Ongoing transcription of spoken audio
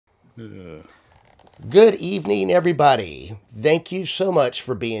Good evening, everybody. Thank you so much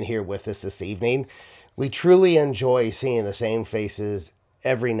for being here with us this evening. We truly enjoy seeing the same faces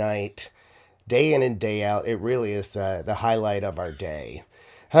every night, day in and day out. It really is the highlight of our day.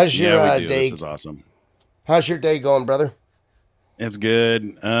 How's your Yeah, we do. day? This is awesome. How's your day going, brother? It's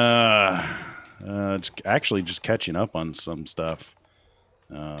good. It's actually just catching up on some stuff.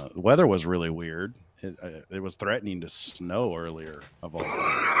 The weather was really weird. It was threatening to snow earlier of all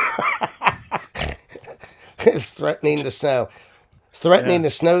things. It's threatening to snow. It's threatening Yeah. to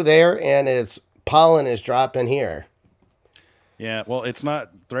snow there, and its pollen is dropping here. Yeah. Well, it's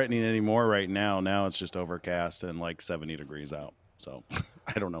not threatening anymore right now. Now it's just overcast and like 70 degrees out. So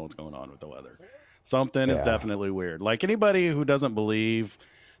I don't know what's going on with the weather. Something is Yeah, definitely weird. Like anybody who doesn't believe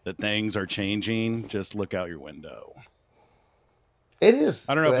that things are changing, just look out your window. it is.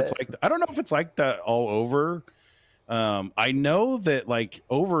 I don't know if it's like I don't know if it's like that all over. I know that like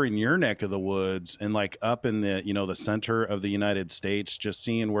over in your neck of the woods and like up in the the center of the United States, just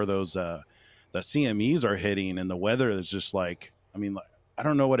seeing where those the CMEs are hitting and the weather is just like like I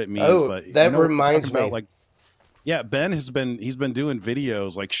don't know what it means, Oh, but that what I'm talking reminds about. me. Like yeah, Ben he's been doing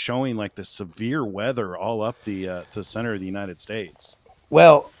videos like showing like the severe weather all up the center of the United States.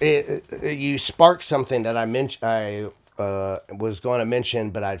 Well, you sparked something that I mentioned. I was going to mention,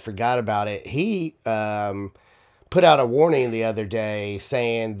 but I forgot about it. He put out a warning the other day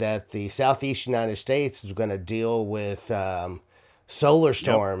saying that the southeast United States is going to deal with solar Yep.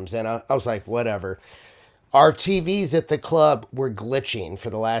 storms, and I was like, whatever. Our TVs at the club were glitching for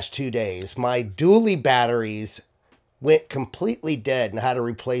the last 2 days. My dually batteries went completely dead and had to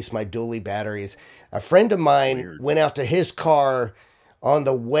replace my dually batteries. A friend of mine Weird. went out to his car on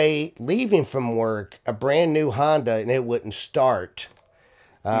the way leaving from work, a brand new Honda, and it wouldn't start.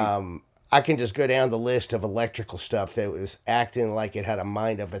 Hmm. I can just go down the list of electrical stuff that was acting like it had a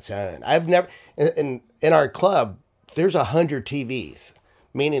mind of its own. I've never in our club. There's 100 TVs,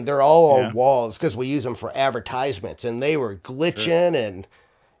 meaning they're all on Yeah. walls because we use them for advertisements, and they were Sure. glitching, and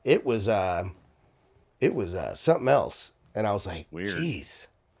it was something else. And I was like, Weird. geez,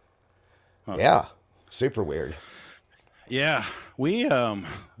 Huh. yeah, super weird. Yeah, we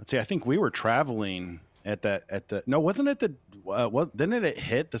let's see. I think we were traveling at the no, wasn't it the was didn't it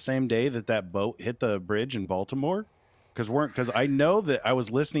hit the same day that that boat hit the bridge in Baltimore? Because I know that I was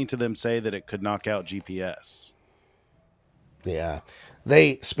listening to them say that it could knock out GPS. Yeah.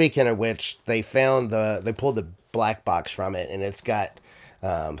 They speaking of which, they pulled the black box from it, and it's got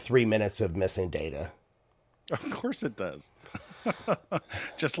 3 minutes of missing data. Of course it does.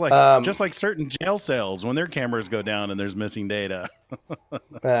 Just like certain jail cells when their cameras go down and there's missing data. Seems to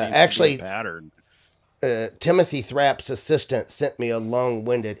be a Actually, pattern. Timothy Thrapp's assistant sent me a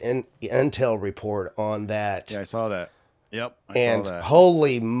long-winded intel report on that, Yeah, I saw that. Yep, I saw and that.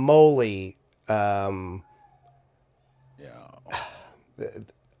 holy moly, Yeah.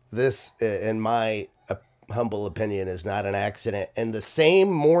 this, in my humble opinion, is not an accident. And the same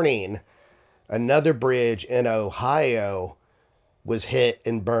morning, another bridge in Ohio was hit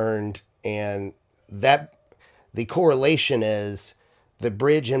and burned, and that the correlation is the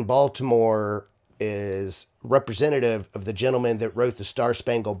bridge in Baltimore is representative of the gentleman that wrote the Star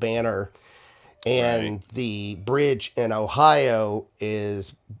Spangled Banner, Right. and the bridge in Ohio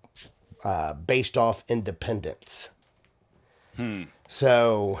is based off independence. Hmm.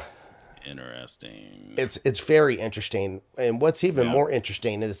 So Interesting. it's very interesting. And what's even Yeah. more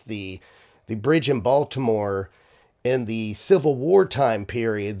interesting is the bridge in Baltimore in the Civil War time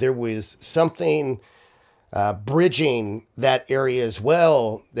period. There was something bridging that area as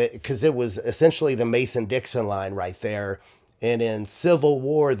well, because it was essentially the Mason-Dixon line right there. And in Civil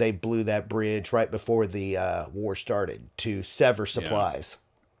War, they blew that bridge right before the war started to sever Yeah. supplies.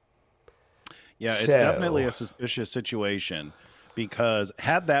 Yeah, it's definitely So, a suspicious situation because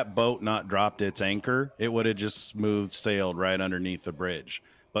had that boat not dropped its anchor, it would have just smooth sailed right underneath the bridge.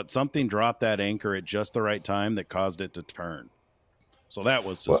 But something dropped that anchor at just the right time that caused it to turn. So that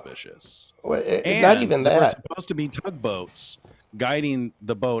was well, suspicious. not And even there were that. supposed to be tugboats guiding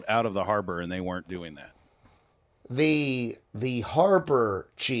the boat out of the harbor, and they weren't doing that. The harbor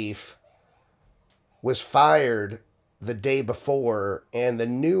chief was fired the day before, and the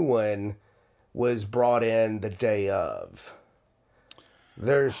new one was brought in the day of.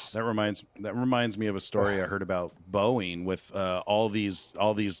 There's That reminds me of a story I heard about Boeing with all these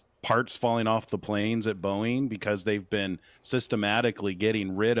parts falling off the planes at Boeing because they've been systematically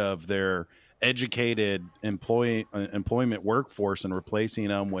getting rid of their educated employment workforce and replacing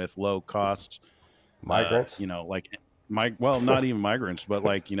them with low cost migrants. like not even migrants, but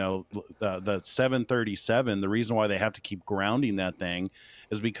like, the 737, the reason why they have to keep grounding that thing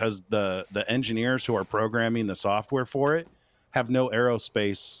is because the engineers who are programming the software for it have no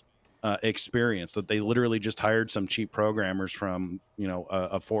aerospace experience, that they literally just hired some cheap programmers from,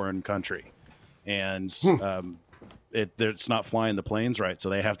 a foreign country. And it's not flying the planes right. So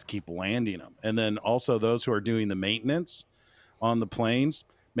they have to keep landing them. And then also those who are doing the maintenance on the planes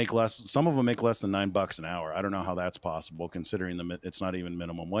make less. Some of them make less than $9 an hour. I don't know how that's possible, considering it's not even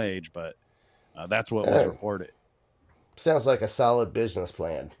minimum wage, but that's what was reported. Sounds like a solid business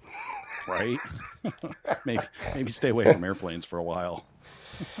plan, right? maybe stay away from airplanes for a while.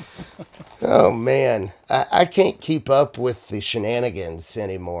 Oh man, I can't keep up with the shenanigans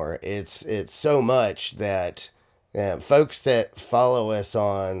anymore. It's so much that folks that follow us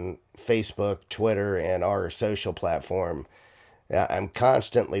on Facebook, Twitter, and our social platform, I'm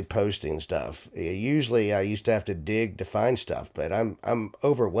constantly posting stuff. Usually, I used to have to dig to find stuff, but I'm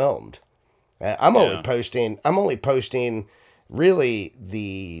overwhelmed. I'm only posting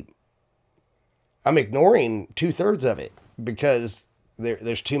really I'm ignoring 2/3 of it because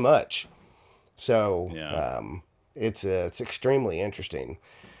there's too much. So it's extremely interesting.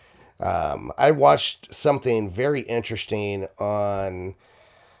 I watched something very interesting on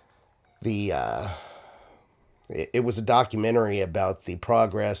the. It was a documentary about the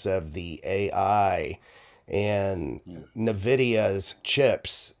progress of the AI and NVIDIA's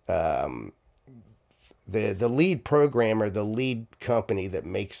chips. The lead programmer, the lead company that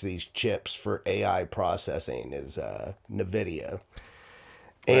makes these chips for AI processing is NVIDIA.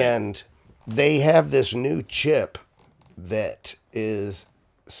 Right. And they have this new chip that is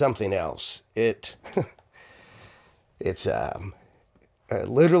something else. It's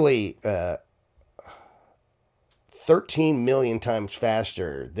literally 13 million times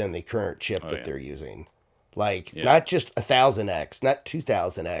faster than the current chip that they're using. Like, not just 1,000x, not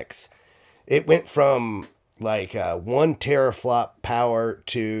 2,000x. It went from like 1 teraflop power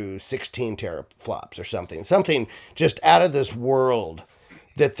to 16 teraflops or something. Something just out of this world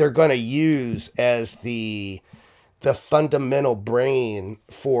that they're going to use as the fundamental brain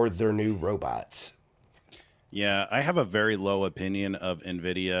for their new robots. Yeah, I have a very low opinion of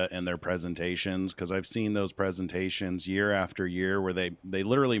NVIDIA and their presentations, because I've seen those presentations year after year where they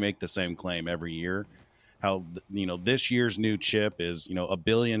literally make the same claim every year. How, this year's new chip is, 1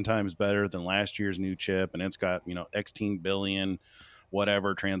 billion times better than last year's new chip. And it's got, 16 billion,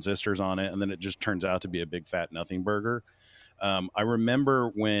 whatever transistors on it. And then it just turns out to be a big fat nothing burger. I remember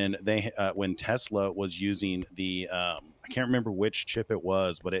when Tesla was using the, I can't remember which chip it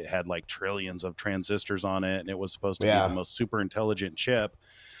was, but it had like trillions of transistors on it. And it was supposed to be the most super intelligent chip.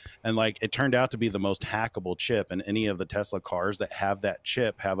 And like, it turned out to be the most hackable chip. And any of the Tesla cars that have that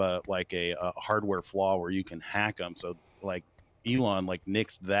chip have a hardware flaw where you can hack them. So like Elon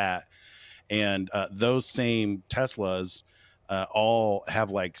nixed that. And those same Teslas all have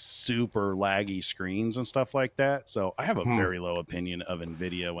like super laggy screens and stuff like that. So I have a very low opinion of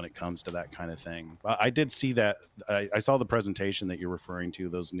NVIDIA when it comes to that kind of thing. I did see that. I saw the presentation that you're referring to,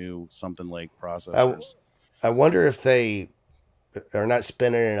 those new something like processors. I wonder if they are not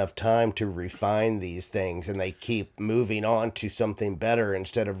spending enough time to refine these things and they keep moving on to something better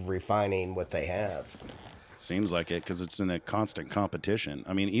instead of refining what they have. Seems like it, because it's in a constant competition.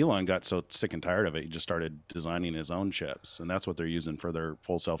 I mean, Elon got so sick and tired of it, he just started designing his own chips, and that's what they're using for their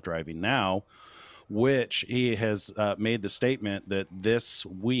full self-driving now, which he has made the statement that this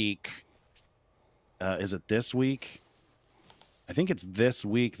week, is it this week? I think it's this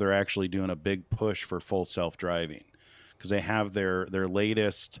week they're actually doing a big push for full self-driving, because they have their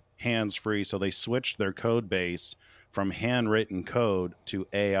latest hands-free. So they switched their code base from handwritten code to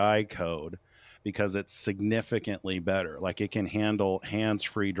AI code, because it's significantly better. Like, it can handle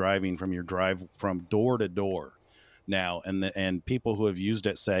hands-free driving from your drive from door to door now. And people who have used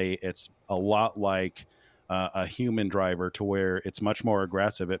it say it's a lot like a human driver, to where it's much more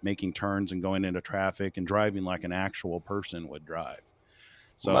aggressive at making turns and going into traffic and driving like an actual person would drive.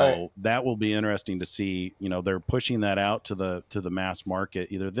 So that will be interesting to see. They're pushing that out to the mass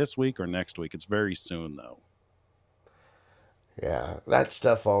market either this week or next week. It's very soon though. Yeah, that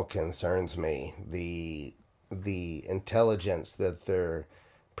stuff all concerns me. The intelligence that they're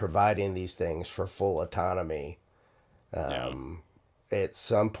providing these things for full autonomy, at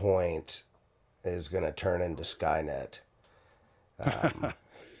some point is going to turn into Skynet. I'm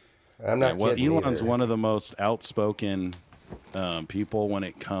not kidding. Elon's either. one of the most outspoken people when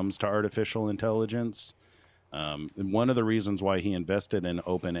it comes to artificial intelligence. And one of the reasons why he invested in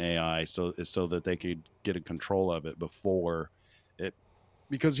OpenAI is so that they could get a control of it before it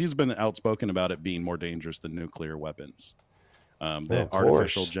because he's been outspoken about it being more dangerous than nuclear weapons. That of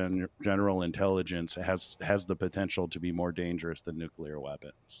artificial course. general intelligence has the potential to be more dangerous than nuclear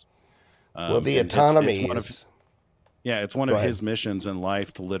weapons. Well, the And it's one of autonomies. it's one Go of ahead. his missions in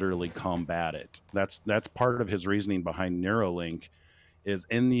life to literally combat it. That's part of his reasoning behind Neuralink. Is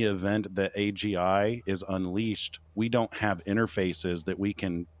in the event that AGI is unleashed, we don't have interfaces that we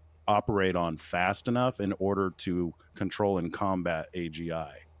can operate on fast enough in order to control and combat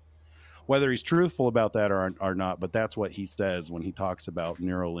AGI. Whether he's truthful about that or not, but that's what he says when he talks about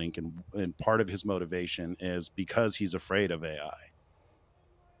Neuralink, and part of his motivation is because he's afraid of AI.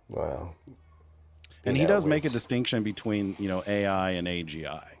 Well, And he does make a it's distinction between AI and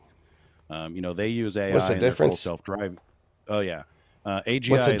AGI. They use what's the AI in their full difference? self-driving. Oh yeah,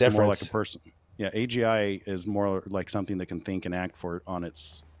 What's the AGI is more like a difference? person. Yeah, AGI is more like something that can think and act for on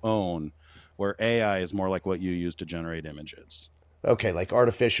its own, where AI is more like what you use to generate images. Okay, like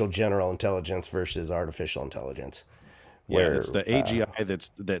artificial general intelligence versus artificial intelligence, Yeah, where it's the AGI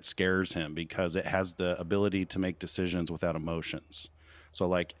that scares him because it has the ability to make decisions without emotions. So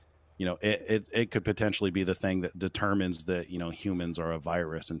like, it could potentially be the thing that determines that, humans are a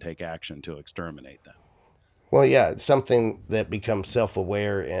virus and take action to exterminate them. well, yeah, it's something that becomes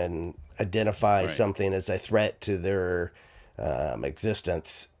self-aware and identifies Right. something as a threat to their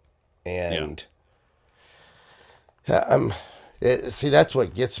existence. Yeah. And I'm see, that's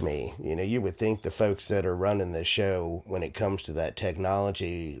what gets me. You would think the folks that are running the show when it comes to that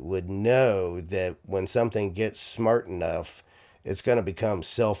technology would know that when something gets smart enough, it's going to become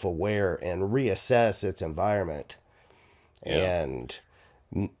self-aware and reassess its environment Yeah. and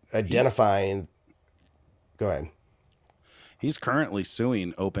He's identifying. Go ahead. he's currently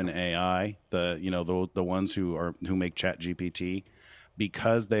suing OpenAI, the ones who make ChatGPT,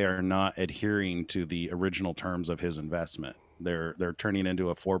 because they are not adhering to the original terms of his investment. They're turning into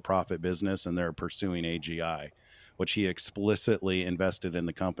a for-profit business, and they're pursuing AGI, which he explicitly invested in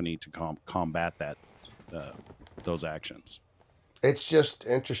the company to combat uh, those actions. It's just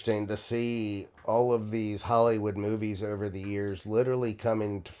interesting to see all of these Hollywood movies over the years literally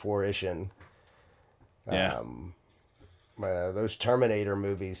coming to fruition. Yeah. Those Terminator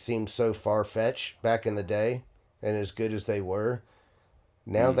movies seemed so far fetched back in the day, and as good as they were,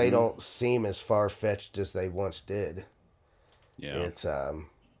 now they Hmm. don't seem as far fetched as they once did. Yeah.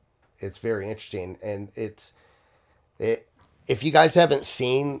 It's very interesting, and it. If you guys haven't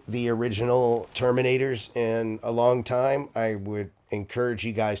seen the original Terminators in a long time, I would encourage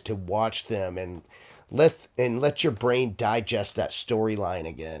you guys to watch them and let your brain digest that storyline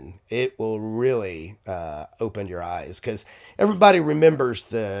again. It will really open your eyes because everybody remembers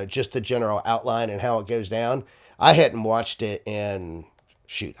the general outline and how it goes down. I hadn't watched it in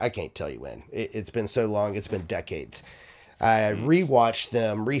shoot, I can't tell you when. It's been so long. It's been decades. I Mm. rewatched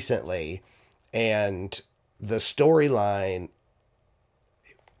them recently, and the storyline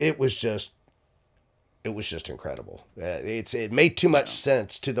it was just incredible. It made too much Yeah.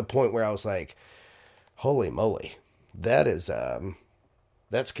 sense to the point where I was like, holy moly, that is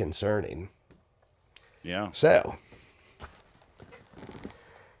that's concerning. Yeah. So,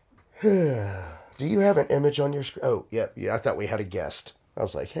 do you have an image on your screen? Oh, yeah, yeah. I thought we had a guest. I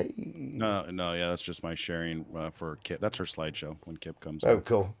was like, hey. No, no, yeah, that's just my sharing for Kip. That's her slideshow when Kip comes Oh, in.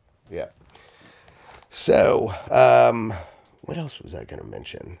 cool. Yeah. So, what else was I going to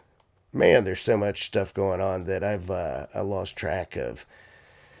mention? Man, there's so much stuff going on that I lost track of.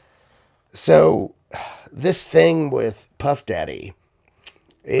 So, this thing with Puff Daddy,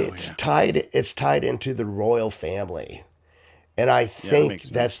 Oh yeah. it's tied into the royal family, and Yeah, that makes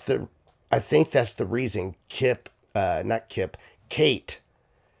sense. I think that's the reason not Kip, Kate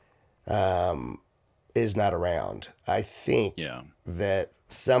is not around. I think Yeah. that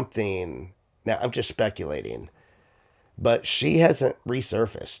something. Now I'm just speculating, but she hasn't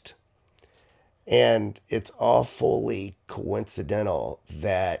resurfaced. And it's awfully coincidental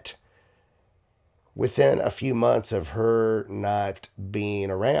that within a few months of her not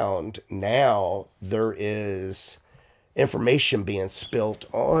being around, now there is information being spilt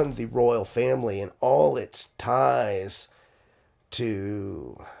on the royal family and all its ties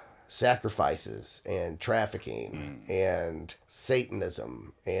to sacrifices and trafficking Mm. and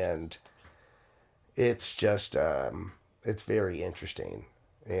Satanism. And it's just, it's very interesting.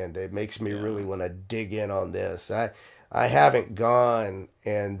 And it makes me Yeah. really want to dig in on this. I haven't gone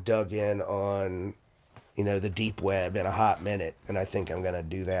and dug in on, the deep web in a hot minute. And I think I'm going to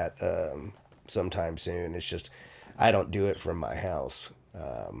do that sometime soon. It's just, I don't do it from my house.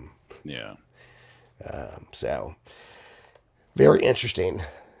 Yeah. So, very interesting.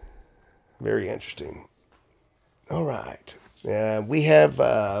 Very interesting. All right. We have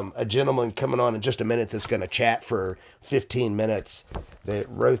a gentleman coming on in just a minute that's going to chat for 15 minutes that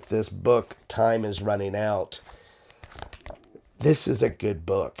wrote this book, Time is Running Out. This is a good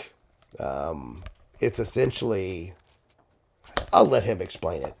book. It's essentially, I'll let him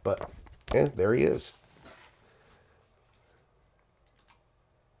explain it, but yeah, there he is.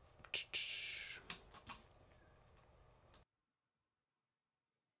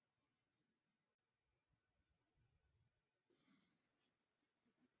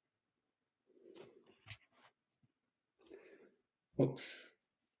 Whoops.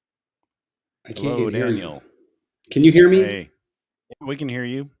 I can't Hello, even hear you. Daniel. Can you hear me? Hey, we can hear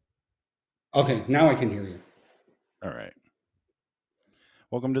you. Okay, now I can hear you. All right.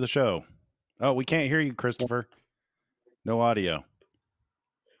 Welcome to the show. Oh, we can't hear you, Christopher. No audio.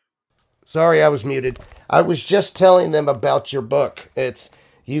 Sorry, I was muted. I was just telling them about your book.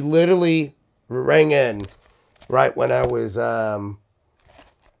 You literally rang in right when I was.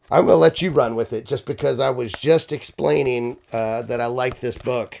 I'm going to let you run with it just because I was just explaining that I like this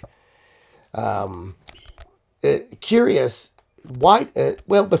book. Curious, why?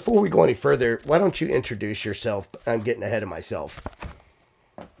 Well, before we go any further, why don't you introduce yourself? I'm getting ahead of myself.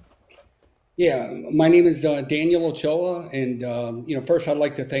 Yeah, my name is Daniel Ochoa, and first I'd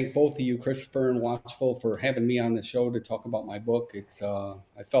like to thank both of you, Christopher and Watchful, for having me on the show to talk about my book.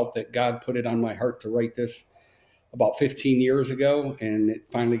 I felt that God put it on my heart to write this about 15 years ago, and it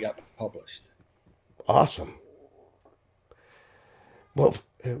finally got published. Awesome. Well,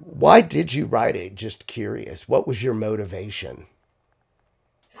 why did you write it? Just curious. What was your motivation?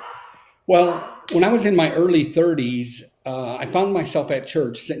 Well, when I was in my early 30s, I found myself at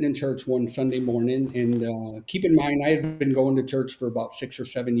church, sitting in church one Sunday morning. And keep in mind, I had been going to church for about 6 or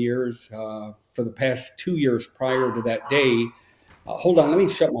 7 years. For the past 2 years prior to that day, hold on, let me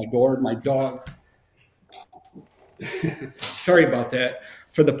shut my door. My dog. Sorry about that.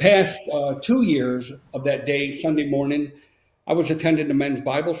 For the past 2 years of that day, Sunday morning, I was attending a men's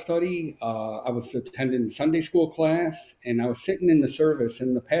Bible study. I was attending Sunday school class, and I was sitting in the service,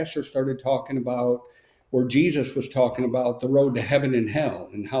 and the pastor started talking about where Jesus was talking about the road to heaven and hell,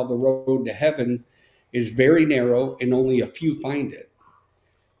 and how the road to heaven is very narrow and only a few find it.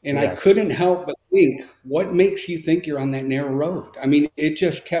 And I Yes. couldn't help but think, what makes you think you're on that narrow road? I mean, it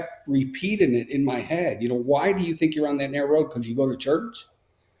just kept repeating it in my head. Why do you think you're on that narrow road? Because you go to church?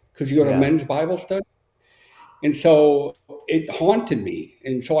 Because you go to Yeah. men's Bible study? And so it haunted me.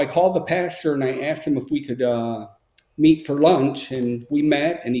 And so I called the pastor and I asked him if we could meet for lunch. And we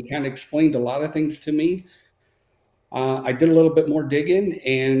met, and he kind of explained a lot of things to me. I did a little bit more digging,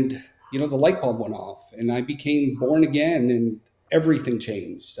 and the light bulb went off, and I became born again, and everything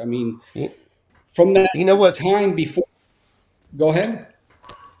changed. I mean, You, from that you know what's time before, go ahead.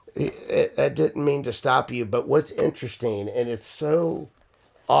 I didn't mean to stop you, but what's interesting, and it's so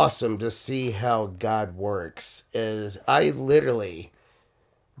awesome to see how God works, is I literally,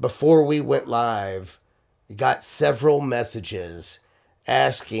 before we went live, got several messages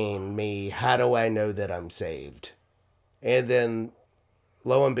asking me, how do I know that I'm saved? And then,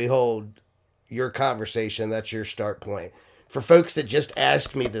 lo and behold, your conversation, that's your start point. For folks that just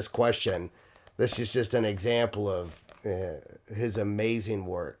asked me this question, this is just an example of his amazing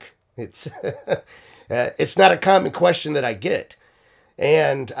work. It's not a common question that I get.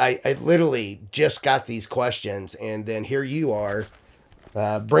 And I literally just got these questions, and then here you are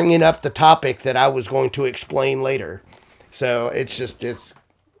bringing up the topic that I was going to explain later. So it's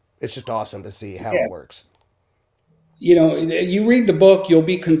just awesome to see how it works. You read the book, you'll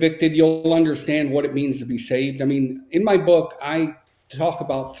be convicted, you'll understand what it means to be saved. I mean, in my book, I talk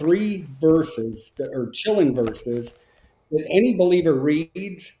about three verses that are chilling verses that any believer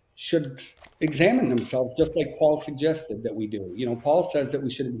reads should examine themselves, just like Paul suggested that we do. Paul says that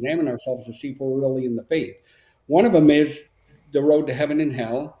we should examine ourselves to see if we're really in the faith. One of them is the road to heaven and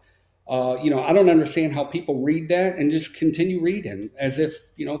hell. I don't understand how people read that and just continue reading as if,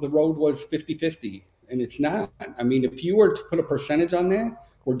 the road was 50-50, and it's not. I mean, if you were to put a percentage on that,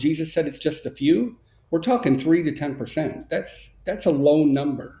 where Jesus said it's just a few, we're talking 3 to 10%. That's a low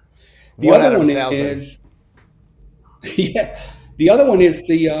number. The One other out of one 1,000. is, yeah, the other one is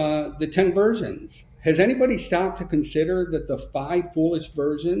the 10 virgins. Has anybody stopped to consider that the 5 foolish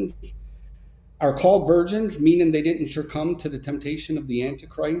virgins are called virgins, meaning they didn't succumb to the temptation of the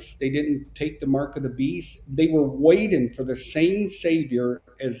Antichrist? They didn't take the mark of the beast. They were waiting for the same Savior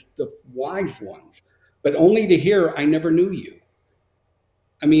as the wise ones, but only to hear, "I never knew you."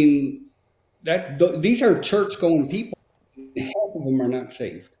 I mean, these are church-going people. Half of them are not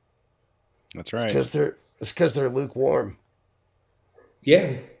saved. That's It's right. because they're lukewarm.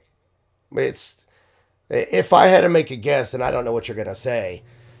 Yeah. It's If I had to make a guess, and I don't know what you're going to say,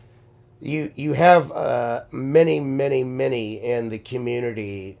 you have many in the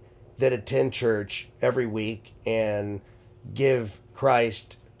community that attend church every week and give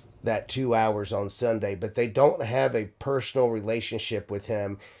Christ that 2 hours on Sunday, but they don't have a personal relationship with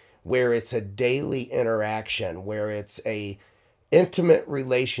him where it's a daily interaction, where it's a intimate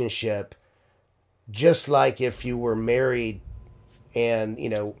relationship, just like if you were married and,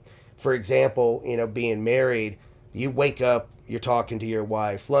 for example, being married, you wake up, you're talking to your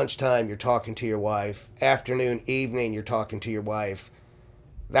wife, lunchtime, you're talking to your wife, afternoon, evening, you're talking to your wife.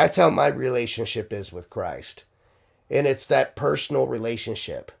 That's how my relationship is with Christ. And it's that personal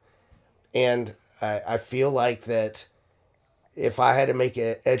relationship. And I feel like that if I had to make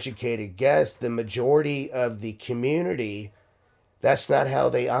an educated guess, the majority of the community, that's not how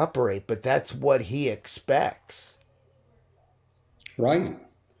they operate, but that's what he expects. Right.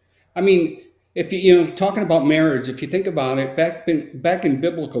 I mean, if talking about marriage, if you think about it, back in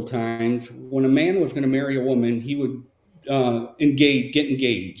biblical times, when a man was going to marry a woman, he would get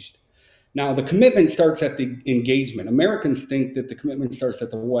engaged. Now, the commitment starts at the engagement. Americans think that the commitment starts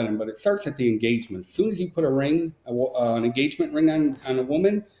at the wedding, but it starts at the engagement. As soon as you put a ring, an engagement ring on a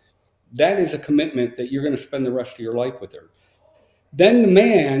woman, that is a commitment that you're going to spend the rest of your life with her. Then the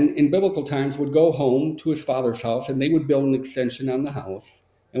man in biblical times would go home to his father's house, and they would build an extension on the house.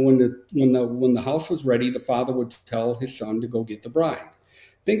 And when the house was ready, the father would tell his son to go get the bride.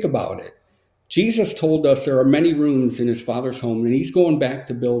 Think about it. Jesus told us there are many rooms in his father's home, and he's going back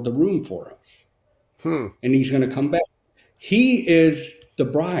to build a room for us. And he's going to come back. He is the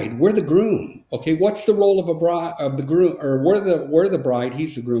bride. We're the groom. Okay, what's the role of a bride, of the groom, or we're the bride?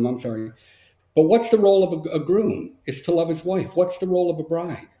 He's the groom. I'm sorry. But what's the role of a groom? It's to love his wife. What's the role of a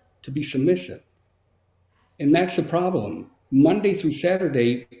bride? To be submissive. And that's the problem. Monday through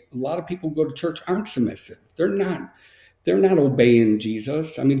Saturday, a lot of people who go to church aren't submissive. They're not obeying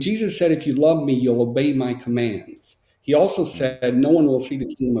Jesus. I mean, Jesus said, if you love me, you'll obey my commands. He also said, no one will see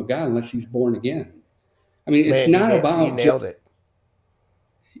the kingdom of God unless he's born again. I mean, it's not about... You nailed it.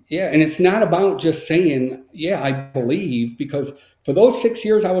 Yeah, and it's not about just saying, yeah, I believe, because for those 6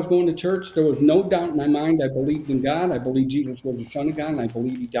 years I was going to church, there was no doubt in my mind I believed in God. I believed Jesus was the Son of God, and I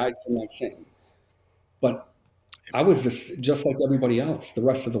believed he died for my sin. But I was just like everybody else, the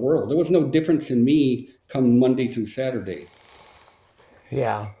rest of the world. There was no difference in me come Monday through Saturday.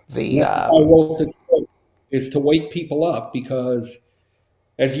 Yeah. That's why I wrote this book, is to wake people up, because,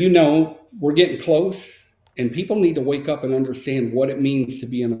 as you know, we're getting close. And people need to wake up and understand what it means to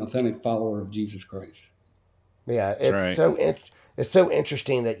be an authentic follower of Jesus Christ. Yeah, it's so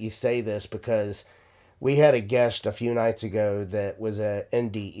interesting that you say this, because we had a guest a few nights ago that was a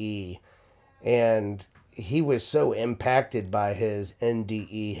NDE, and he was so impacted by his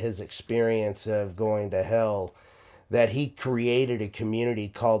NDE, his experience of going to hell, that he created a community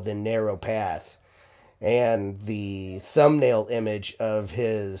called the Narrow Path. And the thumbnail image of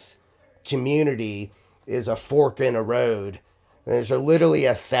his community is a fork in a road. And there's literally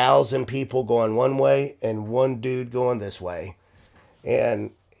 1,000 people going one way and one dude going this way.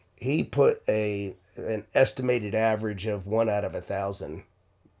 And he put an estimated average of 1 out of 1,000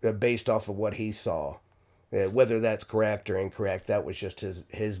 based off of what he saw. Whether that's correct or incorrect, that was just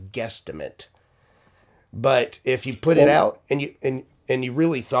his guesstimate. But if you put it out and you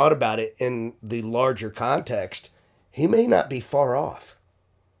really thought about it in the larger context, he may not be far off.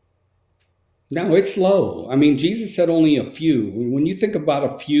 No, it's low. I mean, Jesus said only a few. When you think about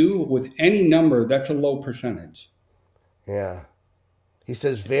a few with any number, that's a low percentage. Yeah. He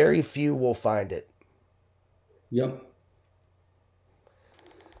says very few will find it. Yep.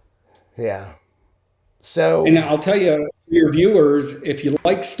 Yeah. So, and I'll tell you, your viewers, if you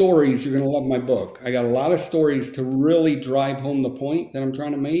like stories, you're going to love my book. I got a lot of stories to really drive home the point that I'm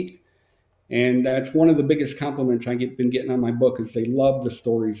trying to make. And that's one of the biggest compliments I've been getting on my book, is they love the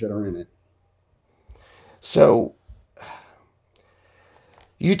stories that are in it. So,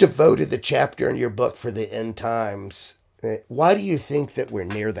 you devoted the chapter in your book for the end times. Why do you think that we're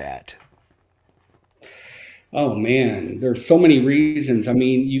near that? Oh, man, there's so many reasons. I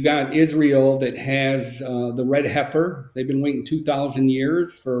mean, you got Israel that has the red heifer. They've been waiting 2,000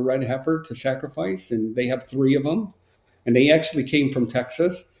 years for a red heifer to sacrifice, and they have 3 of them. And they actually came from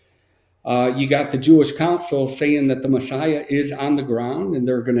Texas. You got the Jewish council saying that the Messiah is on the ground, and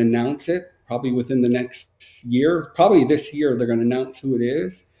they're going to announce it probably within the next year. Probably this year, they're going to announce who it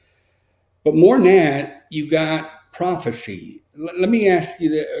is. But more than that, you got prophecy. Let me ask you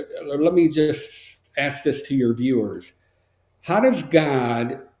that, or let me just ask this to your viewers. How does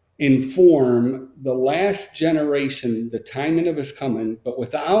God inform the last generation the timing of his coming, but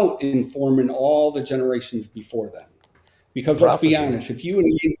without informing all the generations before them. Because let's be honest, if you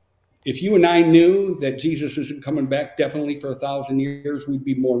and I knew that Jesus isn't coming back definitely for 1,000 years, we'd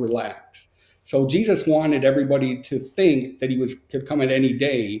be more relaxed. So Jesus wanted everybody to think that he could come at any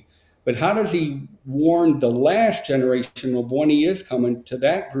day. But how does he warn the last generation of when he is coming to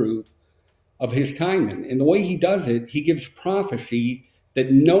that group of his timing? And the way he does it, he gives prophecy that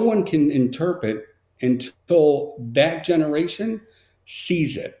no one can interpret until that generation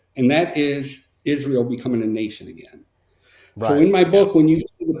sees it. And that is Israel becoming a nation again. Right. So in my book, when you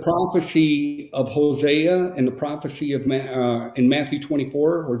see the prophecy of Hosea and the prophecy of in Matthew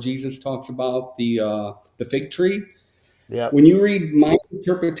 24, where Jesus talks about the fig tree, when you read my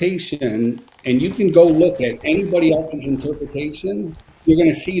interpretation, and you can go look at anybody else's interpretation, you're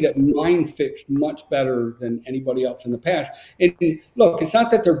going to see that mine fits much better than anybody else in the past. And look, it's not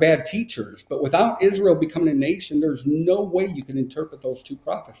that they're bad teachers, but without Israel becoming a nation, there's no way you can interpret those two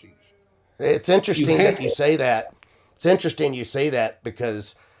prophecies. It's interesting that you say that. It's interesting you say that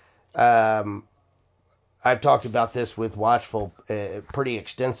because I've talked about this with Watchful pretty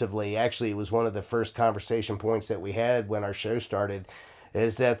extensively. Actually, it was one of the first conversation points that we had when our show started,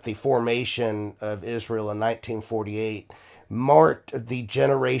 is that the formation of Israel in 1948 marked the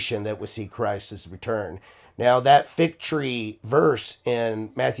generation that would see Christ's return. Now, that fig tree verse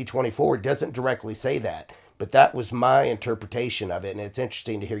in Matthew 24 doesn't directly say that, but that was my interpretation of it, and it's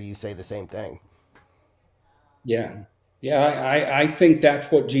interesting to hear you say the same thing. Yeah. I think that's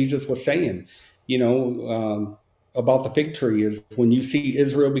what Jesus was saying, about the fig tree, is when you see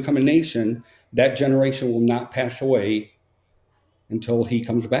Israel become a nation, that generation will not pass away until he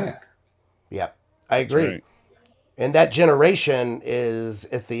comes back. Yeah, I agree. Right. And that generation is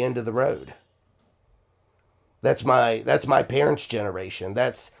at the end of the road. That's my parents' generation.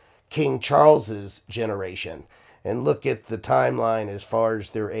 That's King Charles's generation. And look at the timeline as far as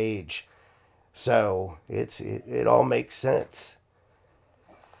their age. So it all makes sense.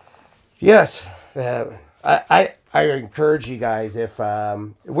 Yes, I encourage you guys, if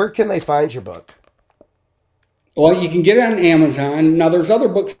where can they find your book? Well, you can get it on Amazon. Now, there's other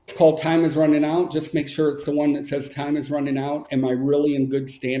books called Time is Running Out. Just make sure it's the one that says Time is Running Out. Am I really in good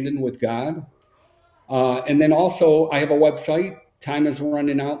standing with God? And then also I have a website,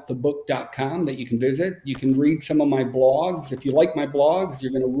 timeisrunningoutthebook.com, that you can visit. You can read some of my blogs. If you like my blogs,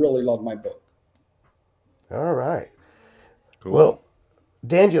 you're going to really love my book. All right. Cool. Well,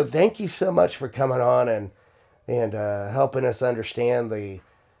 Daniel, thank you so much for coming on and helping us understand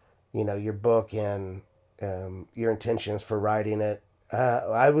your book and your intentions for writing it.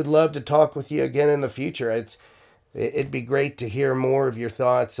 I would love to talk with you again in the future. It'd be great to hear more of your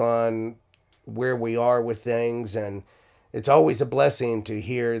thoughts on where we are with things, and it's always a blessing to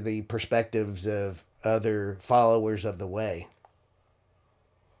hear the perspectives of other followers of the way.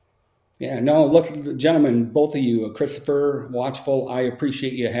 Yeah, no, look, gentlemen, both of you, Christopher, Watchful, I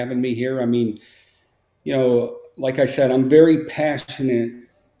appreciate you having me here. I mean, like I said, I'm very passionate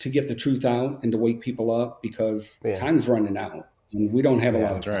to get the truth out and to wake people up, because time's running out and we don't have a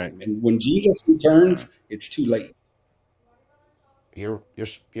lot of time. Right. And when Jesus returns, it's too late. You're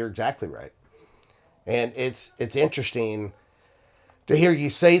exactly right. And it's interesting to hear you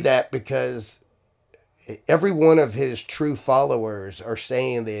say that, because every one of his true followers are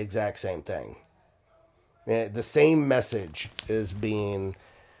saying the exact same thing. The same message is being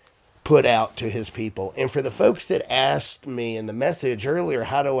put out to his people. And for the folks that asked me in the message earlier,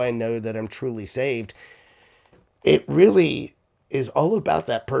 how do I know that I'm truly saved? It really is all about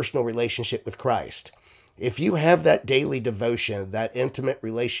that personal relationship with Christ. If you have that daily devotion, that intimate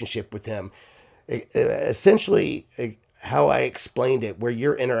relationship with him, essentially how I explained it, where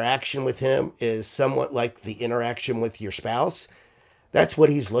your interaction with him is somewhat like the interaction with your spouse, that's what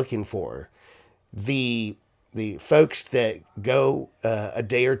he's looking for. The folks that go a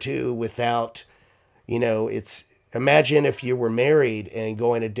day or two without, imagine if you were married and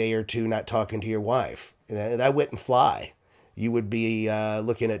going a day or two not talking to your wife. That wouldn't fly. You would be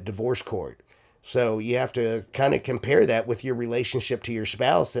looking at divorce court. So you have to kind of compare that with your relationship to your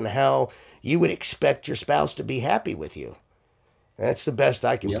spouse and how you would expect your spouse to be happy with you. That's the best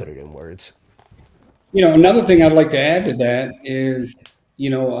I can put it in words. Another thing I'd like to add to that is,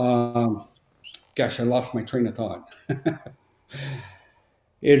 gosh, I lost my train of thought. What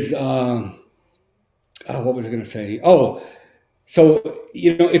was I going to say? Oh, so,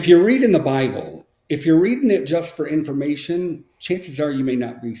 if you're reading the Bible, if you're reading it just for information, chances are you may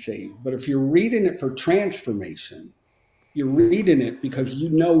not be saved. But if you're reading it for transformation, you're reading it because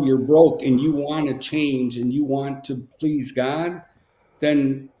you're broke and you want to change and you want to please God,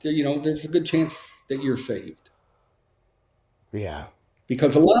 then, you know, there's a good chance that you're saved. Yeah.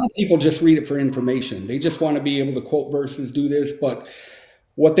 Because a lot of people just read it for information. They just want to be able to quote verses, do this, but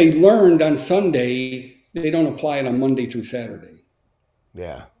what they learned on Sunday, they don't apply it on Monday through Saturday.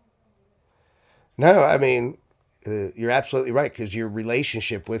 Yeah. No, I mean, you're absolutely right, because your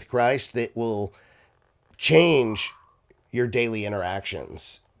relationship with Christ, that will change your daily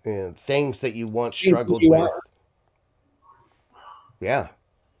interactions, things that you once struggled with. Yeah.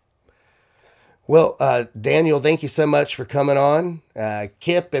 Well, Daniel, thank you so much for coming on.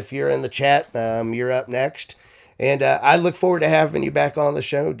 Kip, if you're in the chat, you're up next. And I look forward to having you back on the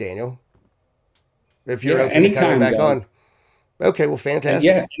show, Daniel. If you're open to coming back on. Okay, well, fantastic.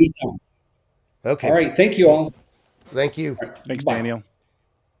 Yeah, anytime. Okay. All right, thank you all. Thank you. Right, Thanks, bye. Daniel.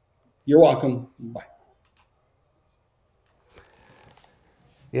 You're welcome. Bye.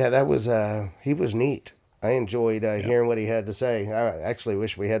 Yeah, that was, he was neat. I enjoyed hearing what he had to say. I actually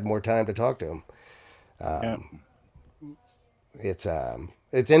wish we had more time to talk to him. It's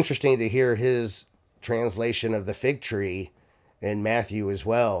interesting to hear his translation of the fig tree in Matthew as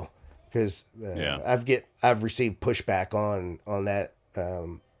well, because I've received pushback on that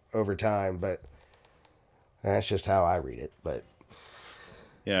over time, but that's just how I read it. But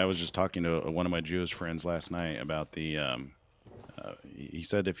yeah, I was just talking to one of my Jewish friends last night about the. He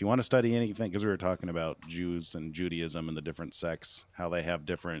said, if you want to study anything, because we were talking about Jews and Judaism and the different sects, how they have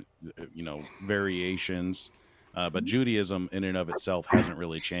different, variations, but Judaism in and of itself hasn't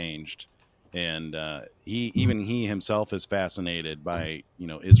really changed. And he himself is fascinated by,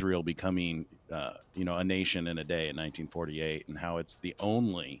 Israel becoming, a nation in a day in 1948, and how it's the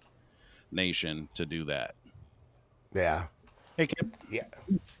only nation to do that. Yeah. Hey, Kip. Yeah.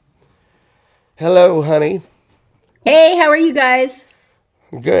 Hello, honey. Hey, how are you guys?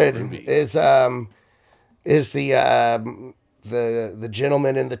 Good. Is the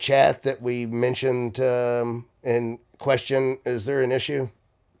gentleman in the chat that we mentioned in question, is there an issue?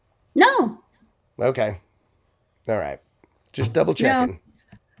 No. Okay. All right. Just double checking.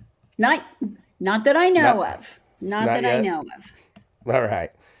 No. Not that I know of. Not that yet. I know of. All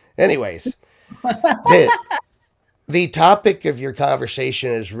right. Anyways, the topic of your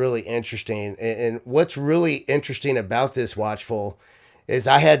conversation is really interesting. And what's really interesting about this, Watchful, is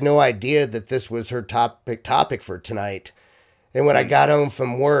I had no idea that this was her topic for tonight. And when I got home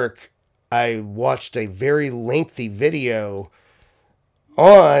from work, I watched a very lengthy video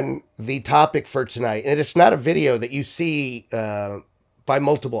on the topic for tonight. And it's not a video that you see by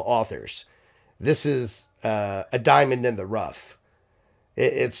multiple authors. This is a diamond in the rough.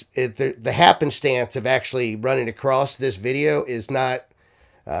 The happenstance of actually running across this video is not,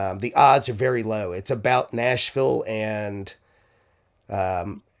 the odds are very low. It's about Nashville, and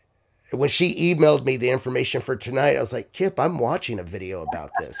when she emailed me the information for tonight, I was like, Kip, I'm watching a video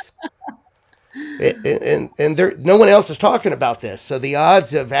about this. and there, no one else is talking about this. So the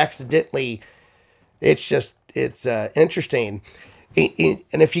odds of accidentally, it's interesting.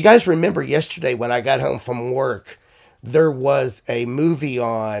 And if you guys remember yesterday when I got home from work, there was a movie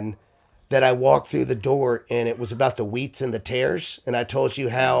on that I walked through the door, and it was about the wheats and the tares. And I told you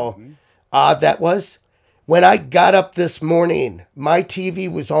how odd that was. When I got up this morning, my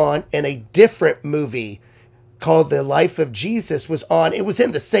TV was on, and a different movie called The Life of Jesus was on. It was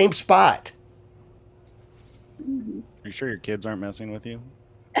in the same spot. Are you sure your kids aren't messing with you?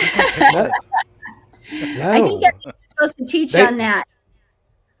 No. I think that you're supposed to teach on that.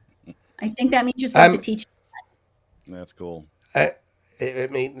 I think that means you're supposed to teach. That's cool. I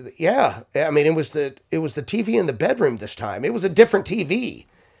mean, yeah. I mean, it was the TV in the bedroom this time. It was a different TV,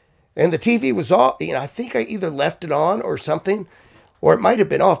 and the TV was off. I think I either left it on or something, or it might have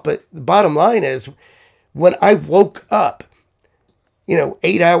been off. But the bottom line is, when I woke up,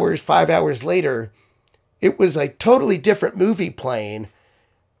 8 hours, 5 hours later, it was a totally different movie playing,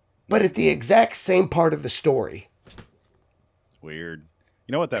 but at the exact same part of the story. Weird.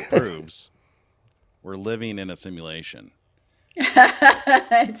 You know what that proves? We're living in a simulation.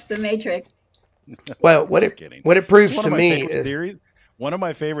 It's the Matrix. Well, what it proves to me is... One of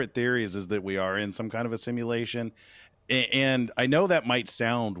my favorite theories is that we are in some kind of a simulation. And I know that might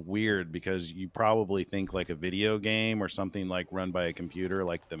sound weird because you probably think like a video game or something like run by a computer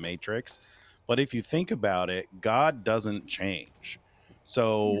like the Matrix. But if you think about it, God doesn't change.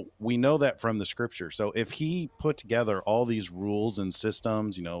 So we know that from the scripture. So if he put together all these rules and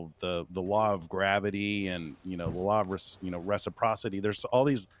systems, the law of gravity and, the law of, reciprocity, there's all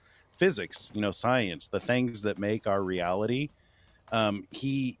these physics, science, the things that make our reality.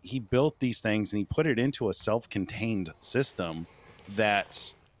 He built these things and he put it into a self-contained system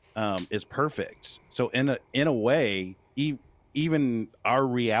that is perfect. So in a way, even our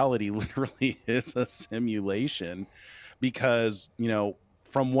reality literally is a simulation, because, you know,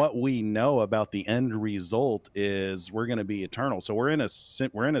 from what we know about the end result is we're going to be eternal. So we're in a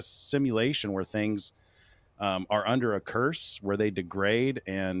simulation where things are under a curse, where they degrade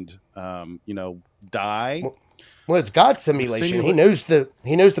and you know, die. Well, it's God's simulation. He knows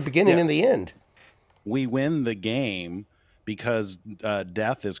the beginning and the end. We win the game because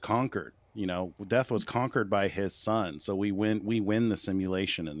death is conquered. You know, death was conquered by his son. So we win the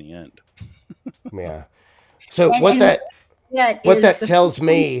simulation in the end. Yeah. So what that tells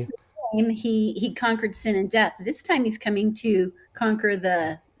me, he conquered sin and death. This time he's coming to conquer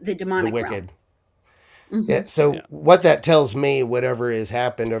the demonic, the wicked. Realm. Yeah. So what that tells me, whatever has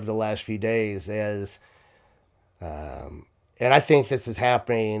happened over the last few days, is, and I think this is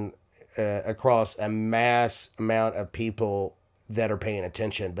happening across a mass amount of people that are paying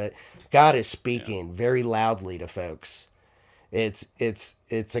attention, but God is speaking very loudly to folks. It's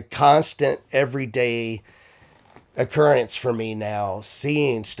a constant, everyday occurrence for me now,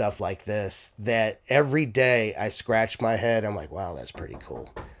 seeing stuff like this, that every day I scratch my head. I'm like, wow, that's pretty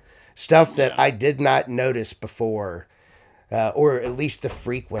cool. Stuff that I did not notice before, or at least the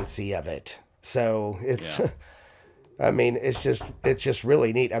frequency of it. So it's, I mean, it's just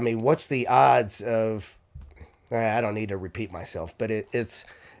really neat. I mean, what's the odds of, I don't need to repeat myself, but it's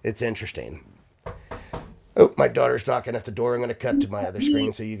interesting. Oh, my daughter's knocking at the door. I'm going to cut to my other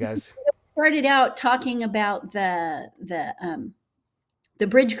screen so you guys started out talking about the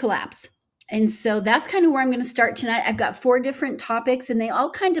bridge collapse. And so that's kind of where I'm going to start tonight. I've got 4 different topics and they all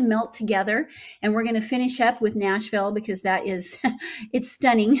kind of melt together, and we're going to finish up with Nashville because that is, it's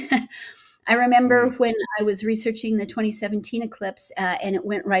stunning. I remember when I was researching the 2017 eclipse and it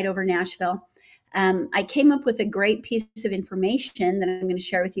went right over Nashville. I came up with a great piece of information that I'm going to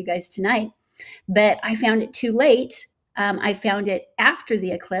share with you guys tonight, but I found it too late. I found it after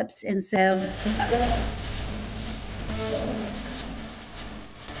the eclipse. And so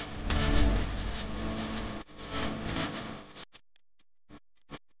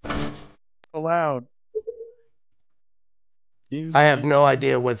Allowed. I have no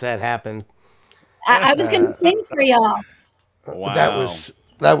idea what that happened. I was going to sing for y'all. Wow.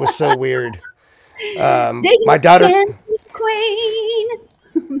 That was so weird. My daughter, Queen.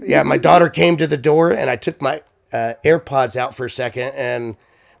 Yeah, my daughter came to the door and I took my AirPods out for a second, and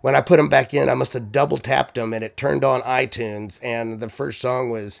when I put them back in, I must have double tapped them and it turned on iTunes, and the first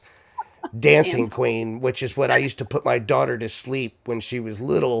song was Dancing Queen, which is what I used to put my daughter to sleep when she was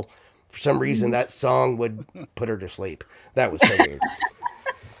little. For some reason, that song would put her to sleep. That was so weird.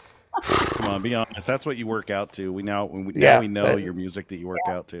 Come on, be honest. That's what you work out to. Now we know your music that you work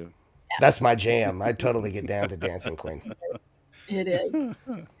out to. That's my jam. I totally get down to Dancing Queen. It is.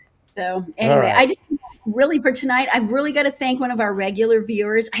 So anyway, I just really for tonight, I've really got to thank one of our regular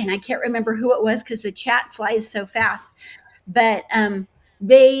viewers, and I can't remember who it was because the chat flies so fast. But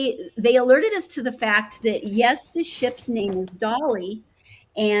they alerted us to the fact that yes, the ship's name is Dali,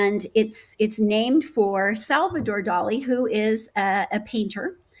 and it's named for Salvador Dali, who is a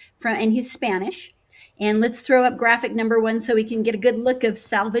painter and he's Spanish. And let's throw up graphic number 1 so we can get a good look of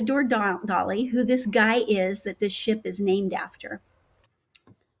Salvador Dali, who this guy is that this ship is named after.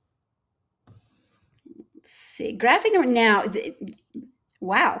 Let's see, graphic number now.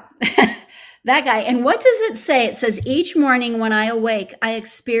 Wow, that guy. And what does it say? It says, each morning when I awake, I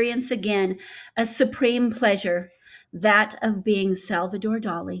experience again a supreme pleasure, that of being Salvador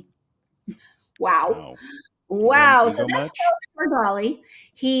Dali. Wow. So that's Salvador Dali.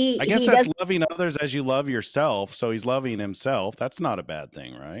 I guess that's loving others as you love yourself. So he's loving himself. That's not a bad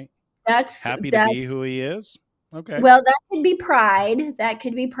thing, right? That's happy to be who he is. Okay. Well, that could be pride.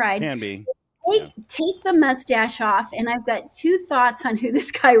 Can be. Take the mustache off, and I've got 2 thoughts on who this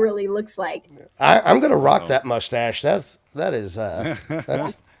guy really looks like. I'm going to rock that mustache. That is. I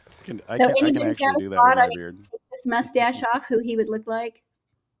can actually do that with my beard. Take this mustache off, who he would look like?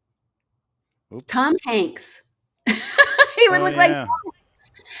 Oops. Tom Hanks. He would look like Tom Hanks.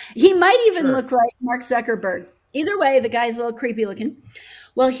 He might even look like Mark Zuckerberg. Either way, the guy's a little creepy looking.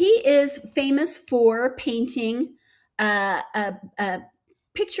 Well, he is famous for painting a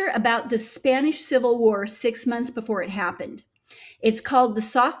picture about the Spanish Civil War 6 months before it happened. It's called The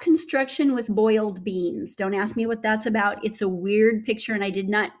Soft Construction with Boiled Beans. Don't ask me what that's about. It's a weird picture, and I did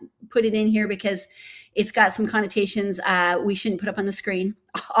not put it in here because it's got some connotations we shouldn't put up on the screen.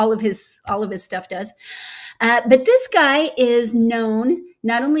 All of his stuff does. But this guy is known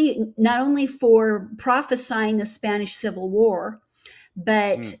not only for prophesying the Spanish Civil War,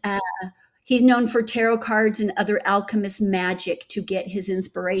 but he's known for tarot cards and other alchemist magic to get his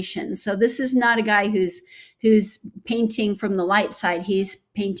inspiration. So this is not a guy who's who's painting from the light side. He's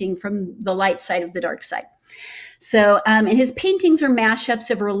painting from the light side of the dark side. So, and his paintings are mashups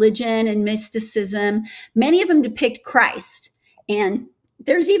of religion and mysticism. Many of them depict Christ. And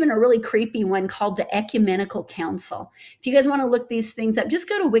there's even a really creepy one called the Ecumenical Council. If you guys want to look these things up, just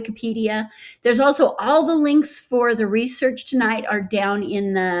go to Wikipedia. There's also all the links for the research tonight are down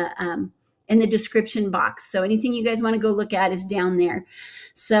in the description box. So anything you guys want to go look at is down there.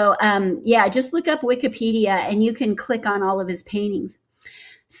 So yeah, just look up Wikipedia and you can click on all of his paintings.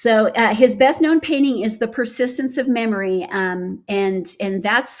 So his best known painting is The Persistence of Memory, and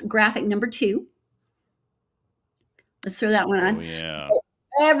that's graphic number 2. Let's throw that one on. Oh, yeah.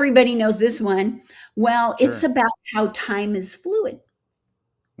 Everybody knows this one. Well, Sure. It's about how time is fluid.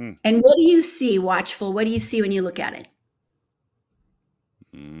 And what do you see, Watchful? What do you see when you look at it?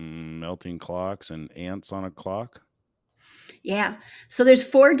 Melting clocks and ants on a clock. Yeah. So there's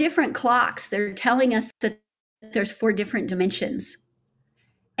 4 different clocks. They're telling us that there's 4 different dimensions.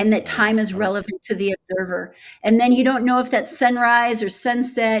 And that time is relevant to the observer. And then you don't know if that's sunrise or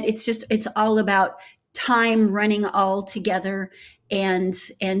sunset. It's all about time running all together and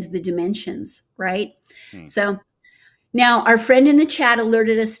the dimensions, right? So now our friend in the chat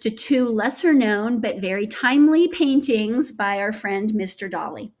alerted us to 2 lesser known but very timely paintings by our friend Mr.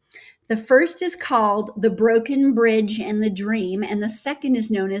 Dali. The first is called The Broken Bridge and the Dream, and the second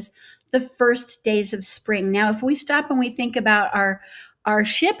is known as The First Days of Spring. Now, if we stop and we think about our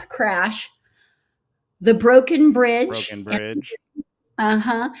ship crash, the broken bridge, and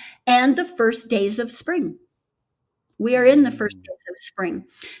the first days of spring. We are in the first days of spring.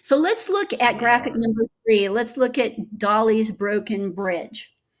 So let's look at graphic number 3. Let's look at Dali's Broken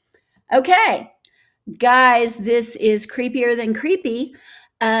Bridge. Okay, guys, this is creepier than creepy.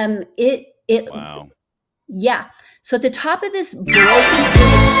 Wow. Yeah. So at the top of this broken bridge.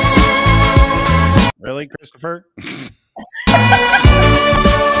 Really, Christopher?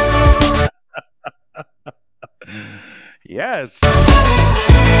 Yes.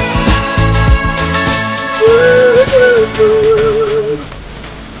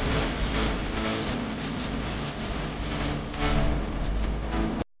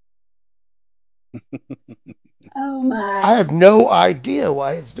 Oh my. I have no idea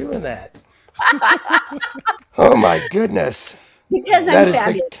why it's doing that. Oh my goodness. Because That I'm is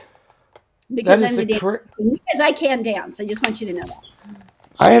fabulous. that Because is I'm the the dancer. Because I can dance. I just want you to know that.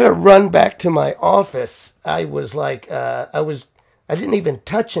 I had to run back to my office. I was like, I didn't even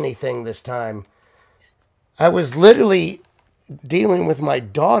touch anything this time. I was literally dealing with my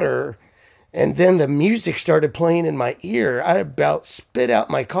daughter, and then the music started playing in my ear. I about spit out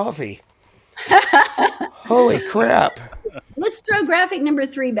my coffee. Holy crap. Let's throw graphic number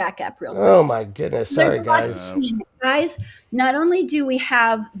 3 back up real quick. Oh my goodness. Sorry, There's a lot guys. to see. Guys, not only do we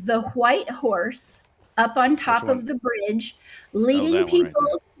have the white horse up on top of the bridge, leading that one people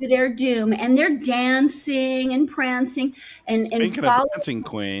right to their doom, and they're dancing and prancing and Speaking following. of dancing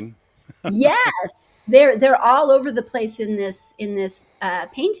queen. Yes, they're all over the place in this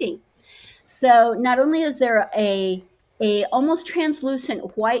painting. So not only is there a almost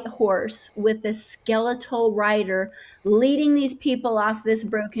translucent white horse with a skeletal rider leading these people off this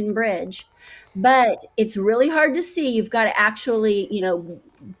broken bridge, but it's really hard to see. You've got to actually,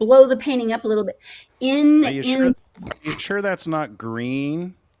 blow the painting up a little bit. Are you sure that's not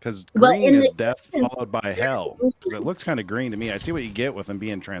green? Because green is death followed by hell. Because it looks kind of green to me. I see what you get with them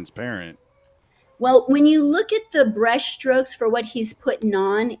being transparent. Well, when you look at the brush strokes for what he's putting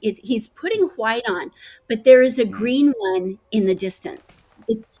on, he's putting white on, but there is a green one in the distance.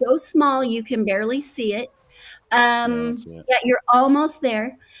 It's so small you can barely see it. Yeah, you're almost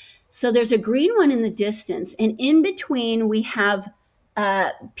there. So there's a green one in the distance, and in between we have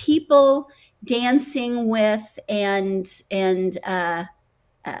people dancing with and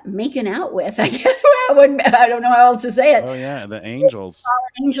making out with. I guess I don't know how else to say it. Oh yeah, the angels.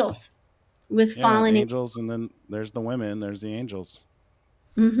 Fallen angels. With fallen angels, and then there's the women. There's the angels.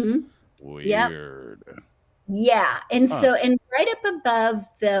 Mm-hmm. Weird. Yep. Yeah, and so right up above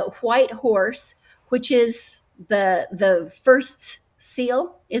the white horse, which is the first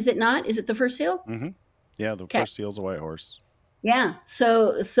seal, is it not? Is it the first seal? Mm-hmm. Yeah, the first seal's a white horse. Yeah.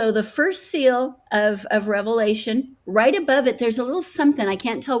 So the first seal of Revelation, right above it, there's a little something. I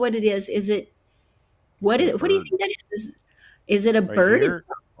can't tell what it is. Is it what do you think that is? Is it a bird?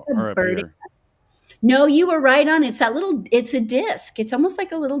 Or a bird? No, you were right on. It's a disc. It's almost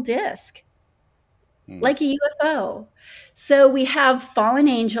like a little disc. Like a UFO. So we have fallen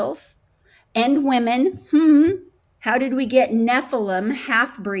angels and women. How did we get Nephilim,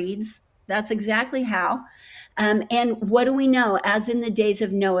 half-breeds? That's exactly how. And what do we know? As in the days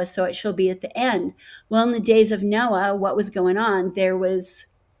of Noah, so it shall be at the end. Well, in the days of Noah, what was going on? There was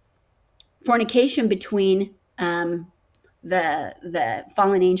fornication between the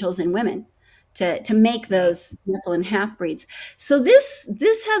fallen angels and women to make those Nephilim half breeds. So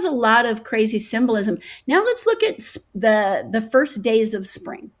this has a lot of crazy symbolism. Now let's look at the first days of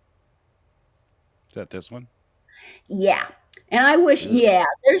spring. Is that this one? Yeah. And I wish,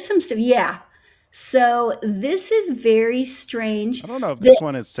 there's some stuff. Yeah. So this is very strange. I don't know if this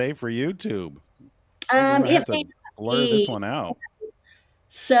one is safe for YouTube. You have to blur this one out.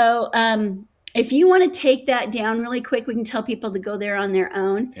 So if you want to take that down really quick, we can tell people to go there on their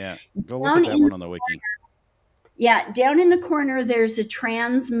own. Yeah, go look at that one on the wiki. Yeah, down in the corner, there's a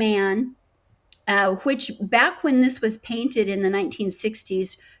trans man, which back when this was painted in the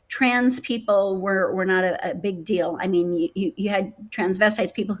 1960s, trans people were not a big deal. I mean, you had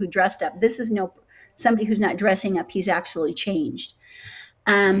transvestites, people who dressed up. This is somebody who's not dressing up. He's actually changed.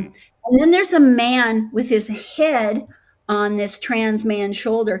 And then there's a man with his head on this trans man's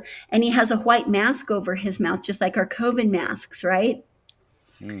shoulder, and he has a white mask over his mouth, just like our COVID masks, right?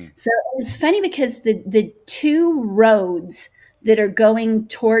 So it's funny because the two roads that are going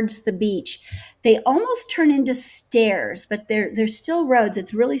towards the beach, they almost turn into stairs, but they're still roads.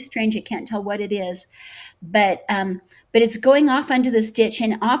 It's really strange. I can't tell what it is, but it's going off onto this ditch,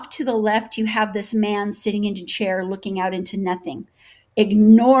 and off to the left, you have this man sitting in a chair looking out into nothing,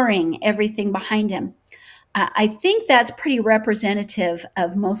 ignoring everything behind him. I think that's pretty representative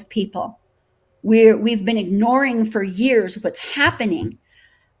of most people. We've been ignoring for years what's happening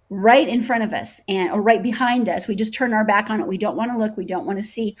right in front of us or right behind us. We just turn our back on it. We don't want to look. We don't want to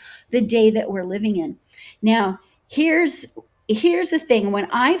see the day that we're living in. Now, here's the thing. When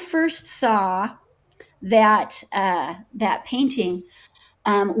I first saw that painting,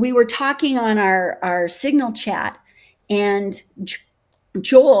 we were talking on our Signal chat, and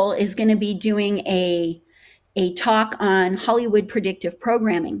Joel is going to be doing a talk on Hollywood predictive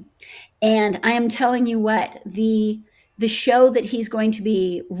programming. And I am telling you what, the show that he's going to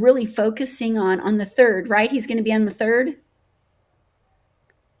be really focusing on the 3rd, right? He's going to be on the 3rd.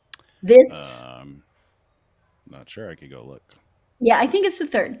 Not sure. I could go look. Yeah, I think it's the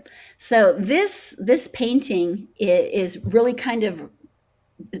 3rd. So this painting is really kind of,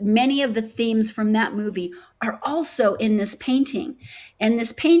 many of the themes from that movie are also in this painting. And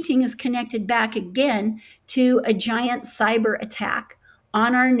this painting is connected back again to a giant cyber attack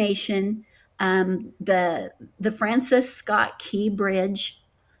on our nation, the Francis Scott Key Bridge.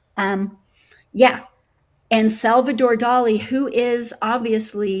 And Salvador Dali, who is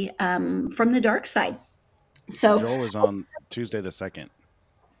obviously from the dark side. So Joel is on Tuesday the 2nd.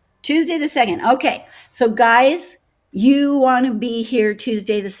 Tuesday the 2nd. Okay. So guys, you want to be here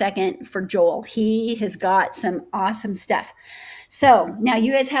Tuesday the 2nd for Joel. He has got some awesome stuff. So now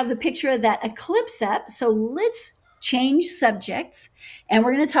you guys have the picture of that eclipse up. So let's change subjects, and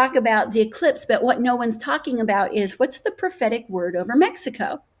we're going to talk about the eclipse. But what no one's talking about is, what's the prophetic word over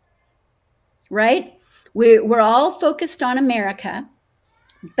Mexico, right? We're all focused on America,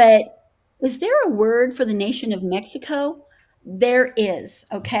 but is there a word for the nation of Mexico? There is,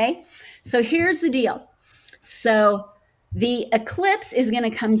 okay? So here's the deal. So the eclipse is going to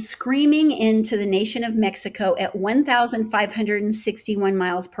come screaming into the nation of Mexico at 1,561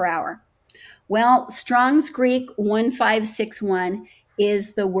 miles per hour. Well, Strong's Greek 1561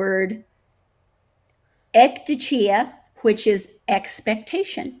 is the word ekdechia, which is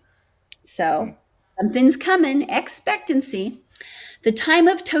expectation. So something's coming, expectancy. The time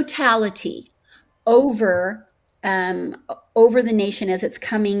of totality over the nation as it's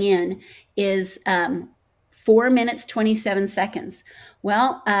coming in is 4 minutes, 27 seconds.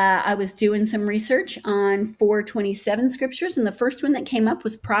 Well, I was doing some research on 4:27 scriptures, and the first one that came up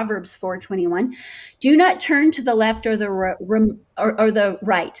was Proverbs 4:21. Do not turn to the left or the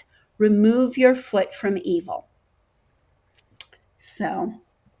right. Remove your foot from evil. So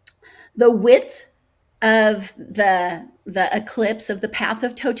the width of the eclipse of the path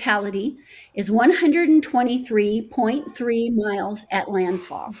of totality is 123.3 miles at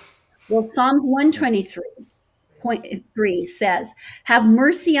landfall. Well, Psalms 123.3 says, have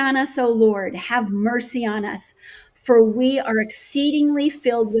mercy on us, O Lord, have mercy on us, for we are exceedingly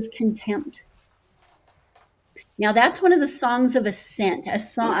filled with contempt. Now, that's one of the songs of ascent, a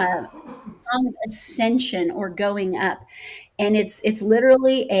song of ascension or going up. And it's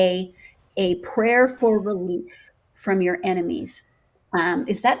literally a prayer for relief from your enemies.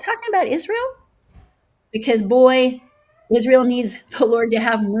 Is that talking about Israel? Because, boy, Israel needs the Lord to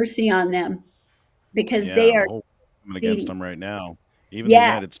have mercy on them, because they are coming against them right now. Even the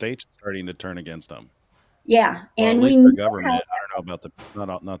United States is starting to turn against them. Yeah, and we the government. I don't know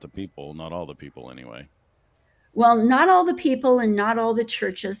about not the people, not all the people anyway. Well, not all the people and not all the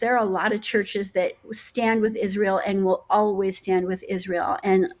churches. There are a lot of churches that stand with Israel and will always stand with Israel.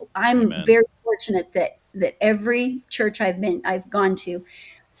 And I'm very fortunate that every church I've gone to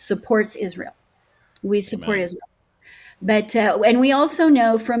supports Israel. We support Israel. But and we also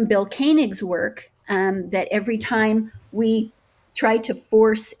know from Bill Koenig's work that every time we try to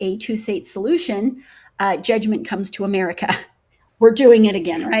force a two-state solution, judgment comes to America. We're doing it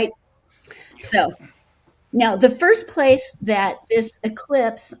again, right? So now the first place that this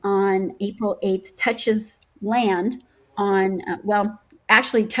eclipse on April 8th touches land on,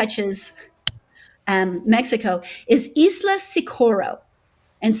 actually touches Mexico is Isla Socorro.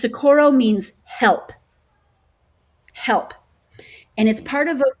 And Socorro means help. Help. And it's part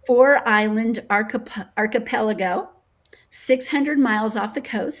of a 4-island archipelago, 600 miles off the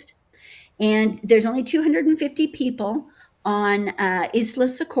coast. And there's only 250 people on Isla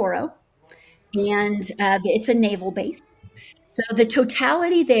Socorro. And it's a naval base. So the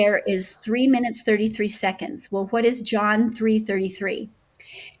totality there is 3 minutes, 33 seconds. Well, what is John 3:33?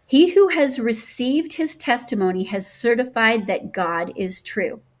 He who has received his testimony has certified that God is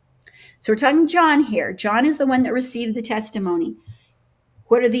true. So we're talking John here. John is the one that received the testimony.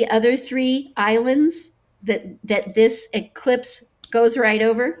 What are the other 3 islands that this eclipse goes right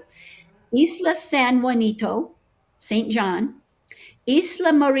over? Isla San Juanito, St. John,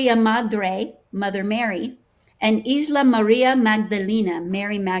 Isla Maria Madre, Mother Mary, and Isla Maria Magdalena,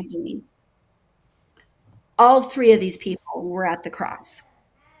 Mary Magdalene. All 3 of these people were at the cross.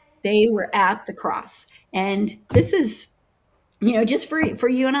 They were at the cross. And this is, just for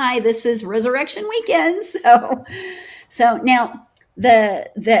you and I, this is Resurrection Weekend. So now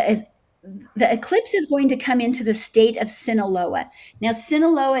the eclipse is going to come into the state of Sinaloa. Now,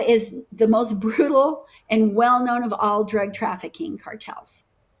 Sinaloa is the most brutal and well-known of all drug trafficking cartels.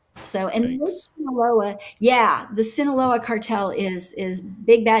 So, and Sinaloa, the Sinaloa cartel is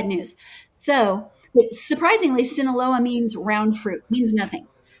big bad news. So, surprisingly, Sinaloa means round fruit, means nothing.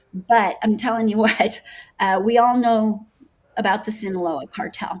 But I'm telling you what, we all know about the Sinaloa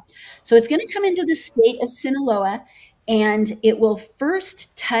cartel. So it's going to come into the state of Sinaloa, and it will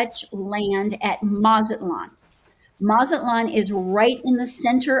first touch land at Mazatlan. Mazatlan is right in the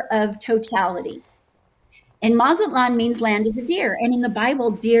center of totality. And Mazatlan means land of the deer. And in the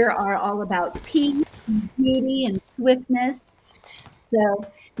Bible, deer are all about peace and beauty and swiftness. So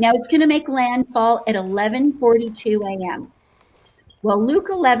now it's going to make landfall at 11:42 a.m. Well, Luke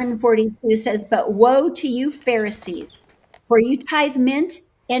 11:42 says, "But woe to you, Pharisees, for you tithe mint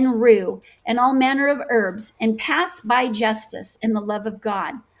and rue and all manner of herbs, and pass by justice and the love of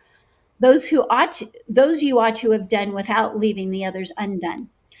God. Those you ought to have done without leaving the others undone."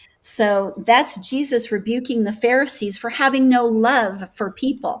 So that's Jesus rebuking the Pharisees for having no love for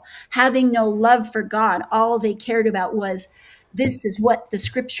people, having no love for God. All they cared about was, this is what the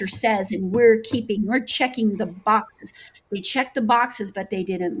scripture says, and we're checking the boxes. They checked the boxes, but they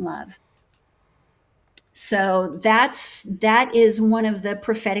didn't love. So that is one of the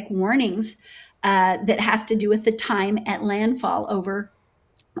prophetic warnings that has to do with the time at landfall over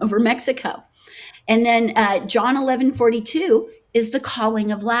Mexico. And then John 11:42 is the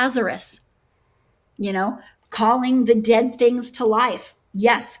calling of Lazarus, calling the dead things to life.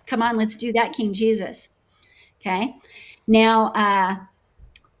 Yes, come on, let's do that, King Jesus. Okay. Now,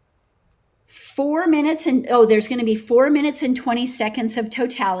 4 minutes there's going to be 4 minutes and 20 seconds of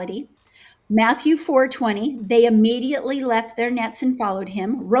totality. Matthew 4:20, they immediately left their nets and followed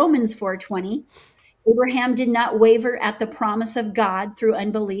him. Romans 4:20, Abraham did not waver at the promise of God through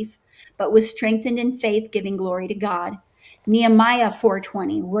unbelief, but was strengthened in faith, giving glory to God. Nehemiah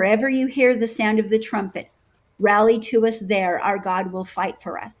 4:20, wherever you hear the sound of the trumpet, rally to us there. Our God will fight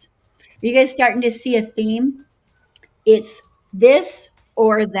for us. Are you guys starting to see a theme? It's this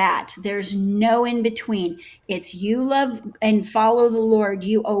or that. There's no in between. It's you love and follow the Lord.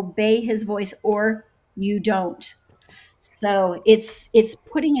 You obey his voice or you don't. So it's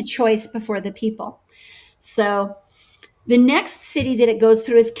putting a choice before the people. So the next city that it goes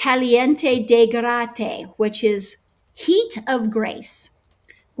through is Caliente de Grate, which is heat of grace.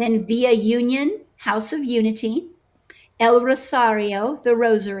 Then Via Union, House of Unity, El Rosario, the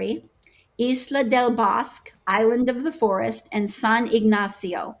Rosary, Isla del Bosque, Island of the Forest, and San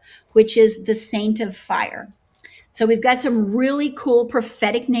Ignacio, which is the Saint of Fire. So we've got some really cool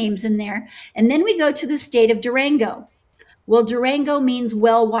prophetic names in there. And then we go to the state of Durango. Well, Durango means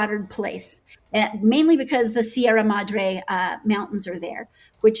well-watered place, mainly because the Sierra Madre mountains are there,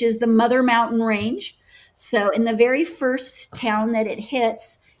 which is the Mother Mountain Range. So in the very first town that it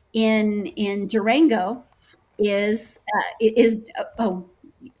hits in Durango is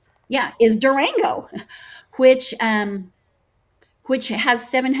Durango, which has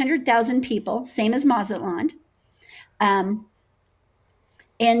 700,000 people, same as Mazatlan. And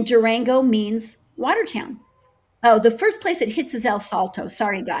Durango means water town. Oh, the first place it hits is El Salto.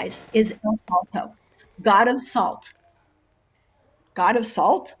 Sorry, guys, is El Salto, God of salt. God of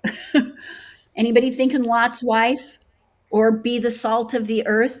salt? Anybody thinking Lot's wife or be the salt of the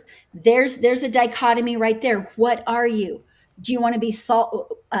earth? There's a dichotomy right there. What are you? Do you want to be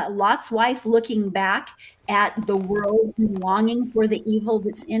Lot's wife looking back at the world and longing for the evil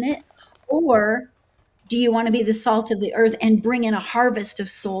that's in it? Or do you want to be the salt of the earth and bring in a harvest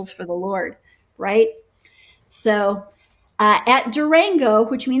of souls for the Lord? Right? So at Durango,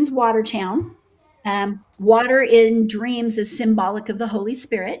 which means water town, water in dreams is symbolic of the Holy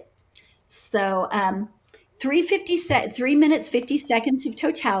Spirit. So 3 minutes, 50 seconds of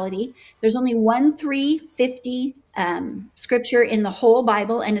totality. There's only one 350 scripture in the whole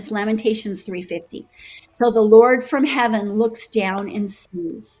Bible, and it's Lamentations 350. So the Lord from heaven looks down and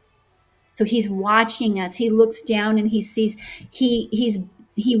sees. So he's watching us. He looks down and he sees. He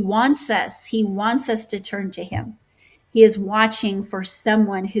wants us. He wants us to turn to him. He is watching for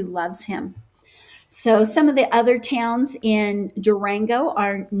someone who loves him. So some of the other towns in Durango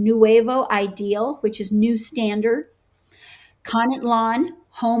are Nuevo Ideal, which is New Standard, Conetlan,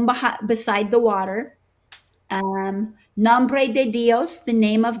 home beside the water, Nombre de Dios, the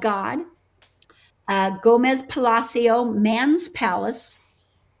name of God, Gomez Palacio, man's palace,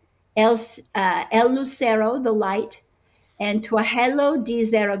 El Lucero, the light, and Tuajelo de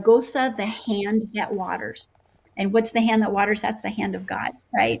Zaragoza, the hand that waters. And what's the hand that waters? That's the hand of God,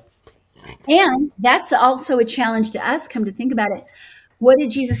 right? And that's also a challenge to us, come to think about it. What did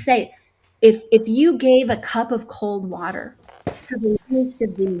Jesus say? If you gave a cup of cold water to the least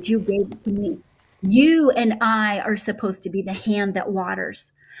of these, you gave it to me. You and I are supposed to be the hand that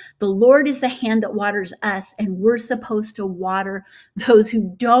waters. The Lord is the hand that waters us, and we're supposed to water those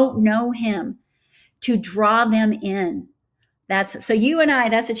who don't know him, to draw them in. So you and I,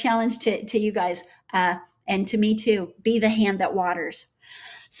 that's a challenge to you guys, and to me too. Be the hand that waters.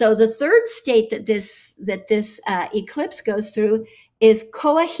 So the third state that this eclipse goes through is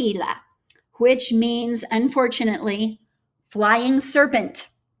Coahuila, which means, unfortunately, flying serpent,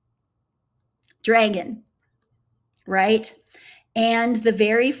 dragon, right? And the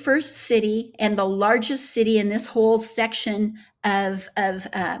very first city and the largest city in this whole section of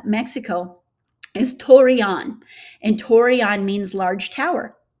Mexico is Torreon. And Torreon means large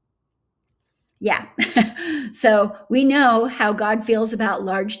tower. Yeah. So we know how God feels about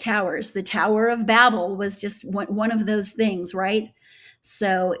large towers. The Tower of Babel was just one of those things, right?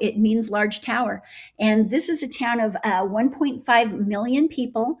 So it means large tower. And this is a town of 1.5 million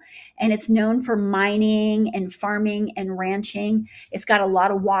people, and it's known for mining and farming and ranching. It's got a lot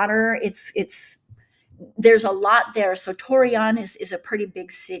of water. There's a lot there. So Torreon is a pretty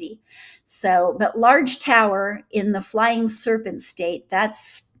big city. So, but large tower in the flying serpent state,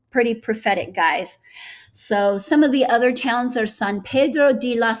 that's pretty prophetic, guys. So some of the other towns are San Pedro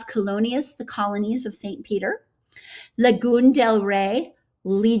de las Colonias, the colonies of St. Peter, Lagoon del Rey,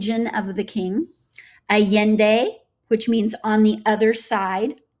 Legion of the King, Allende, which means on the other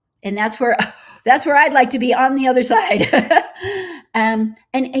side. And that's where I'd like to be, on the other side. And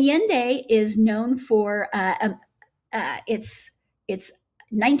Allende is known for its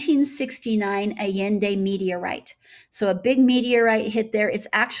 1969 Allende meteorite. So a big meteorite hit there. It's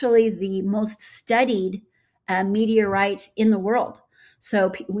actually the most studied meteorite in the world.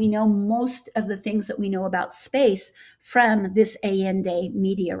 So we know most of the things that we know about space from this Allende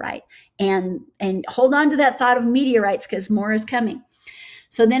meteorite. And hold on to that thought of meteorites, because more is coming.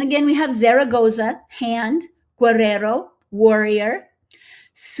 So then again, we have Zaragoza, hand, guerrero, warrior,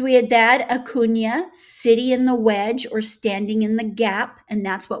 Ciudad Acuña, city in the wedge or standing in the gap. And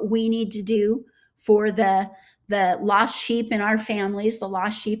that's what we need to do for the lost sheep in our families, the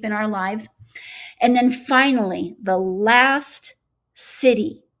lost sheep in our lives. And then finally, the last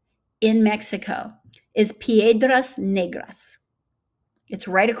city in Mexico is Piedras Negras. It's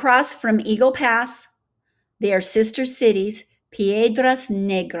right across from Eagle Pass. They are sister cities. Piedras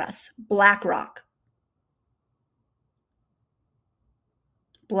Negras, Black Rock.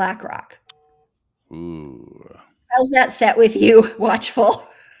 Black Rock. Ooh. How's that set with you, Watchful?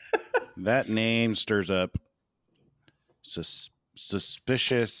 That name stirs up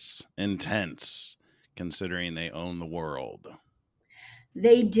suspicious intents, considering they own the world.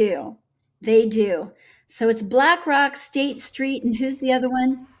 They do. They do. So it's Black Rock, State Street, and who's the other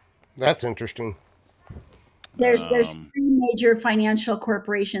one? That's interesting. There's three major financial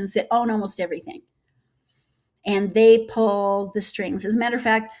corporations that own almost everything, and they pull the strings. As a matter of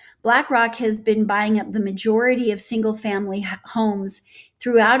fact, BlackRock has been buying up the majority of single-family homes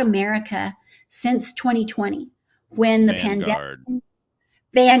throughout America since 2020, when the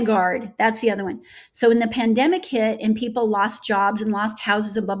Vanguard, that's the other one. So when the pandemic hit and people lost jobs and lost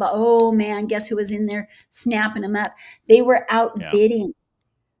houses and blah, blah, oh man, guess who was in there snapping them up? They were outbidding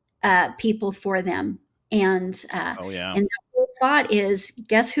people for them. And and the whole thought is,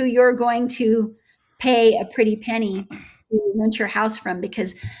 guess who you're going to pay a pretty penny to rent your house from?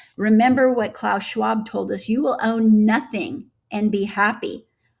 Because remember what Klaus Schwab told us, you will own nothing and be happy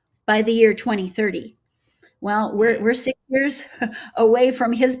by the year 2030. Well, we're 6 years away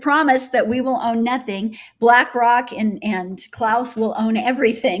from his promise that we will own nothing. BlackRock and Klaus will own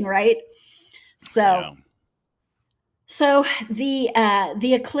everything, right? So the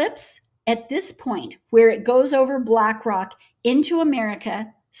Eclipse at this point, where it goes over BlackRock into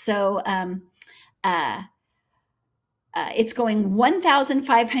America, so it's going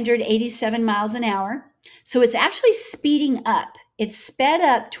 1,587 miles an hour. So it's actually speeding up. It's sped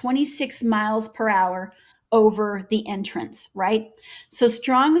up 26 miles per hour over the entrance, right? So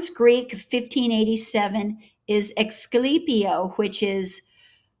Strong's Greek 1587 is exclipio, which is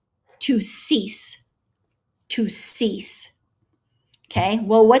to cease, to cease. Okay,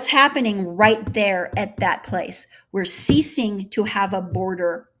 well, what's happening right there at that place? We're ceasing to have a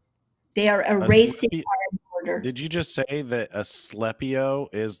border. They are erasing our border. Did you just say that asclepio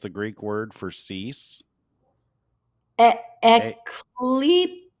is the Greek word for cease?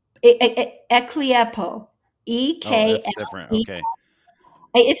 Ekliepo. E-K. That's different. Okay.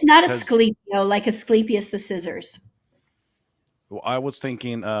 It's not Asclepio, like Asclepius the scissors. Well, I was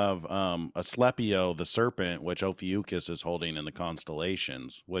thinking of Asclepio, the serpent, which Ophiuchus is holding in the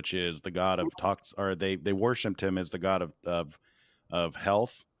constellations, which is the god of they worshipped him as the god of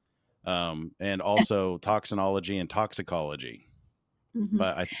health, and also toxinology and toxicology. Mm-hmm.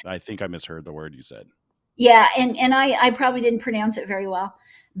 But I think I misheard the word you said. Yeah, and I probably didn't pronounce it very well.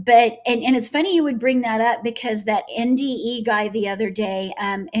 But and it's funny you would bring that up, because that NDE guy the other day,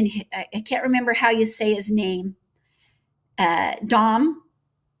 and I can't remember how you say his name, Domniak,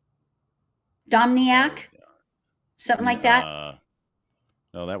 something like that.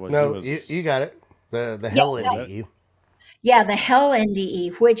 No, that was no. You got it. The hell NDE. Yeah, the hell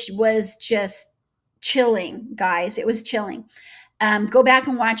NDE, which was just chilling, guys. It was chilling. Go back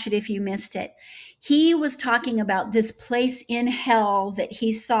and watch it if you missed it. He was talking about this place in hell that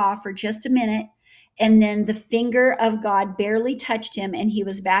he saw for just a minute, and then the finger of God barely touched him, and he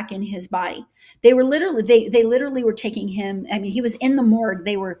was back in his body. They were literally, they literally were taking him. I mean, he was in the morgue.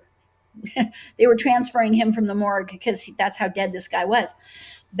 They were transferring him from the morgue, because that's how dead this guy was.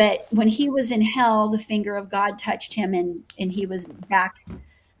 But when he was in hell, the finger of God touched him, and he was back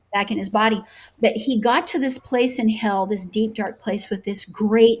in his body. But he got to this place in hell, this deep, dark place with this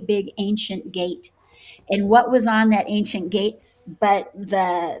great big ancient gate. And what was on that ancient gate but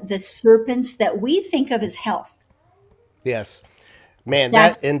the serpents that we think of as health? Yes. Man,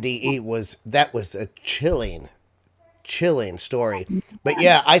 that NDE was a chilling story. But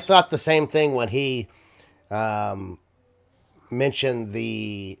yeah, I thought the same thing when he mentioned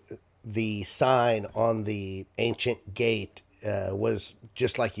the sign on the ancient gate was,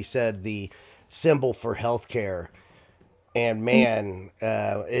 just like you said, the symbol for healthcare. And man,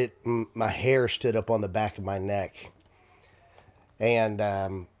 my hair stood up on the back of my neck. And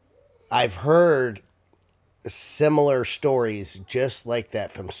I've heard similar stories just like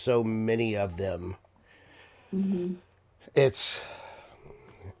that from so many of them. Mm-hmm. It's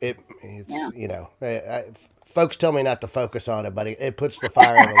you know, folks tell me not to focus on it, but it puts the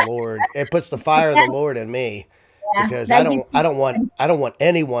fire of the Lord. It puts the fire of the Lord in me, because I don't want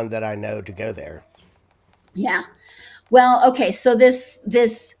anyone that I know to go there. Yeah. Well, okay. So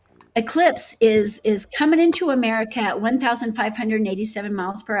this eclipse is coming into America at 1,587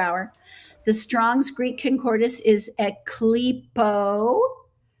 miles per hour. The Strong's Greek Concordance is eklipo,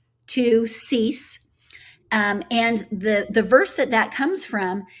 to cease. And the verse that comes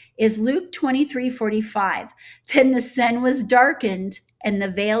from is Luke 23:45. Then the sun was darkened and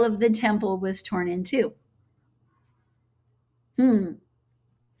the veil of the temple was torn in two.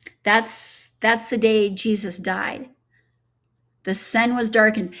 That's the day Jesus died. The sun was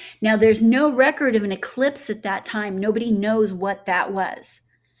darkened. Now, there's no record of an eclipse at that time. Nobody knows what that was,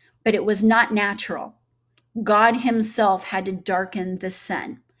 but it was not natural. God himself had to darken the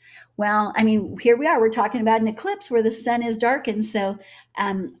sun. Well, I mean, here we are. We're talking about an eclipse where the sun is darkened. So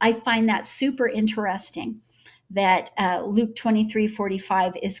I find that super interesting that Luke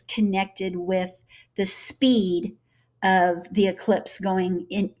 23:45 is connected with the speed of the eclipse going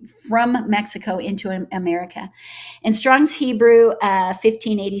in from Mexico into America. And Strong's Hebrew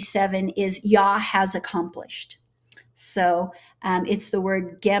 1587 is Yah has accomplished. So it's the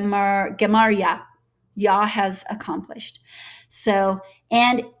word Gemarya. Yah has accomplished. So,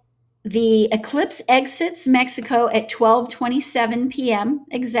 and the eclipse exits Mexico at 12:27 p.m.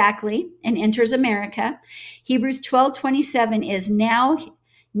 exactly and enters America. Hebrews 12:27 is now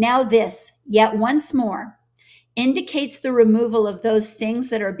this, yet once more, indicates the removal of those things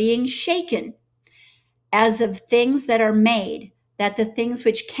that are being shaken as of things that are made, that the things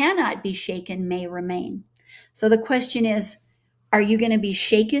which cannot be shaken may remain. So the question is, are you going to be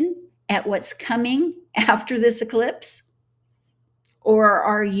shaken at what's coming after this eclipse? Or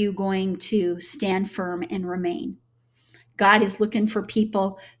are you going to stand firm and remain? God is looking for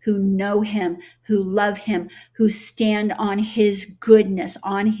people who know him, who love him, who stand on his goodness,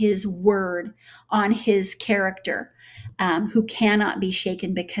 on his word, on his character, who cannot be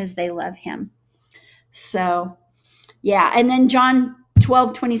shaken because they love him. So, yeah. And then John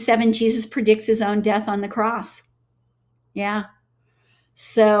 12:27, Jesus predicts his own death on the cross. Yeah.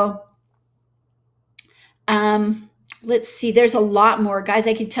 So, let's see, there's a lot more, guys.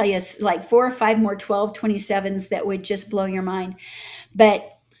 I could tell you like 4 or 5 more 12:27s that would just blow your mind.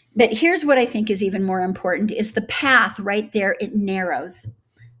 But here's what I think is even more important is the path right there. It narrows.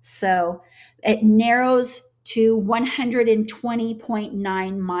 So it narrows to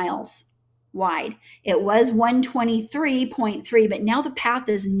 120.9 miles wide. It was 123.3, but now the path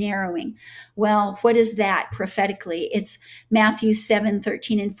is narrowing. Well, what is that prophetically? It's Matthew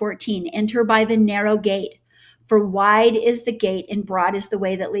 7:13 and 14. Enter by the narrow gate. For wide is the gate and broad is the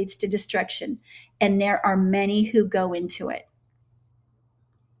way that leads to destruction, and there are many who go into it.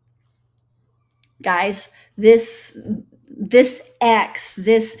 Guys, this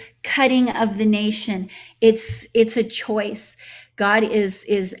cutting of the nation, it's a choice. God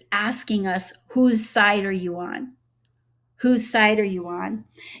is asking us, whose side are you on? Whose side are you on?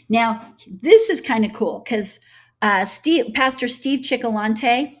 Now, this is kind of cool because Pastor Steve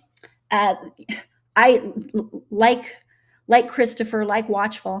Cioccolati, I like Christopher, like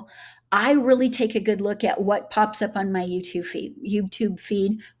Watchful. I really take a good look at what pops up on my YouTube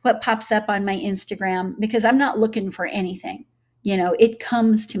feed, what pops up on my Instagram, because I'm not looking for anything. You know, it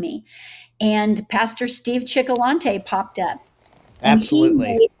comes to me. And Pastor Steve Cioccolati popped up.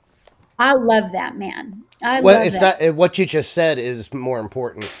 Absolutely. I love that man. Not what you just said is more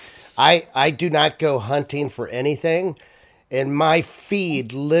important. I do not go hunting for anything. In my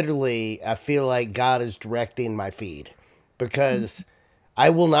feed, literally, I feel like God is directing my feed because I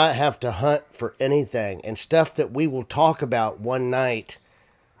will not have to hunt for anything. And stuff that we will talk about one night,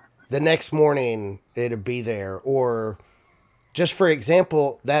 the next morning, it'll be there. Or just for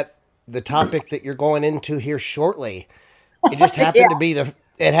example, that the topic that you're going into here shortly, it just happened to be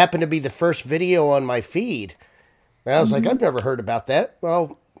the first video on my feed. And I was like, I've never heard about that.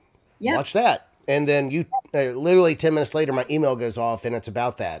 Well, watch that. And then literally 10 minutes later, my email goes off and it's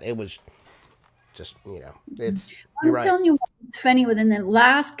about that. It was just, you're right. I'm telling you, it's funny. Within the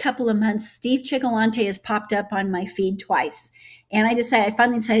last couple of months, Steve Cioccolati has popped up on my feed twice. And I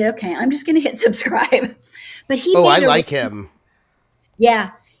finally decided, okay, I'm just going to hit subscribe. But I like him.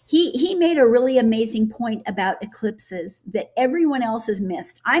 Yeah. He made a really amazing point about eclipses that everyone else has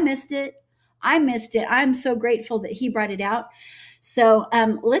missed. I missed it. I'm so grateful that he brought it out. So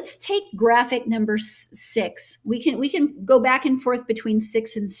let's take graphic number 6. We can go back and forth between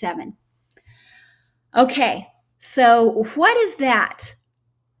 6 and 7. Okay, so what is that?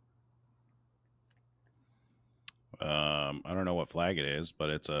 I don't know what flag it is, but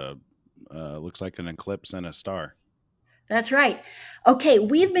it's looks like an eclipse and a star. That's right. Okay,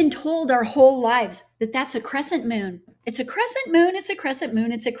 we've been told our whole lives that that's a crescent moon. It's a crescent moon. It's a crescent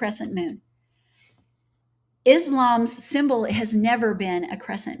moon. It's a crescent moon. Islam's symbol has never been a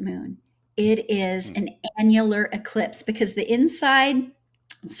crescent moon. It is an annular eclipse because the inside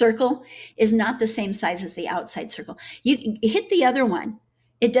circle is not the same size as the outside circle. You hit the other one.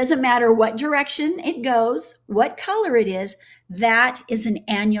 It doesn't matter what direction it goes, what color it is. That is an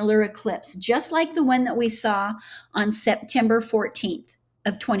annular eclipse, just like the one that we saw on September 14th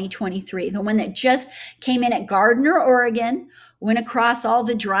of 2023, the one that just came in at Gardner, Oregon, went across all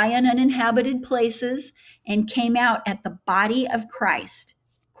the dry and uninhabited places, and came out at the body of Christ,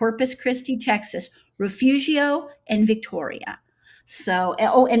 Corpus Christi, Texas, Refugio, and Victoria. So,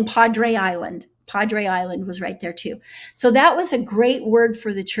 and Padre Island. Padre Island was right there too. So that was a great word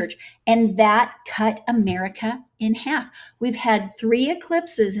for the church. And that cut America in half. We've had 3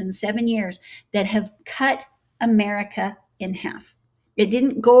 eclipses in 7 years that have cut America in half. It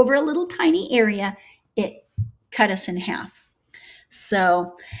didn't go over a little tiny area. It cut us in half.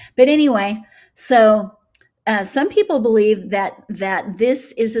 So, but anyway, so some people believe that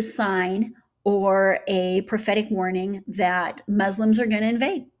this is a sign or a prophetic warning that Muslims are going to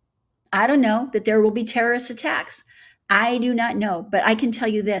invade. I don't know, that there will be terrorist attacks. I do not know, but I can tell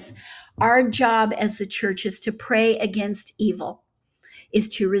you this. Our job as the church is to pray against evil, is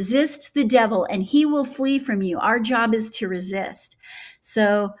to resist the devil, and he will flee from you. Our job is to resist.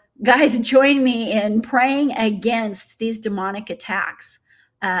 So guys, join me in praying against these demonic attacks,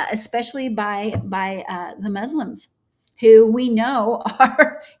 especially by the Muslims, who we know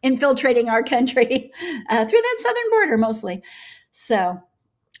are infiltrating our country through that southern border mostly. So,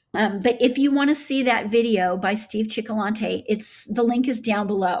 but if you want to see that video by Steve Cioccolati, the link is down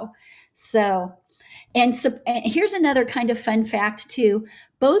below. So, and here's another kind of fun fact too.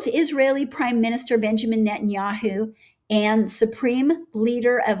 Both Israeli Prime Minister Benjamin Netanyahu and Supreme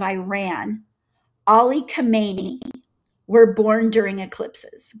Leader of Iran, Ali Khamenei, were born during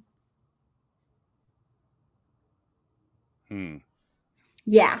eclipses.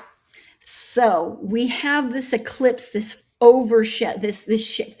 Yeah. So we have this eclipse, this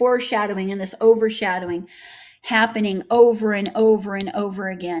foreshadowing and this overshadowing happening over and over and over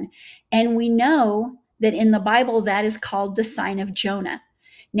again. And we know that in the Bible, that is called the sign of Jonah.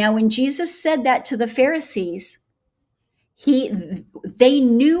 Now, when Jesus said that to the Pharisees, they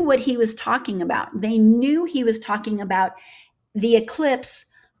knew what he was talking about. They knew he was talking about the eclipse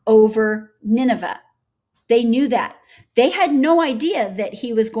over Nineveh. They knew that. They had no idea that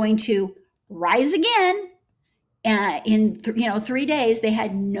he was going to rise again in 3 days. They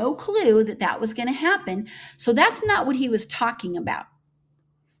had no clue that that was going to happen. So that's not what he was talking about.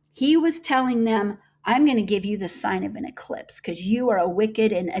 He was telling them, I'm going to give you the sign of an eclipse because you are a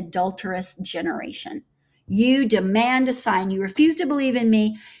wicked and adulterous generation. You demand a sign. You refuse to believe in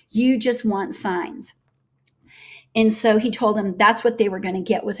me. You just want signs. And so he told them that's what they were going to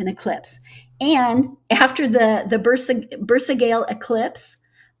get, was an eclipse. And after the Bersagale eclipse,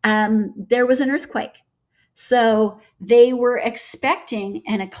 there was an earthquake. So they were expecting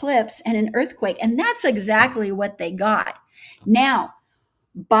an eclipse and an earthquake, and that's exactly what they got. Now,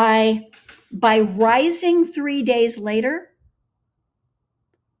 by rising 3 days later,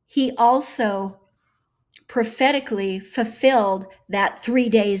 he also prophetically fulfilled that 3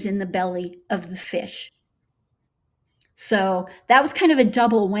 days in the belly of the fish. So that was kind of a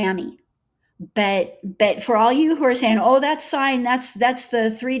double whammy. But for all you who are saying, oh, that's sign, that's the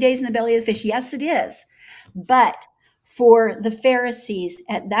 3 days in the belly of the fish. Yes, it is. But for the Pharisees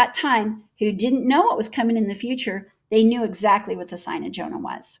at that time who didn't know what was coming in the future, they knew exactly what the sign of Jonah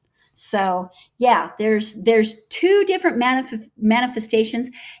was. So yeah, there's two different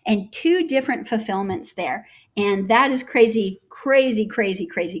manifestations and two different fulfillments there. And that is crazy, crazy, crazy,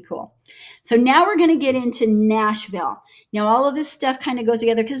 crazy cool. So now we're going to get into Nashville. Now, all of this stuff kind of goes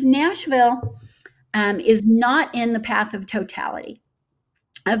together because Nashville is not in the path of totality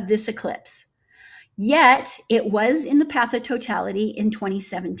of this eclipse. Yet it was in the path of totality in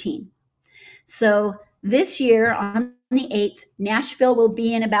 2017. So this year on the 8th, Nashville will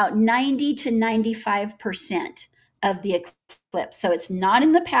be in about 90 to 95% of the eclipse. So it's not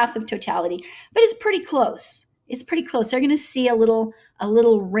in the path of totality, but it's pretty close. It's pretty close. They're going to see a little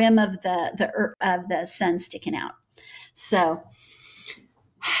rim of the sun sticking out. So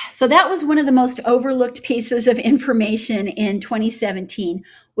that was one of the most overlooked pieces of information in 2017,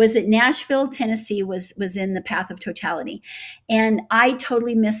 was that Nashville, Tennessee was in the path of totality. And I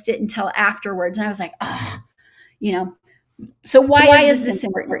totally missed it until afterwards. And I was like, so why is this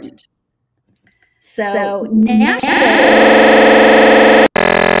important? So Nashville.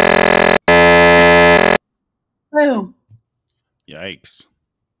 Boom. Yikes.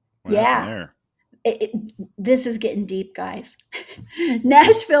 What happened there? This is getting deep, guys.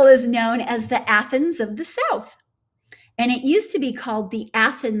 Nashville is known as the Athens of the South. And it used to be called the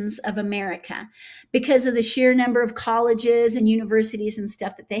Athens of America because of the sheer number of colleges and universities and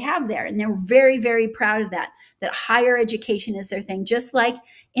stuff that they have there. And they're very, very proud of that higher education is their thing, just like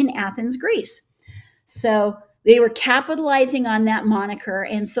in Athens, Greece. So they were capitalizing on that moniker.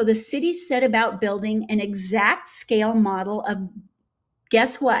 And so the city set about building an exact scale model of,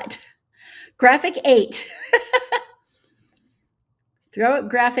 guess what? Graphic 8. Throw up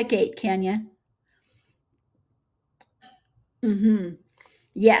Graphic 8, can you?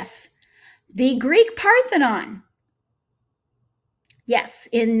 Yes. The Greek Parthenon. Yes.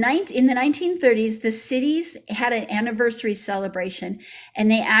 In the 1930s, the cities had an anniversary celebration,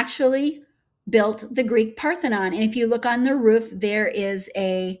 and they actually built the Greek Parthenon. And if you look on the roof, there is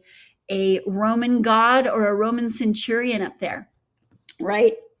a Roman god or a Roman centurion up there.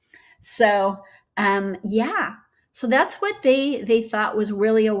 right? So, yeah. So that's what they thought was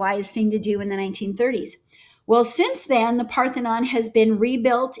really a wise thing to do in the 1930s. Well, since then, the Parthenon has been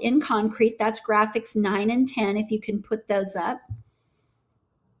rebuilt in concrete. That's graphics 9 and 10, if you can put those up.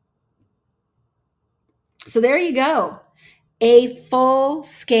 So there you go. A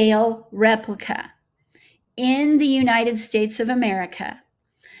full-scale replica in the United States of America.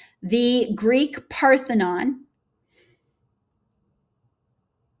 The Greek Parthenon.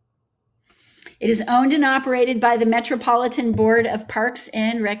 It is owned and operated by the Metropolitan Board of Parks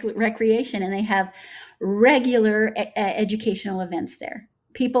and Recreation, and they have regular educational events there.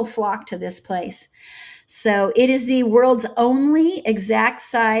 People flock to this place. So it is the world's only exact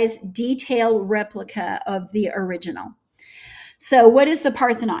size detail replica of the original. So what is the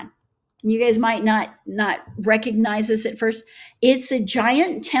Parthenon? You guys might not recognize this at first. It's a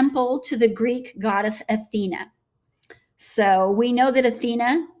giant temple to the Greek goddess Athena. So we know that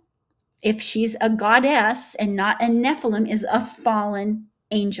Athena, if she's a goddess and not a Nephilim, is a fallen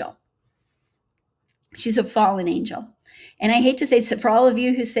angel. She's a fallen angel. And I hate to say, for all of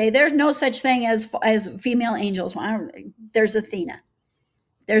you who say there's no such thing as female angels, well, there's Athena.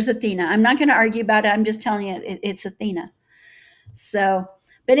 There's Athena. I'm not going to argue about it. I'm just telling you it's Athena. So,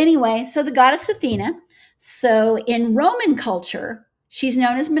 but anyway, so the goddess Athena. So in Roman culture, she's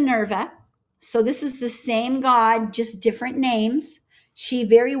known as Minerva. So this is the same god, just different names. She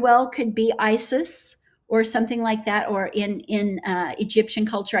very well could be Isis or something like that, or in Egyptian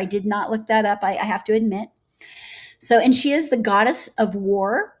culture. I did not look that up, I have to admit. So, and she is the goddess of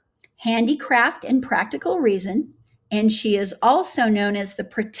war, handicraft, and practical reason. And she is also known as the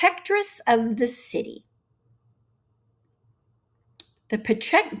protectress of the city. The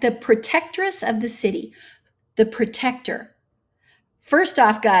protectress of the city, the protector. First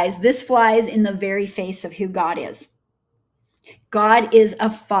off, guys, this flies in the very face of who God is. God is a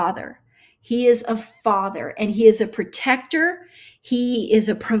father. He is a father, and he is a protector. He is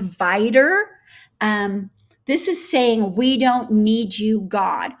a provider. This is saying we don't need you,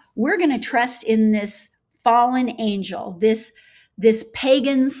 God. We're going to trust in this fallen angel, this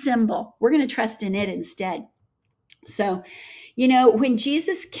pagan symbol. We're going to trust in it instead. So, you know, when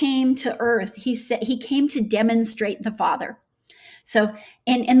Jesus came to earth, he said he came to demonstrate the Father. So,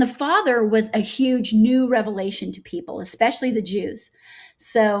 and the Father was a huge new revelation to people, especially the Jews.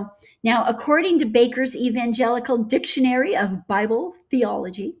 So now, according to Baker's Evangelical Dictionary of Bible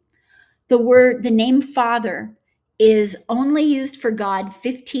Theology, the name Father is only used for God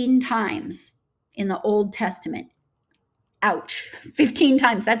 15 times in the Old Testament. Ouch, 15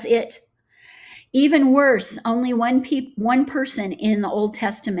 times, that's it. Even worse, only one person in the Old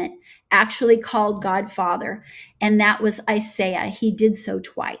Testament actually called God Father, and that was Isaiah. He did so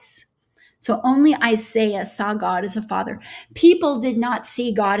twice. So only Isaiah saw God as a father. People did not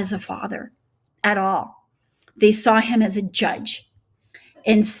see God as a father at all. They saw him as a judge.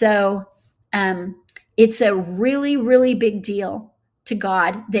 And so it's a really, really big deal to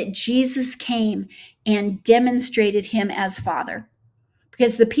God that Jesus came and demonstrated him as Father,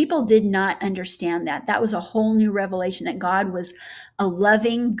 because the people did not understand that. That was a whole new revelation, that God was a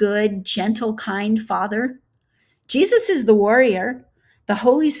loving, good, gentle, kind Father. Jesus is the warrior. The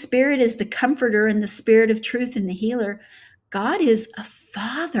Holy Spirit is the comforter and the Spirit of truth and the healer. God is a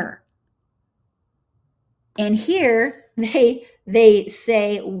Father. And here they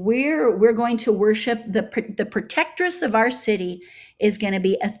say we're going to worship the protectress of our city is going to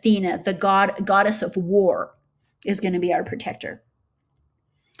be Athena, the goddess of war, is going to be our protector,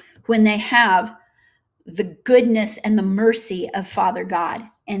 when they have the goodness and the mercy of Father God,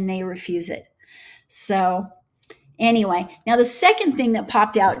 and they refuse it. So anyway, now the second thing that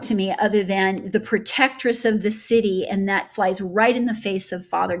popped out to me, other than the protectress of the city, and that flies right in the face of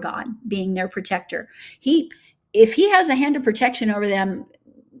Father God being their protector. If he has a hand of protection over them,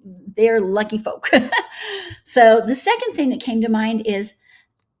 they're lucky folk. So the second thing that came to mind is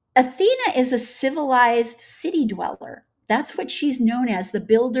Athena is a civilized city dweller. That's what she's known as, the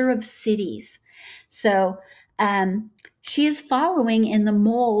builder of cities. So she is following in the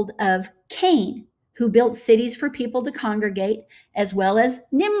mold of Cain, who built cities for people to congregate, as well as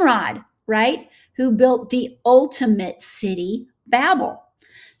Nimrod, right? Who built the ultimate city, Babel,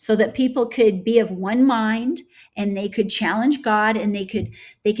 so that people could be of one mind and they could challenge God, and they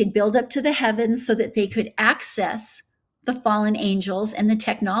could build up to the heavens so that they could access the fallen angels and the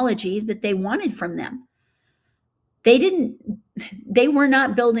technology that they wanted from them. They were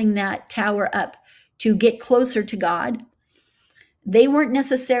not building that tower up to get closer to God. They weren't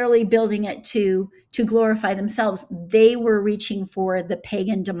necessarily building it to glorify themselves. They were reaching for the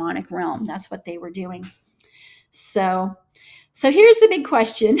pagan demonic realm. That's what they were doing. So So here's the big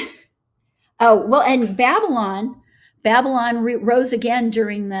question. Oh, well, and Babylon rose again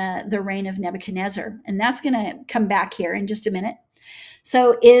during the reign of Nebuchadnezzar, and that's going to come back here in just a minute.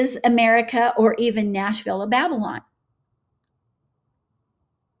 So is America or even Nashville a Babylon?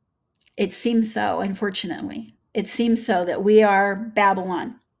 It seems so, unfortunately. It seems so that we are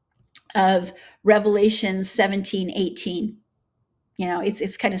Babylon of Revelation 17:18. You know,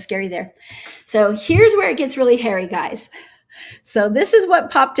 it's kind of scary there. So here's where it gets really hairy, guys. So this is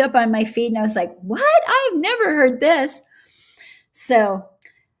what popped up on my feed, and I was like, what? I've never heard this. So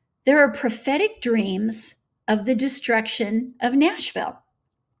there are prophetic dreams of the destruction of Nashville.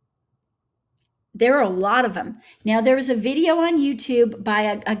 There are a lot of them. Now, there was a video on YouTube by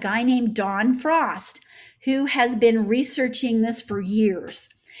a guy named Don Frost, who has been researching this for years.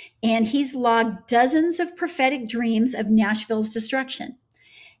 And he's logged dozens of prophetic dreams of Nashville's destruction.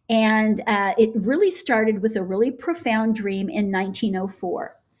 And it really started with a really profound dream in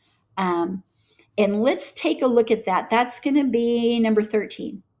 1904. And let's take a look at that. That's going to be number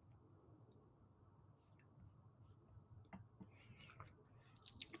 13.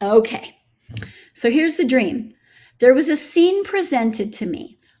 Okay. So here's the dream. There was a scene presented to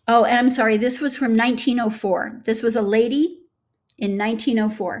me. Oh, and I'm sorry, this was from 1904. This was a lady in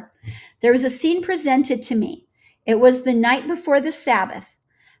 1904. There was a scene presented to me. It was the night before the Sabbath.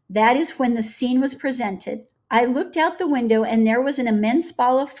 That is when the scene was presented. I looked out the window, and there was an immense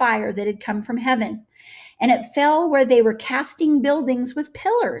ball of fire that had come from heaven, and it fell where they were casting buildings with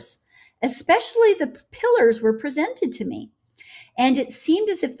pillars. Especially the pillars were presented to me. And it seemed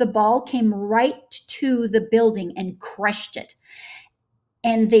as if the ball came right to the building and crushed it.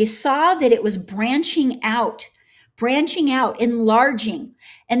 And they saw that it was branching out, enlarging.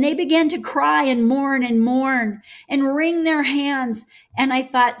 And they began to cry and mourn and wring their hands. And I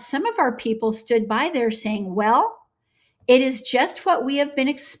thought, some of our people stood by there saying, well, it is just what we have been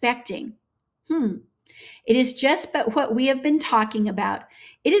expecting. It is just but what we have been talking about.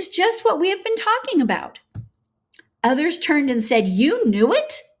 It is just what we have been talking about. Others turned and said, you knew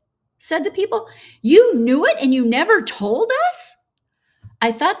it? Said the people. You knew it and you never told us?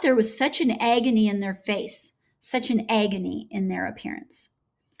 I thought there was such an agony in their face, such an agony in their appearance.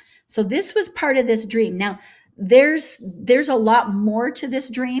 So this was part of this dream. Now, there's a lot more to this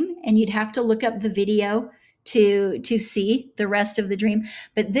dream, and you'd have to look up the video to see the rest of the dream.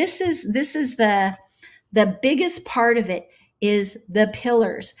 But this is the biggest part of it is the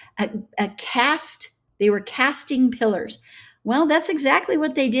pillars, a cast. They were casting pillars. Well, that's exactly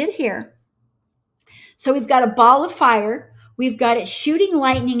what they did here. So we've got a ball of fire. We've got it shooting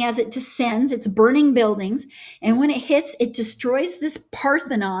lightning as it descends. It's burning buildings. And when it hits, it destroys this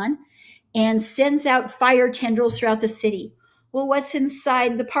Parthenon and sends out fire tendrils throughout the city. Well, what's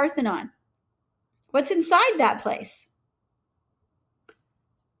inside the Parthenon? What's inside that place?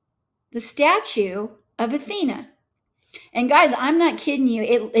 The statue of Athena. And guys, I'm not kidding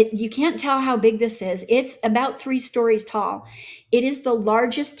you. You can't tell how big this is. It's about 3 stories tall. It is the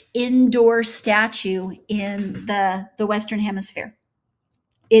largest indoor statue in the Western Hemisphere.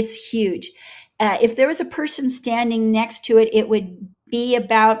 It's huge. If there was a person standing next to it, it would be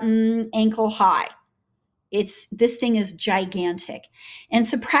about ankle high. This thing is gigantic. And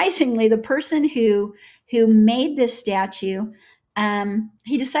surprisingly, the person who made this statue,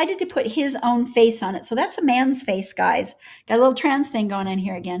 he decided to put his own face on it. So that's a man's face, guys. Got a little trans thing going on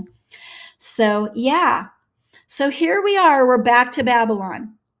here again. So yeah. So here we are. We're back to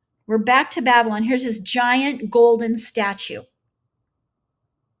Babylon. We're back to Babylon. Here's this giant golden statue.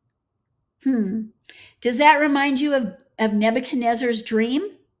 Does that remind you of Nebuchadnezzar's dream?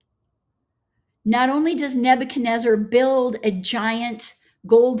 Not only does Nebuchadnezzar build a giant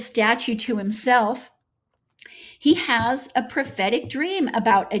gold statue to himself, he has a prophetic dream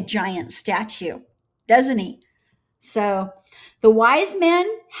about a giant statue, doesn't he? So the wise men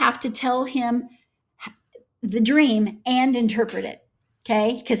have to tell him the dream and interpret it,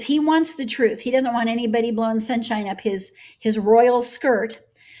 okay? Because he wants the truth. He doesn't want anybody blowing sunshine up his royal skirt.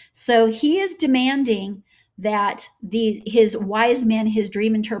 So he is demanding that his wise men, his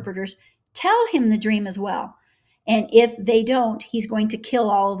dream interpreters, tell him the dream as well. And if they don't, he's going to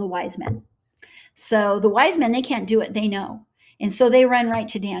kill all of the wise men. So the wise men, they can't do it. They know. And so they run right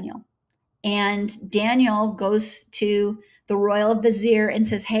to Daniel. And Daniel goes to the royal vizier and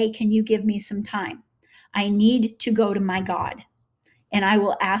says, hey, can you give me some time? I need to go to my God, and I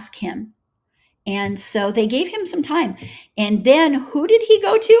will ask him. And so they gave him some time. And then who did he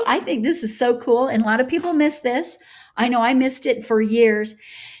go to? I think this is so cool. And a lot of people miss this. I know I missed it for years.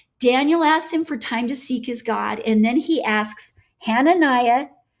 Daniel asks him for time to seek his God. And then he asks Hananiah,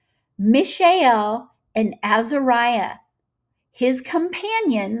 Mishael, and Azariah. his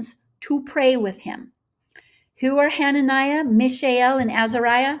companions to pray with him. Who are Hananiah, Mishael, and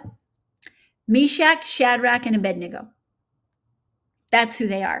Azariah? Meshach, Shadrach, and Abednego. That's who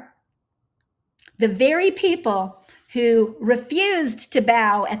they are. The very people who refused to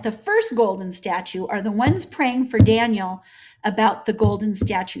bow at the first golden statue are the ones praying for Daniel about the golden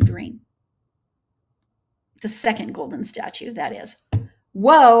statue dream. The second golden statue, that is.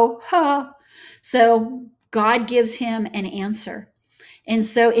 Whoa, huh. So God gives him an answer. And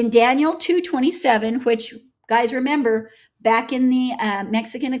so in Daniel 2:27, which, guys, remember, back in the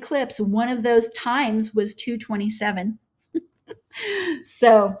Mexican eclipse, one of those times was 2:27.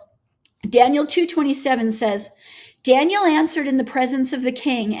 So Daniel 2:27 says, Daniel answered in the presence of the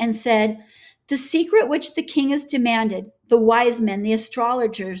king and said, the secret which the king has demanded, the wise men, the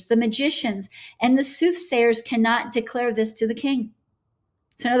astrologers, the magicians, and the soothsayers cannot declare this to the king.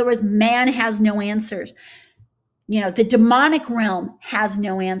 So in other words, man has no answers. The demonic realm has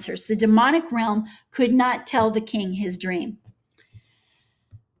no answers. The demonic realm could not tell the king his dream.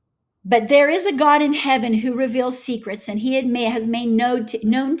 But there is a God in heaven who reveals secrets, and he has made known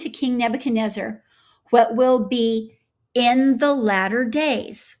to King Nebuchadnezzar what will be in the latter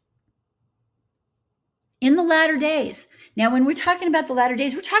days. In the latter days. Now, when we're talking about the latter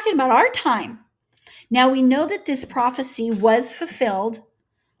days, we're talking about our time. Now, we know that this prophecy was fulfilled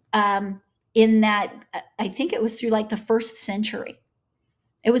in that, I think it was through like the 1st century.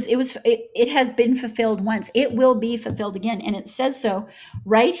 It has been fulfilled once. It will be fulfilled again. And it says so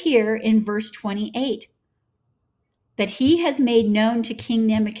right here in verse 28, that he has made known to King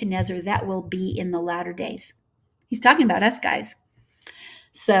Nebuchadnezzar that will be in the latter days. He's talking about us, guys.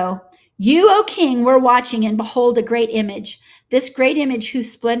 So you, O king, were watching, and behold, a great image. This great image, whose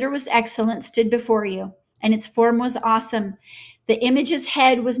splendor was excellent, stood before you, and its form was awesome. The image's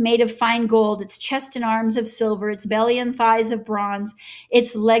head was made of fine gold, its chest and arms of silver, its belly and thighs of bronze,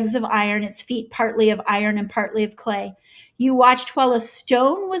 its legs of iron, its feet partly of iron and partly of clay. You watched while a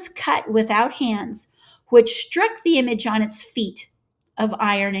stone was cut without hands, which struck the image on its feet of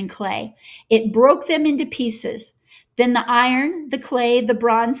iron and clay. It broke them into pieces. Then the iron, the clay, the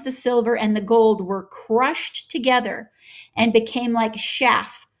bronze, the silver, and the gold were crushed together and became like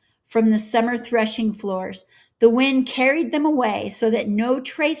chaff from the summer threshing floors. The wind carried them away so that no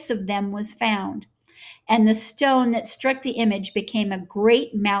trace of them was found. And the stone that struck the image became a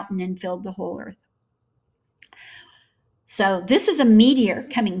great mountain and filled the whole earth. So this is a meteor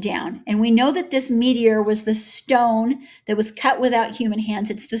coming down. And we know that this meteor was the stone that was cut without human hands.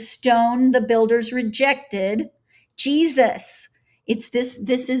 It's the stone the builders rejected. Jesus. It's this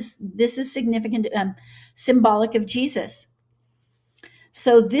is significant, symbolic of Jesus.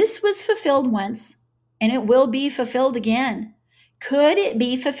 So this was fulfilled once, and it will be fulfilled again. Could it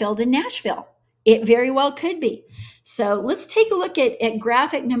be fulfilled in Nashville? It very well could be. So let's take a look at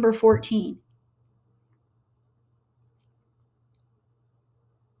graphic number 14.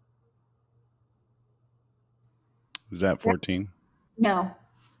 Is that 14? No.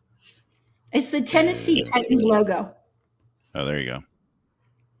 It's the Tennessee Titans logo. Oh, there you go.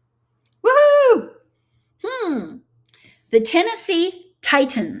 Woohoo! The Tennessee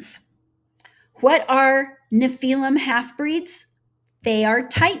Titans. What are Nephilim half-breeds? They are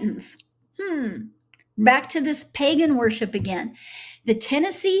Titans. Back to this pagan worship again. The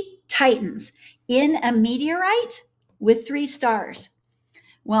Tennessee Titans in a meteorite with 3 stars.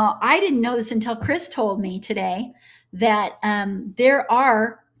 Well, I didn't know this until Chris told me today that there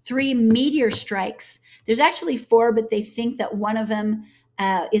are 3 meteor strikes. There's actually 4, but they think that one of them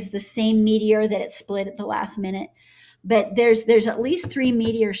is the same meteor that it split at the last minute. But there's at least 3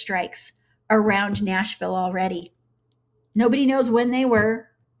 meteor strikes around Nashville already. Nobody knows when they were.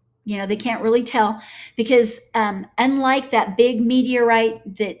 They can't really tell because unlike that big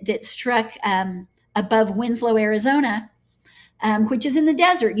meteorite that struck above Winslow, Arizona, which is in the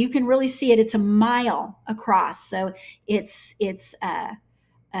desert, you can really see it. It's a mile across. So is that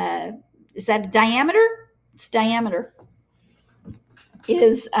a diameter? Its diameter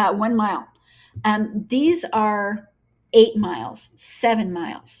is 1 mile. These are 8 miles, 7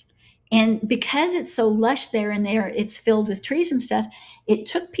 miles. And because it's so lush there and it's filled with trees and stuff, it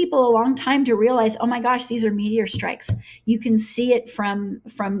took people a long time to realize, oh my gosh, these are meteor strikes. You can see it from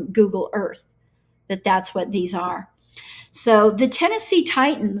Google Earth that's what these are. So the Tennessee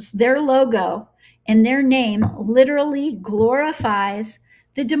Titans, their logo and their name literally glorifies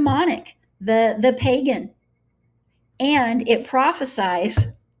the demonic, the pagan. And it prophesies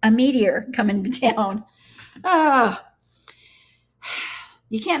a meteor coming to town.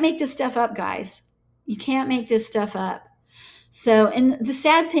 You can't make this stuff up, guys. You can't make this stuff up. So, and the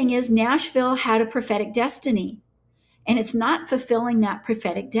sad thing is Nashville had a prophetic destiny. and it's not fulfilling that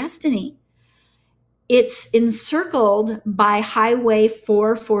prophetic destiny. It's encircled by Highway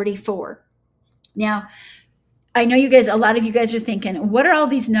 444. Now, I know a lot of you guys are thinking, what are all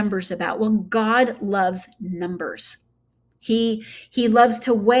these numbers about? Well, God loves numbers. He loves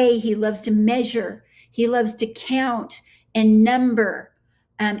to weigh, he loves to measure, he loves to count and number.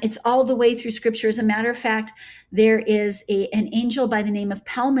 It's all the way through Scripture. As a matter of fact, there is an angel by the name of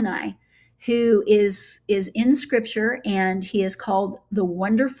Pkwy who is in Scripture, and he is called the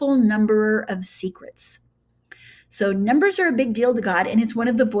wonderful numberer of secrets. So numbers are a big deal to God, and it's one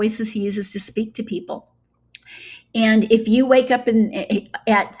of the voices he uses to speak to people. And if you wake up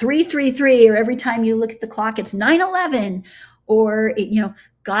at 3:33, or every time you look at the clock, it's 9:11, or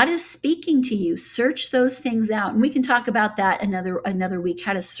God is speaking to you, search those things out. And we can talk about that another week,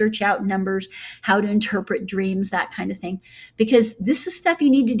 how to search out numbers, how to interpret dreams, that kind of thing, because this is stuff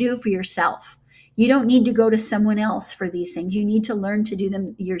you need to do for yourself. You don't need to go to someone else for these things. You need to learn to do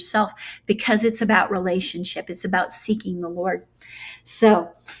them yourself, because it's about relationship. It's about seeking the Lord.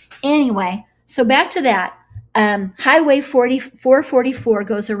 So anyway, so back to that. Highway 444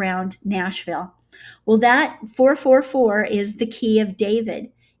 goes around Nashville. Well, that 444 is the key of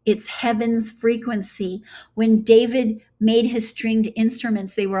David. It's heaven's frequency. When David made his stringed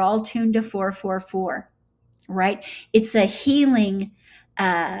instruments, they were all tuned to 444, right? It's a healing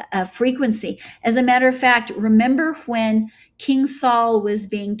frequency. As a matter of fact, remember when King Saul was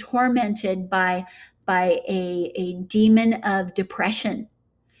being tormented by a demon of depression?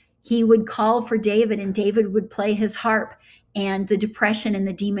 He would call for David, and David would play his harp, and the depression and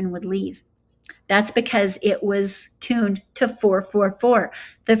the demon would leave. That's because it was tuned to 444,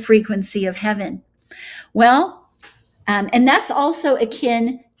 the frequency of heaven. Well, and that's also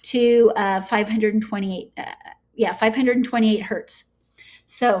akin to 528 hertz.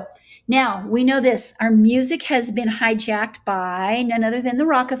 So now we know this. Our music has been hijacked by none other than the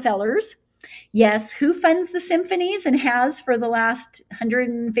Rockefellers. Yes, who funds the symphonies and has for the last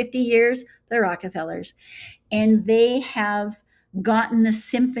 150 years? The Rockefellers. And they have gotten the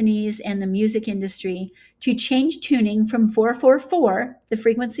symphonies and the music industry to change tuning from 444, the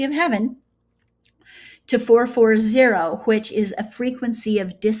frequency of heaven, to 440, which is a frequency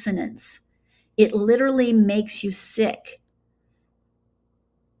of dissonance. It literally makes you sick.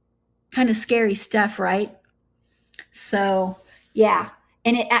 Kind of scary stuff, right? So, yeah.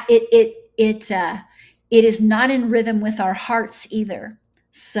 And it is not in rhythm with our hearts either.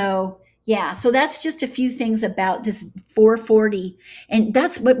 So yeah, so that's just a few things about this 440, and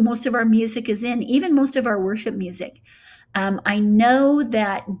that's what most of our music is in, even most of our worship music. I know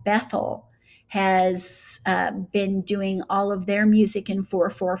that Bethel has been doing all of their music in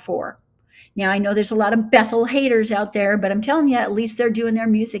 444. Now, I know there's a lot of Bethel haters out there, but I'm telling you, at least they're doing their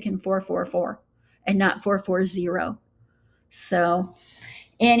music in 444 and not 440. So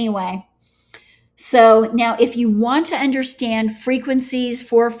anyway, so now if you want to understand frequencies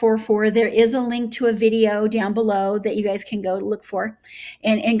 444, there is a link to a video down below that you guys can go look for.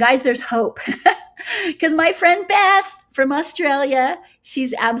 And guys, there's hope, because my friend Beth from Australia,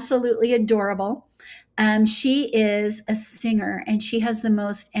 she's absolutely adorable. She is a singer, and she has the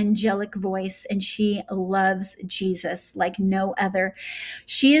most angelic voice, and she loves Jesus like no other.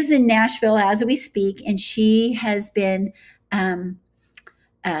 She is in Nashville as we speak, and she has been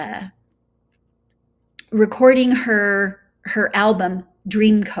recording her album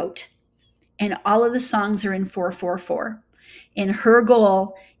Dreamcoat, and all of the songs are in 444. And her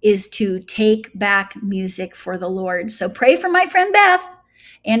goal is to take back music for the Lord. So pray for my friend Beth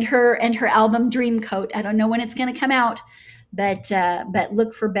and her album Dreamcoat. I don't know when it's going to come out, but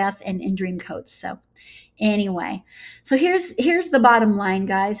look for Beth and Dreamcoats. So anyway, so here's the bottom line,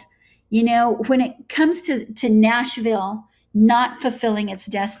 guys. When it comes to Nashville not fulfilling its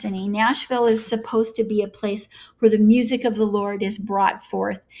destiny, Nashville is supposed to be a place where the music of the Lord is brought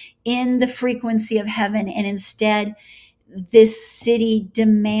forth in the frequency of heaven, and instead this city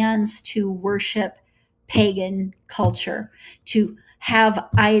demands to worship pagan culture, to have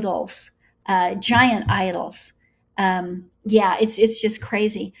idols, giant idols. It's just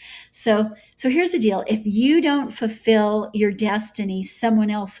crazy. So here's the deal. If you don't fulfill your destiny, someone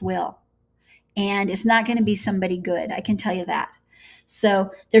else will. And it's not going to be somebody good. I can tell you that.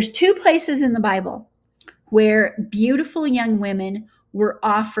 So there's two places in the Bible where beautiful young women were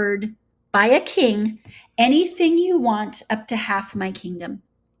offered by a king, anything you want up to half my kingdom.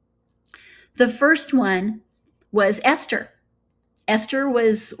 The first one was Esther. Esther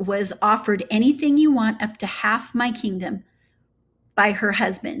was offered anything you want up to half my kingdom by her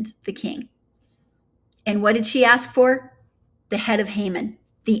husband, the king. And what did she ask for? The head of Haman,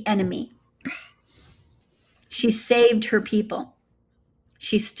 the enemy. She saved her people.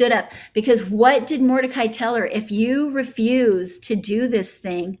 She stood up, because what did Mordecai tell her? If you refuse to do this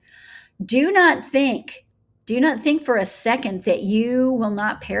thing, do not think for a second that you will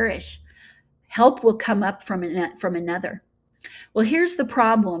not perish. Help will come up from another. Well, here's the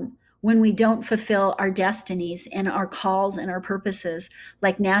problem when we don't fulfill our destinies and our calls and our purposes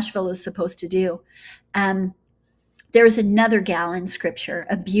like Nashville is supposed to do. There's another gal in scripture,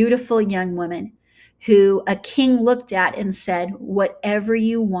 a beautiful young woman who a king looked at and said, whatever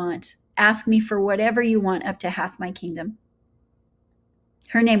you want, ask me for whatever you want, up to half my kingdom.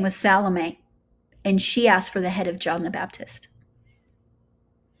 Her name was Salome, and she asked for the head of John the Baptist.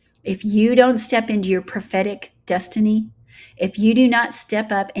 If you don't step into your prophetic destiny, if you do not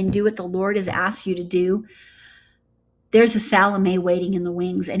step up and do what the Lord has asked you to do, there's a Salome waiting in the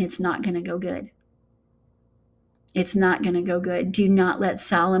wings, and it's not going to go good. It's not going to go good. Do not let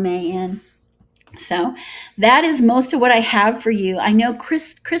Salome in. So that is most of what I have for you. I know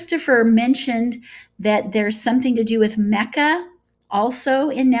Christopher mentioned that there's something to do with Mecca also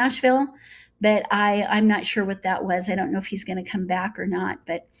in Nashville, but I'm not sure what that was. I don't know if he's going to come back or not,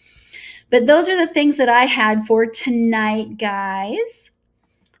 but those are the things that I had for tonight, guys.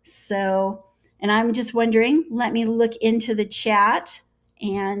 So, and I'm just wondering, let me look into the chat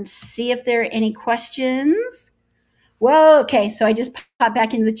and see if there are any questions. Whoa, okay, so I just popped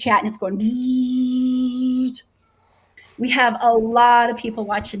back into the chat and it's going bzzzt. We have a lot of people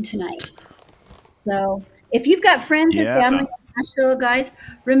watching tonight. So if you've got friends and family in Nashville, guys,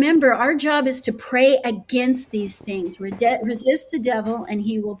 remember our job is to pray against these things. Resist the devil and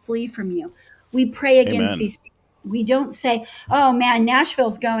he will flee from you. We pray against these things. We don't say, oh man,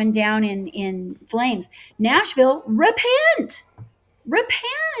 Nashville's going down in flames. Nashville, repent.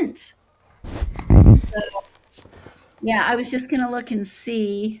 Repent. So, yeah, I was just going to look and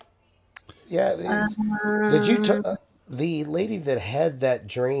see. Yeah, did you the lady that had that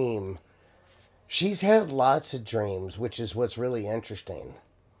dream, she's had lots of dreams, which is what's really interesting.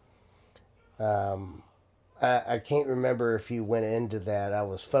 I can't remember if you went into that. I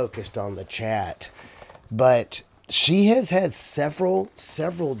was focused on the chat. But she has had several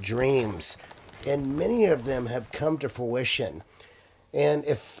dreams, and many of them have come to fruition. And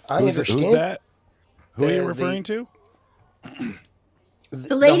if I understand... Who's that? Who are you referring to?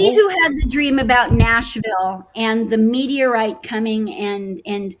 The lady who had the dream about Nashville and the meteorite coming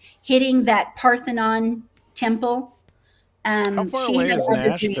and hitting that Parthenon temple. How far away is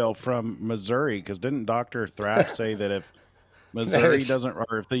Nashville from Missouri? Because didn't Dr. Thrapp say that if Missouri doesn't,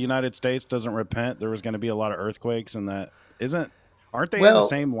 or if the United States doesn't repent, there was going to be a lot of earthquakes, and that aren't they in the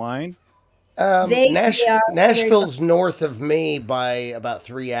same line? Nashville's north of me by about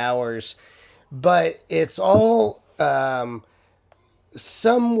 3 hours, but it's all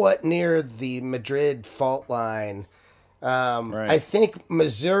somewhat near the Madrid fault line. Right. I think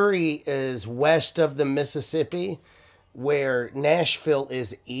Missouri is west of the Mississippi, where Nashville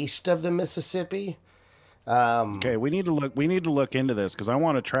is east of the Mississippi. Okay, we need to look into this, because I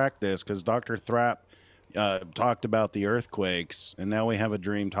want to track this, because Dr. Thrapp talked about the earthquakes, and now we have a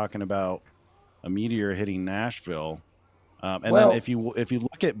dream talking about a meteor hitting Nashville. Then if you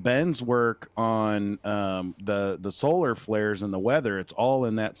look at Ben's work on the solar flares and the weather, it's all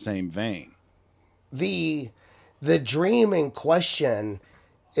in that same vein. The dream in question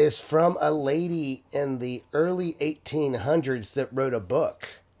is from a lady in the early 1800s that wrote a book.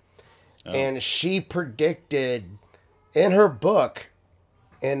 Oh. And she predicted in her book,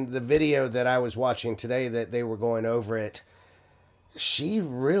 in the video that I was watching today that they were going over it, she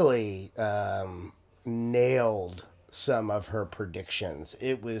really nailed some of her predictions.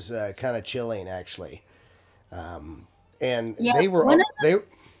 It was kind of chilling, actually. They were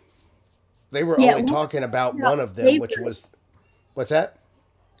only talking about one of them, which was, what's that?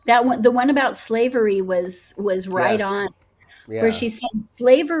 That one, the one about slavery was right on. Yeah. Where she said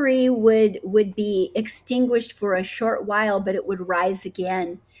slavery would be extinguished for a short while, but it would rise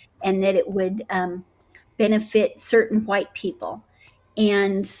again, and that it would benefit certain white people.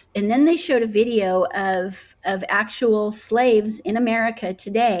 And then they showed a video of actual slaves in America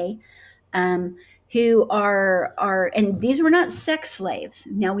today, who are and these were not sex slaves.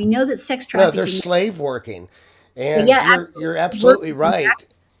 Now we know that sex trafficking. No, they're slave working, and you're absolutely right.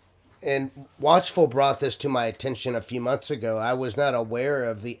 And Watchful brought this to my attention a few months ago. I was not aware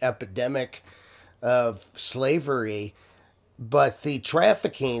of the epidemic of slavery, but the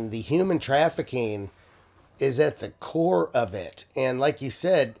trafficking, the human trafficking, is at the core of it. And like you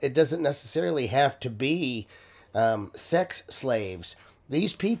said, it doesn't necessarily have to be sex slaves.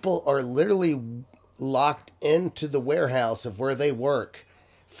 These people are literally locked into the warehouse of where they work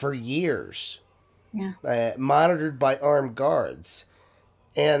for years. monitored by armed guards.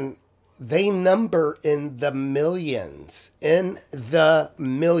 And they number in the millions.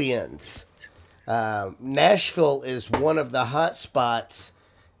 Nashville is one of the hot spots,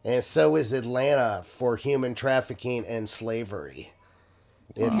 and so is Atlanta, for human trafficking and slavery.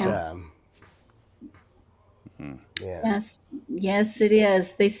 It's Yes, it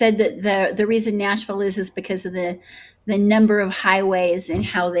is. They said that the reason Nashville is because of the number of highways and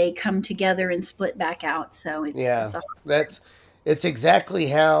how they come together and split back out. So it's exactly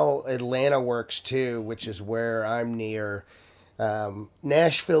how Atlanta works too, which is where I'm near.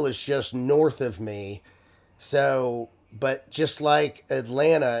 Nashville is just north of me. So, but just like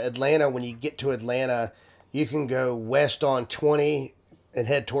Atlanta, when you get to Atlanta, you can go west on 20 and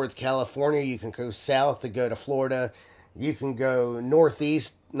head towards California. You can go south to go to Florida. You can go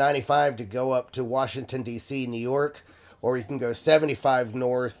northeast 95 to go up to Washington, D.C., New York. Or you can go 75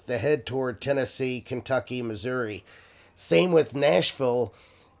 north to head toward Tennessee, Kentucky, Missouri. Same with Nashville.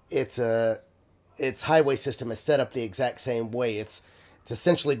 Its highway system is set up the exact same way. It's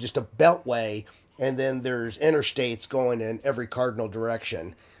essentially just a beltway, and then there's interstates going in every cardinal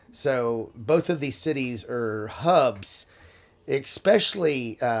direction. So both of these cities are hubs,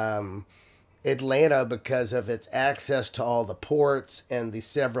 especially Atlanta, because of its access to all the ports and the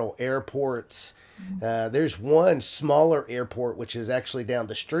several airports. There's one smaller airport, which is actually down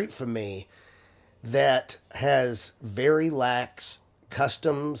the street from me, that has very lax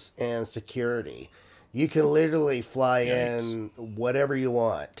customs and security. You can literally fly in whatever you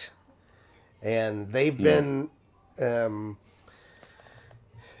want. And they've been, So,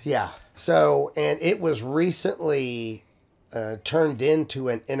 and it was recently turned into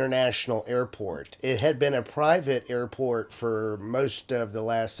an international airport. It had been a private airport for most of the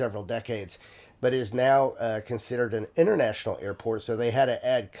last several decades, but is now considered an international airport. So they had to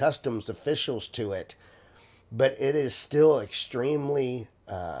add customs officials to it, but it is still extremely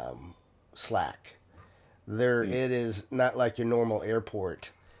slack. It is not like your normal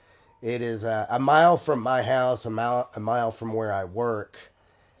airport. It is a mile from my house, a mile from where I work,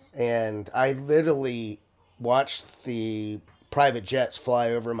 and I literally watched the private jets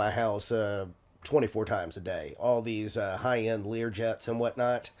fly over my house 24 times a day. All these high-end Lear jets and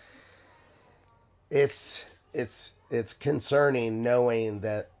whatnot. It's concerning knowing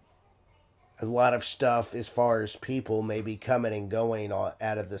that a lot of stuff as far as people may be coming and going out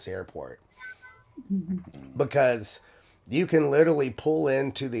of this airport. Because you can literally pull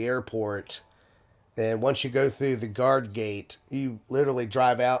into the airport, and once you go through the guard gate, you literally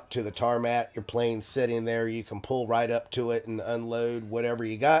drive out to the tarmac. Your plane's sitting there. You can pull right up to it and unload whatever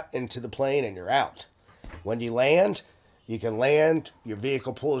you got into the plane, and you're out. When you land, you can land. Your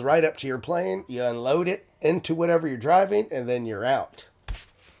vehicle pulls right up to your plane. You unload it into whatever you're driving, and then you're out.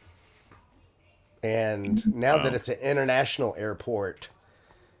 And now that it's an international airport,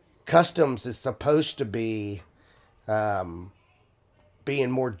 customs is supposed to be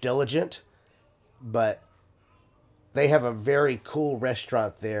being more diligent, but they have a very cool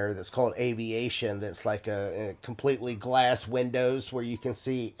restaurant there that's called Aviation, that's like a completely glass windows where you can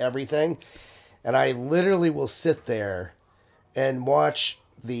see everything. And I literally will sit there and watch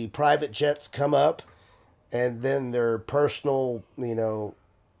the private jets come up, and then their personal,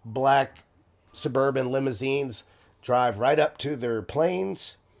 black suburban limousines drive right up to their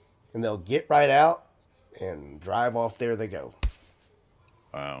planes, and they'll get right out and drive off. There they go.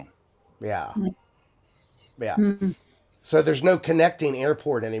 Wow. Yeah. Yeah. So there's no connecting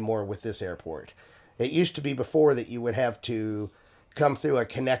airport anymore with this airport. It used to be before that you would have to come through a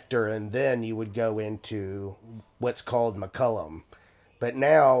connector, and then you would go into what's called McCullum. But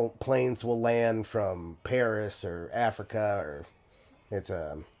now planes will land from Paris or Africa, or it's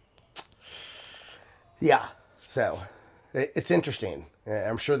so it's interesting.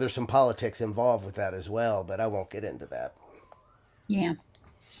 I'm sure there's some politics involved with that as well, but I won't get into that. Yeah.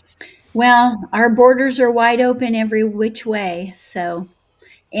 Well, our borders are wide open every which way. So,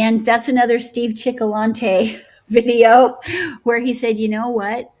 and that's another Steve Cioccolati video where he said, you know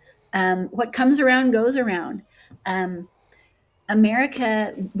what comes around goes around.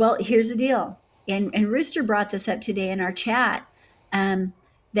 America, well, here's the deal. And Rooster brought this up today in our chat,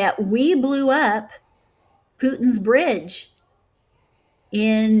 that we blew up Putin's bridge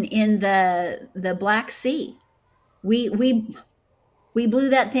in the Black Sea. We blew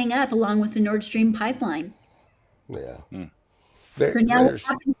that thing up along with the Nord Stream pipeline. Yeah. So now what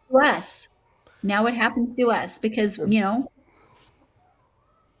happens to us? Now what happens to us? Because we've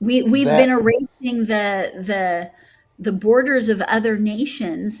been erasing the borders of other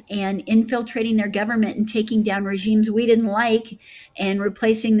nations and infiltrating their government and taking down regimes we didn't like and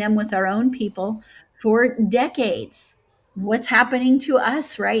replacing them with our own people for decades. What's happening to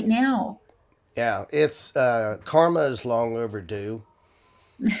us right now? Yeah, it's karma is long overdue.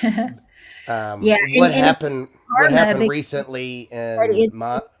 Yeah, What and it's happened? What karma happened because recently in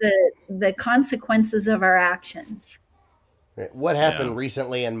it's the consequences of our actions. what Yeah. happened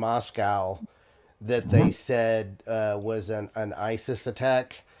recently in Moscow that they said was an ISIS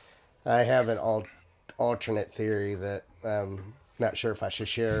attack? I have an alternate theory that not sure if I should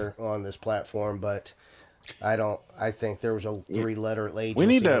share on this platform, but I don't. I think there was a 3-letter agency We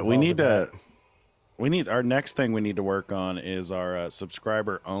need to. involved We need with to. that. We need our next thing we need to work on is our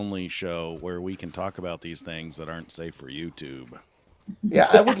subscriber only show where we can talk about these things that aren't safe for YouTube. Yeah,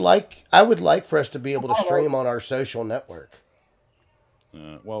 I would like for us to be able to stream on our social network.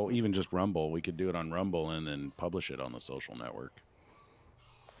 Well, even just Rumble, we could do it on Rumble and then publish it on the social network.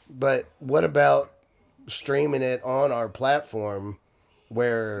 But what about streaming it on our platform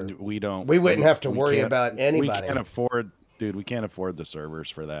where We wouldn't have to worry about anybody? We can't afford, dude. We can't afford the servers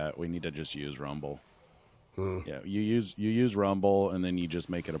for that. We need to just use Rumble. Yeah, you use Rumble, and then you just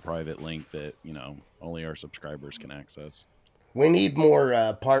make it a private link that only our subscribers can access. We need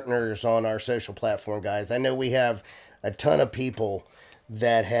more partners on our social platform, guys. I know we have a ton of people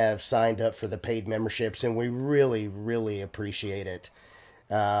that have signed up for the paid memberships, and we really, really appreciate it.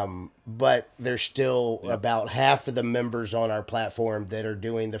 But there's still about half of the members on our platform that are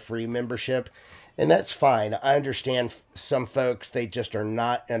doing the free membership, and that's fine. I understand some folks, they just are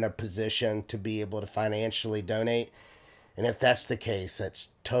not in a position to be able to financially donate, and if that's the case, that's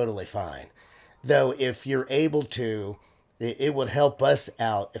totally fine. Though if you're able to, it would help us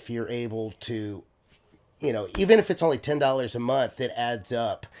out if you're able to, even if it's only $10 a month, it adds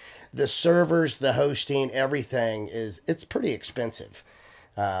up. The servers, the hosting, everything it's pretty expensive.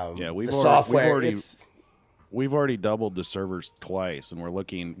 We've already doubled the servers twice, and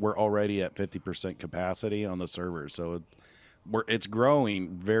we're already at 50% capacity on the servers. So it's growing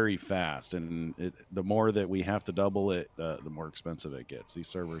very fast, and the more that we have to double it, the more expensive it gets. These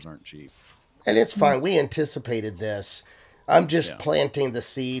servers aren't cheap. And it's fine. We anticipated this. I'm just planting the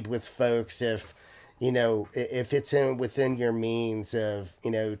seed with folks. If it's within your means of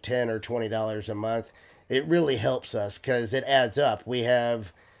 $10 or $20 a month, it really helps us because it adds up. We've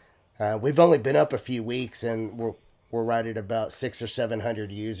only been up a few weeks, and we're right at about 600 or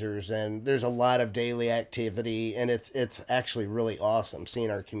 700 users, and there's a lot of daily activity, and it's actually really awesome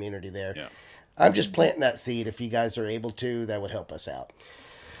seeing our community there. Yeah. I'm just planting that seed. If you guys are able to, that would help us out.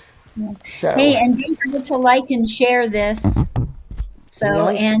 Yeah. So, hey, and don't forget to like and share this. So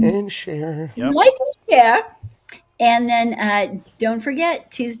like and share. Yep. Like and share. And then don't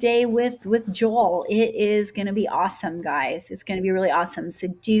forget Tuesday with Joel. It is going to be awesome, guys. It's going to be really awesome. So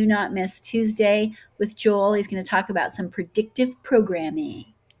do not miss Tuesday with Joel. He's going to talk about some predictive programming.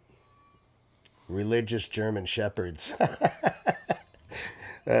 Religious German shepherds.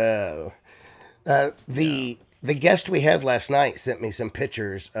 The guest we had last night sent me some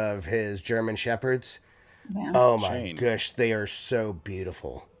pictures of his German shepherds. Yeah. Oh my gosh, they are so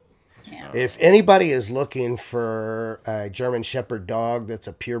beautiful. Yeah. If anybody is looking for a German Shepherd dog that's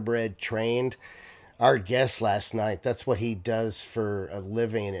a purebred trained, our guest last night, that's what he does for a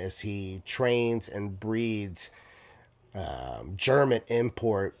living, is he trains and breeds German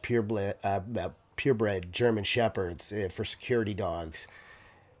import purebred German Shepherds for security dogs.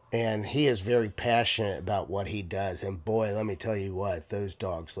 And he is very passionate about what he does. And boy, let me tell you what, those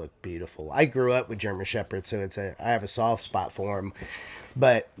dogs look beautiful. I grew up with German Shepherds, so I have a soft spot for them.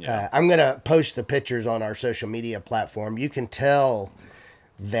 But I'm going to post the pictures on our social media platform. You can tell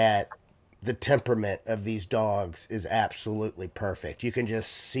that the temperament of these dogs is absolutely perfect. You can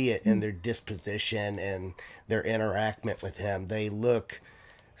just see it in their disposition and their interaction with him. They look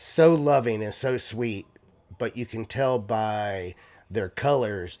so loving and so sweet, but you can tell by their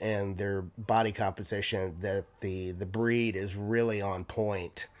colors and their body composition that the breed is really on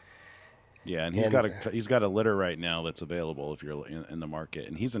point. Yeah, and he's got a litter right now that's available if you're in the market,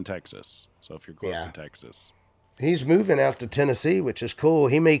 and he's in Texas. So if you're close to Texas, he's moving out to Tennessee, which is cool.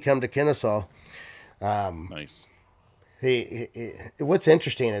 He may come to Kennesaw. Nice. What's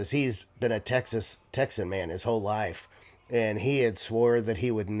interesting is he's been a Texan man his whole life, and he had swore that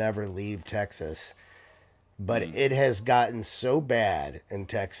he would never leave Texas. But it has gotten so bad in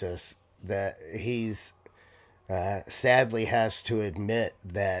Texas that he's sadly has to admit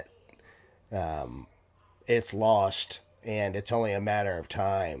that it's lost and it's only a matter of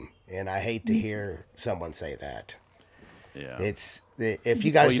time. And I hate to hear someone say that. Yeah. If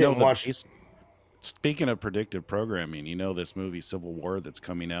you guys didn't watch. Speaking of predictive programming, this movie Civil War that's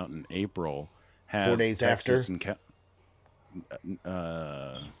coming out in April has 4 days Texas after.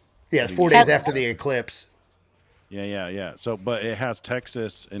 Yeah, it's 4 days after the eclipse. Yeah. So, but it has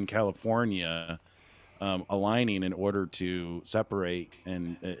Texas and California aligning in order to separate,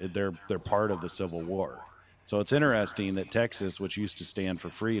 and they're part of the Civil War. So it's interesting that Texas, which used to stand for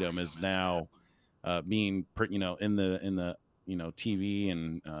freedom, is now being, in the TV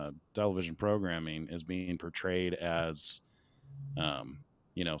and television programming is being portrayed as,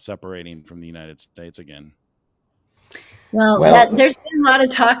 separating from the United States again. Well, there's been a lot of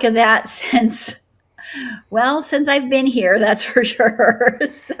talk of that since I've been here, that's for sure.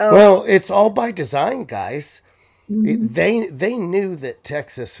 So, well, it's all by design, guys. They knew that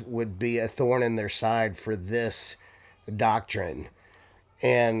Texas would be a thorn in their side for this doctrine.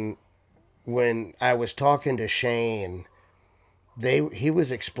 And when I was talking to Shane, he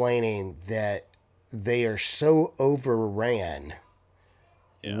was explaining that they are so overran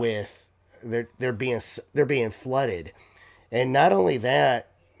with they're being flooded. And not only that,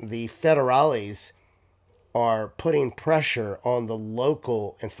 the federales are putting pressure on the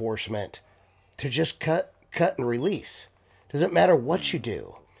local enforcement to just cut and release. Doesn't matter what you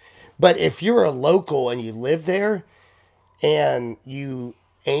do. But if you're a local and you live there and you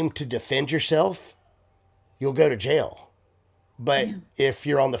aim to defend yourself, you'll go to jail. But if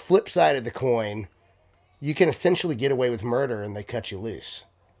you're on the flip side of the coin, you can essentially get away with murder and they cut you loose.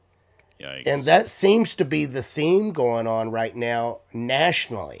 Yikes. And that seems to be the theme going on right now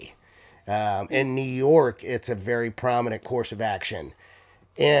nationally. In New York, it's a very prominent course of action.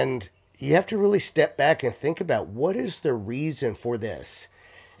 And you have to really step back and think about what is the reason for this.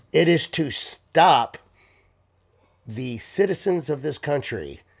 It is to stop the citizens of this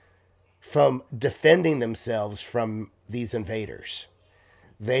country from defending themselves from these invaders.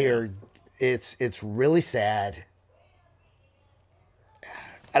 It's really sad.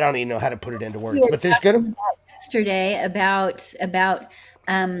 I don't even know how to put it into words, but there's going to yesterday about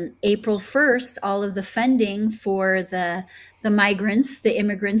April 1st, all of the funding for the migrants, the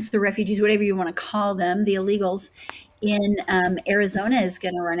immigrants, the refugees, whatever you want to call them, the illegals in Arizona is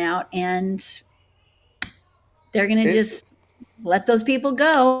going to run out, and they're going to just let those people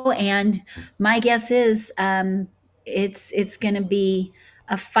go. And my guess is it's going to be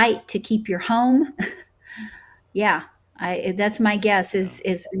a fight to keep your home. Yeah. That's my guess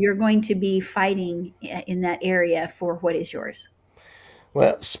is you're going to be fighting in that area for what is yours.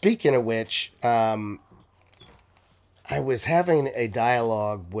 Well, speaking of which, I was having a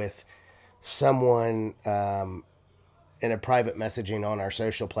dialogue with someone in a private messaging on our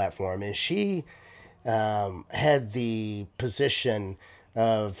social platform, and she had the position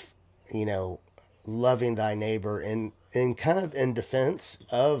of, loving thy neighbor and kind of in defense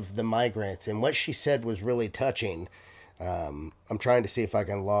of the migrants. And what she said was really touching. I'm trying to see if I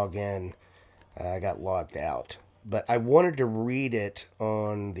can log in. I got logged out. But I wanted to read it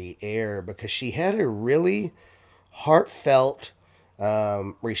on the air because she had a really heartfelt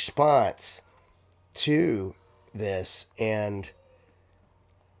response to this. And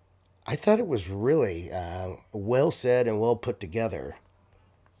I thought it was really well said and well put together.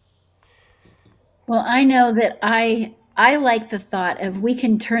 Well, I know that I like the thought of we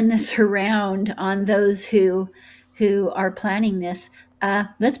can turn this around on those who are planning this.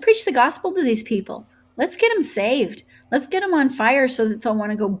 Let's preach the gospel to these people. Let's get them saved. Let's get them on fire so that they'll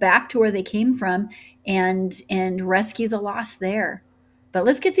want to go back to where they came from and rescue the lost there. But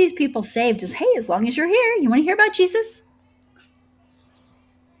let's get these people saved. As long as you're here, you want to hear about Jesus?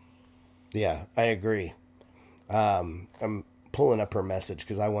 Yeah, I agree. I'm pulling up her message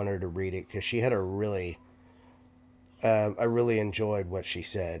because I want her to read it because she had I really enjoyed what she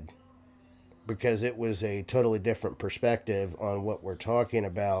said because it was a totally different perspective on what we're talking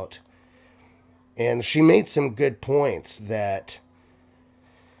about. And she made some good points that,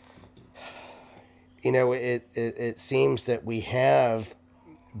 it seems that we have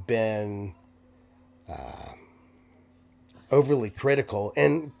been overly critical.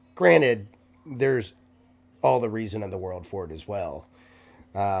 And granted, there's all the reason in the world for it as well.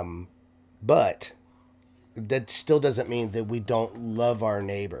 But that still doesn't mean that we don't love our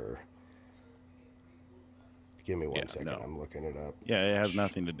neighbor. Give me one second. No. I'm looking it up. Yeah, it has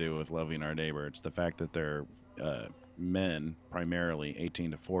nothing to do with loving our neighbor. It's the fact that they're men, primarily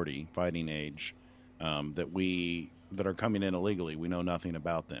 18 to 40, fighting age, that are coming in illegally. We know nothing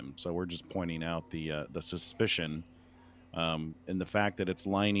about them. So we're just pointing out the suspicion and the fact that it's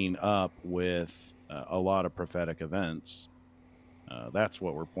lining up with a lot of prophetic events. That's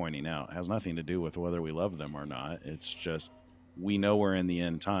what we're pointing out. It has nothing to do with whether we love them or not. It's just we know we're in the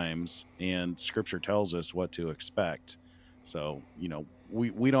end times, and Scripture tells us what to expect. So, you know,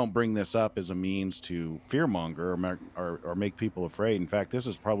 we don't bring this up as a means to fearmonger or make people afraid. In fact, this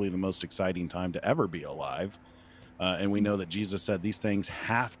is probably the most exciting time to ever be alive. And we know that Jesus said these things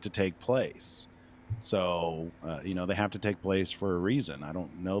have to take place. So, you know, they have to take place for a reason. I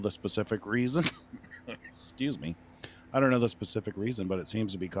don't know the specific reason. Excuse me. I don't know the specific reason, but it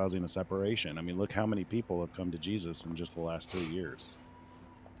seems to be causing a separation. I mean, look how many people have come to Jesus in just the last 3 years.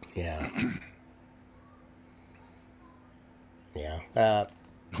 Yeah. Yeah.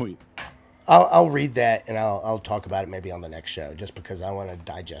 I'll read that and I'll talk about it maybe on the next show, just because I want to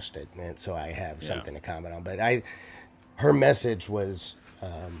digest it, and so I have something to comment on. But her message was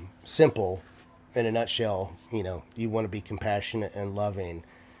simple, in a nutshell. You know, you want to be compassionate and loving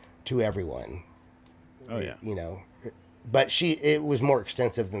to everyone. Oh yeah. You know, but it was more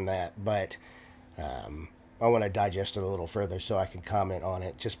extensive than that. But I want to digest it a little further so I can comment on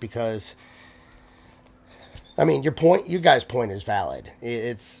it, just because. I mean, you guys' point is valid.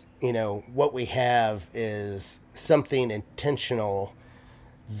 It's, you know, what we have is something intentional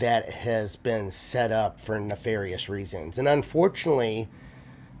that has been set up for nefarious reasons. And unfortunately,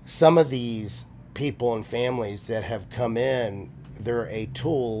 some of these people and families that have come in, they're a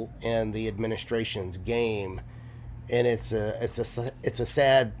tool in the administration's game. And it's a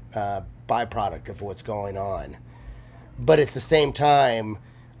sad byproduct of what's going on. But at the same time,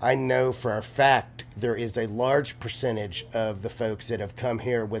 I know for a fact there is a large percentage of the folks that have come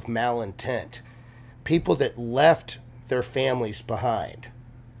here with malintent, people that left their families behind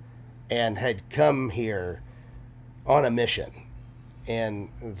and had come here on a mission. And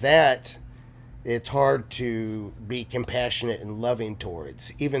that, it's hard to be compassionate and loving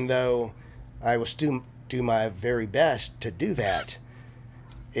towards, even though I will still do my very best to do that.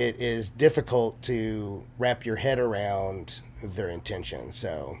 It is difficult to wrap your head around their intention.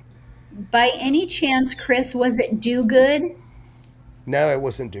 So, by any chance, Chris, was it Do Good? No, it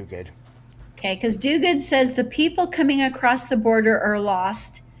wasn't Do Good. Okay, because Do Good says the people coming across the border are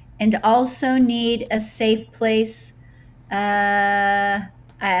lost and also need a safe place. I'm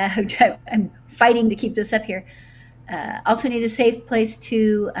fighting to keep this up here. Also need a safe place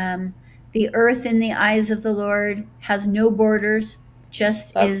to. The earth in the eyes of the Lord has no borders.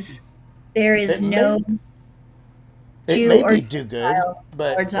 Just is there is no Jew or Do Good,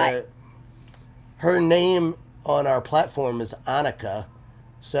 but her name on our platform is Annika,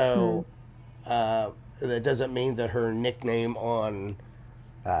 so that doesn't mean that her nickname on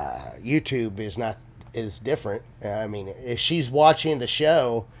YouTube is different. I mean, if she's watching the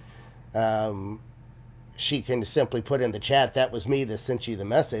show, she can simply put in the chat, "That was me that sent you the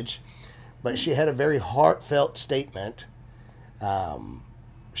message." But she had a very heartfelt statement.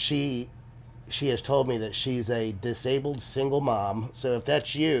 She has told me that she's a disabled single mom. So if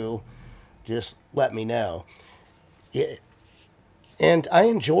that's you, just let me know. And I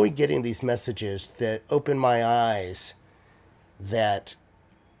enjoy getting these messages that open my eyes, that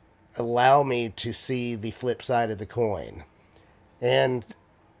allow me to see the flip side of the coin. And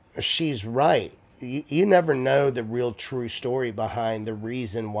she's right. You never know the real true story behind the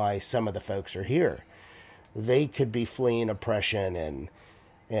reason why some of the folks are here. They could be fleeing oppression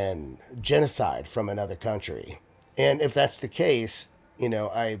and genocide from another country. And if that's the case, you know,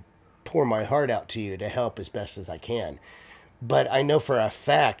 I pour my heart out to you to help as best as I can. But I know for a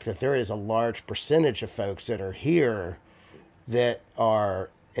fact that there is a large percentage of folks that are here that are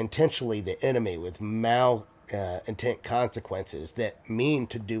intentionally the enemy, with intent consequences that mean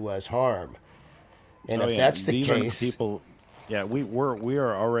to do us harm. And if that's the case, people, we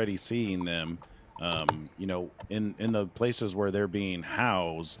are already seeing them. You know, in the places where they're being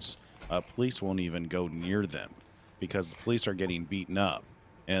housed, police won't even go near them because the police are getting beaten up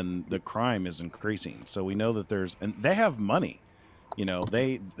and the crime is increasing. So we know that and they have money. You know,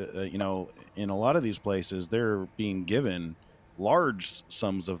 you know, in a lot of these places, they're being given large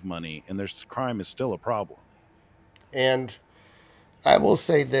sums of money, and their crime is still a problem. And I will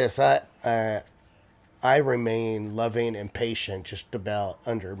say this: I remain loving and patient just about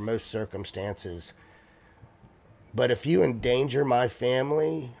under most circumstances. But if you endanger my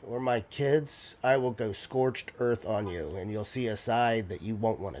family or my kids, I will go scorched earth on you, and you'll see a side that you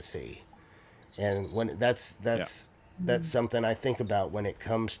won't want to see. And when that's something I think about when it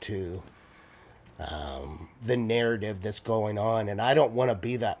comes to the narrative that's going on, and I don't want to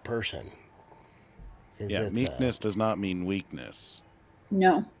be that person. Yeah, meekness does not mean weakness.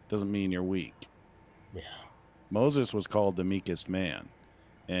 No. Doesn't mean you're weak. Yeah. Moses was called the meekest man,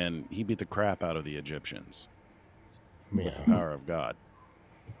 and he beat the crap out of the Egyptians with the power of God.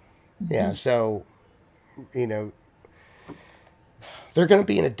 Yeah, so, you know, they're going to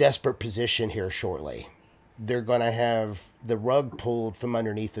be in a desperate position here shortly. they're going to have the rug pulled from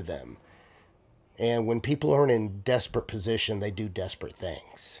underneath of them. And when people are in desperate position, they do desperate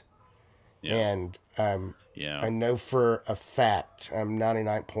things. Yeah. And I know for a fact, I'm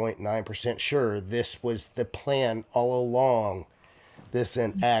 99.9% sure this was the plan all along. This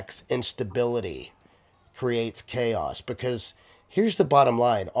enacts instability, creates chaos. Because here's the bottom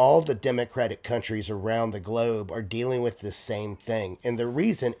line. All the democratic countries around the globe are dealing with the same thing. And the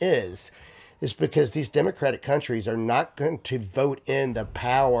reason is because these democratic countries are not going to vote in the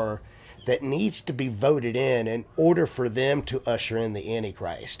power that needs to be voted in order for them to usher in the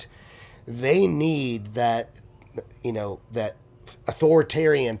Antichrist. They need that, that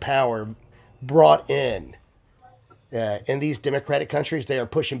authoritarian power brought in. In these democratic countries, they are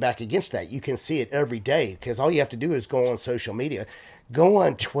pushing back against that. You can see it every day because all you have to do is go on social media, go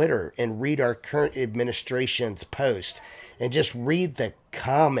on Twitter and read our current administration's posts and just read the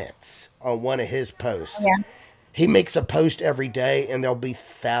comments on one of his posts. Yeah. He makes a post every day and there'll be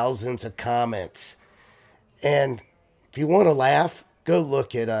thousands of comments. And if you want to laugh, go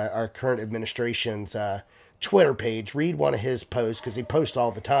look at our current administration's Twitter page, read one of his posts because he posts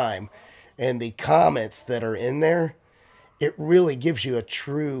all the time. And the comments that are in there, it really gives you a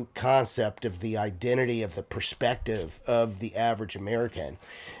true concept of the identity of the perspective of the average American.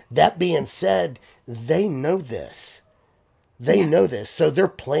 That being said, they know this. They know this. So their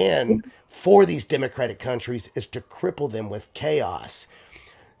plan for these democratic countries is to cripple them with chaos,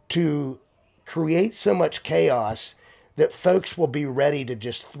 to create so much chaos that folks will be ready to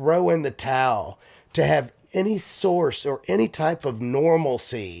just throw in the towel, to have any source or any type of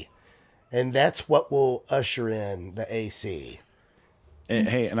normalcy. And that's what will usher in the AC.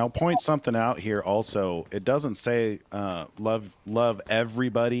 Hey, and I'll point something out here also. It doesn't say love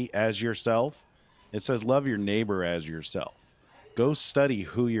everybody as yourself. It says love your neighbor as yourself. Go study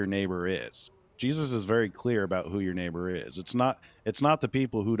who your neighbor is. Jesus is very clear about who your neighbor is. It's not the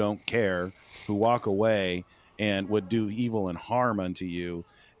people who don't care, who walk away and would do evil and harm unto you.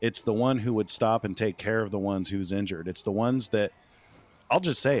 It's the one who would stop and take care of the ones who's injured. It's the ones that, I'll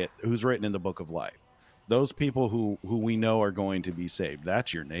just say it, who's written in the book of life. Those people who we know are going to be saved.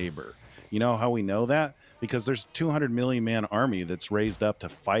 That's your neighbor. You know how we know that? Because there's a 200 million man army that's raised up to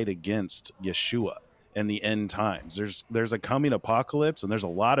fight against Yeshua in the end times. There's a coming apocalypse, and there's a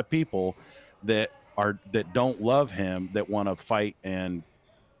lot of people that don't love him, that want to fight and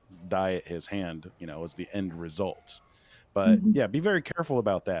die at his hand, as the end results. But yeah, be very careful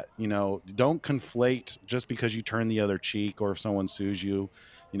about that. Don't conflate just because you turn the other cheek, or if someone sues you,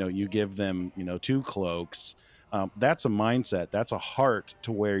 you give them, 2 cloaks. That's a mindset. That's a heart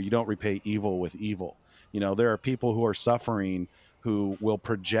to where you don't repay evil with evil. There are people who are suffering who will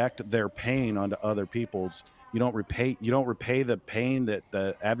project their pain onto other people's. You don't repay the pain that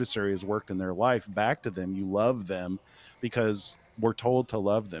the adversary has worked in their life back to them. You love them because we're told to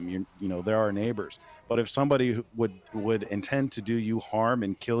love them. They're our neighbors. But if somebody would intend to do you harm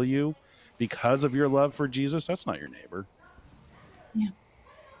and kill you because of your love for Jesus, that's not your neighbor. Yeah.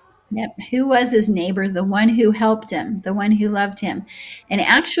 Yep. Who was his neighbor? The one who helped him, the one who loved him. And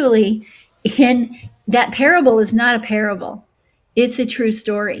actually, in that parable is not a parable. It's a true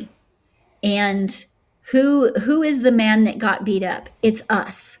story. And who is the man that got beat up? It's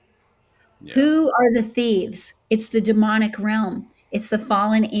us. Yeah. Who are the thieves? It's the demonic realm. It's the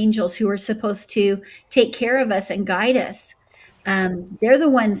fallen angels who are supposed to take care of us and guide us. They're the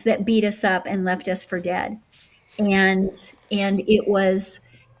ones that beat us up and left us for dead. And it was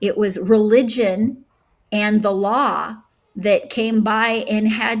religion and the law that came by and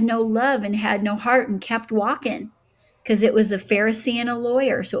had no love and had no heart and kept walking, because it was a Pharisee and a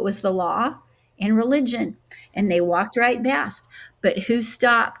lawyer. So it was the law and religion, and they walked right past. But who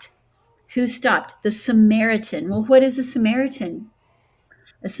stopped? Who stopped? The Samaritan. Well, what is a Samaritan?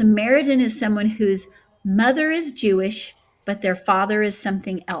 A Samaritan is someone whose mother is Jewish, but their father is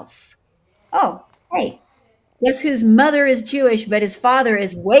something else. Oh, hey, guess whose mother is Jewish, but his father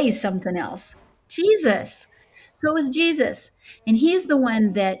is way something else? Jesus. So it was Jesus. And he's the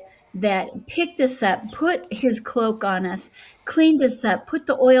one that picked us up, put his cloak on us, cleaned us up, put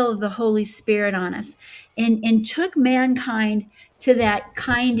the oil of the Holy Spirit on us, and took mankind to that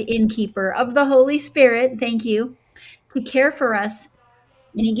kind innkeeper of the Holy Spirit, thank you, to care for us.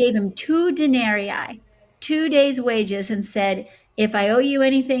 And he gave him 2 denarii, 2 days' wages, and said, if I owe you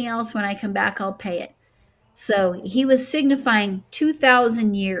anything else when I come back, I'll pay it. So he was signifying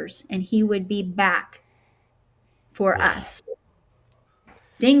 2,000 years, and he would be back for us.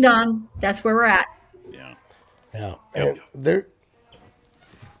 Ding dong. That's where we're at. Yeah. Yeah. And there.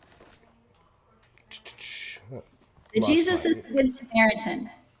 So Jesus is the Good Samaritan.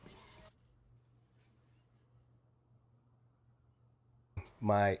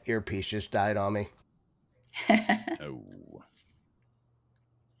 My earpiece just died on me. Oh.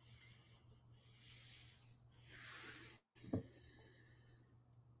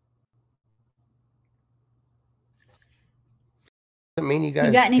 I mean, you guys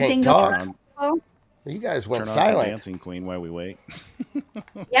You got anything can't going talk. on? You guys went Turn on some silent. Dancing Queen while we wait.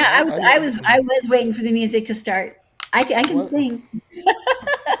 Yeah, Well, I was waiting for the music to start. I can What? sing.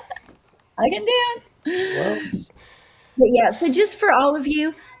 I can dance. Well, But yeah, so just for all of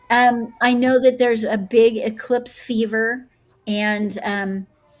you, I know that there's a big eclipse fever, and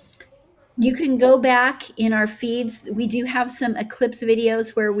you can go back in our feeds. We do have some eclipse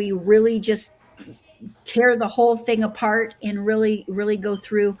videos where we really just tear the whole thing apart and really, really go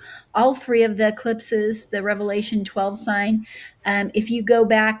through all three of the eclipses, the Revelation 12 sign. If you go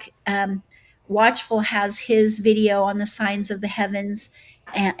back, Watchful has his video on the signs of the heavens,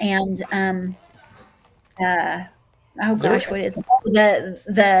 and oh gosh, what is it?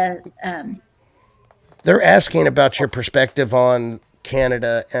 they're asking about your perspective on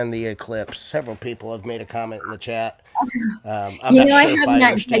Canada and the eclipse. Several people have made a comment in the chat. I'm not I sure if have I not dug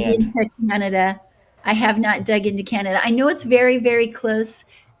understand. into Canada. I have not dug into Canada. I know it's very, very close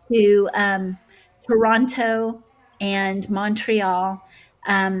to Toronto and Montreal.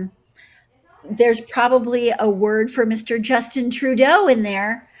 Um, there's probably a word for Mr. Justin Trudeau in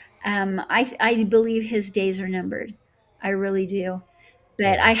there. I believe his days are numbered. I really do.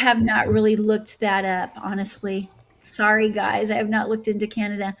 But Yeah. I have not really looked that up, honestly. Sorry, guys. I have not looked into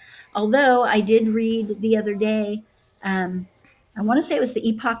Canada. Although I did read the other day, I want to say it was the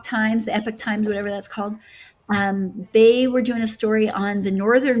Epoch Times, the Epoch Times, whatever that's called. They were doing a story on the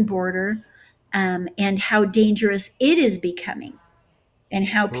northern border and how dangerous it is becoming, and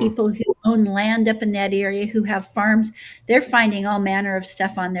how people who own land up in that area, who have farms, they're finding all manner of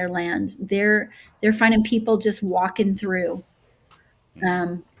stuff on their land. They're finding people just walking through,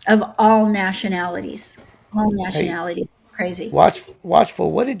 of all nationalities. All Hey, nationalities. Crazy.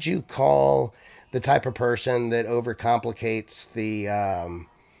 Watchful, what did you call the type of person that overcomplicates the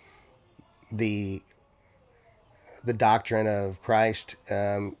the doctrine of Christ?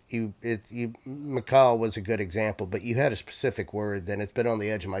 McCall was a good example, but you had a specific word, and it's been on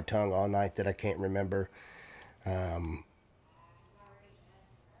the edge of my tongue all night that I can't remember. I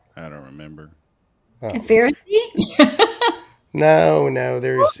don't remember. A Pharisee? No.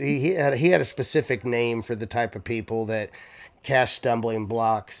 There's he had a specific name for the type of people that cast stumbling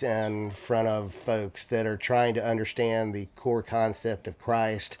blocks in front of folks that are trying to understand the core concept of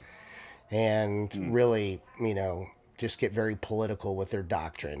Christ, and really, just get very political with their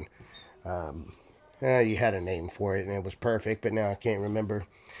doctrine. You had a name for it, and it was perfect, but now I can't remember.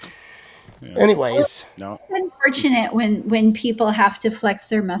 Yeah. Anyways, No. It's unfortunate when people have to flex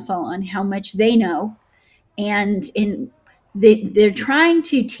their muscle on how much they know, and they're trying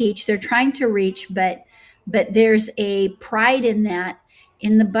to teach, they're trying to reach, but there's a pride in that.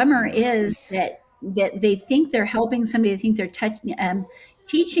 And the bummer is that they think they're helping somebody, they think they're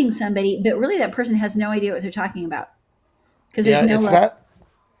teaching somebody, but really that person has no idea what they're talking about, because there's yeah, no level.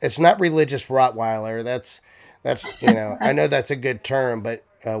 it's not religious Rottweiler. That's I know that's a good term, but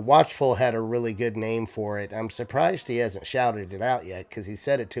Watchful had a really good name for it. I'm surprised he hasn't shouted it out yet, because he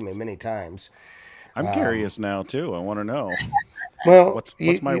said it to me many times. I'm curious now too. I want to know. Well,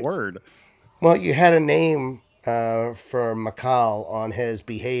 What's my word? Well, you had a name for McCall on his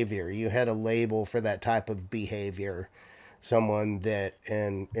behavior. You had a label for that type of behavior. Someone that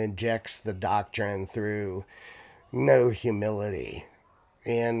injects the doctrine through no humility.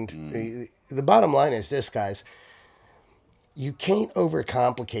 And the bottom line is this, guys. You can't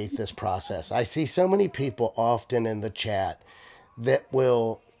overcomplicate this process. I see so many people often in the chat that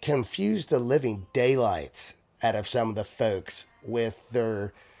will confuse the living daylights out of some of the folks with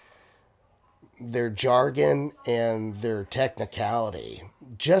their jargon and their technicality.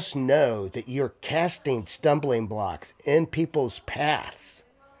 Just know that you're casting stumbling blocks in people's paths.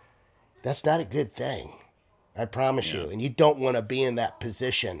 That's not a good thing. I promise you. And you don't want to be in that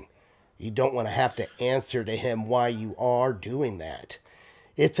position. You don't want to have to answer to him why you are doing that.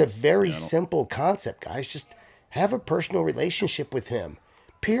 It's a very simple concept, guys. Just have a personal relationship with him.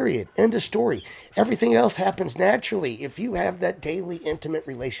 Period. End of story. Everything else happens naturally. If you have that daily intimate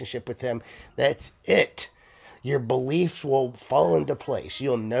relationship with him, that's it. Your beliefs will fall into place.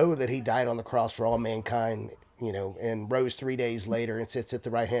 You'll know that he died on the cross for all mankind, and rose 3 days later and sits at the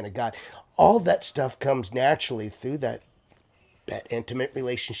right hand of God. All that stuff comes naturally through that intimate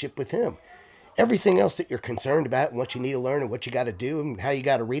relationship with him. Everything else that you're concerned about and what you need to learn and what you got to do and how you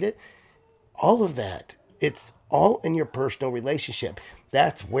got to read it, all of that, it's all in your personal relationship.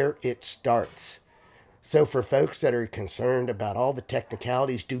 That's where it starts. So for folks that are concerned about all the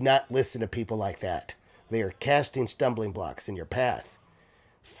technicalities, do not listen to people like that. They are casting stumbling blocks in your path.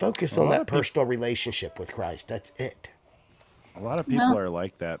 Focus on that personal relationship with Christ. That's it. A lot of people are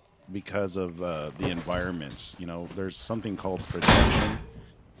like that because of the environments. You know, there's something called projection,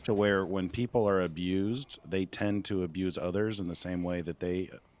 to where when people are abused, they tend to abuse others in the same way that they've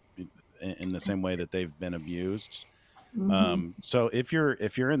been abused. So if you're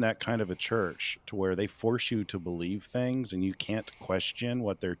in that kind of a church to where they force you to believe things and you can't question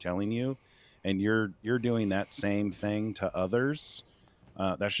what they're telling you, and you're doing that same thing to others,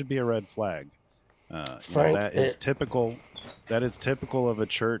 that should be a red flag. Frank, that is typical. That is typical of a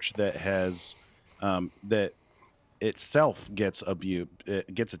church that has that itself gets abused,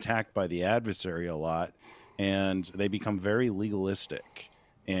 it gets attacked by the adversary a lot, and they become very legalistic.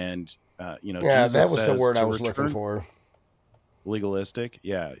 And Jesus that was the says word to I was looking return. for. Legalistic,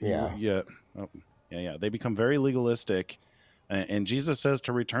 yeah. They become very legalistic, and Jesus says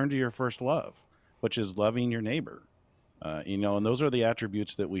to return to your first love, which is loving your neighbor. And those are the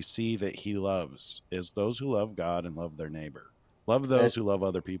attributes that we see that he loves, is those who love God and love their neighbor. Love those who love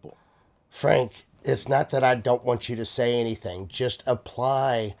other people. Frank, it's not that I don't want you to say anything. Just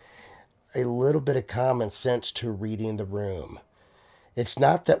apply a little bit of common sense to reading the room. It's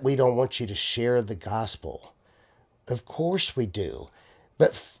not that we don't want you to share the gospel. Of course we do.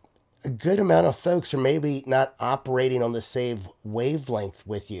 But a good amount of folks are maybe not operating on the same wavelength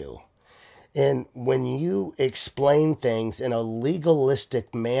with you. And when you explain things in a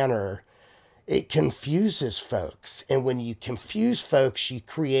legalistic manner, it confuses folks. And when you confuse folks, you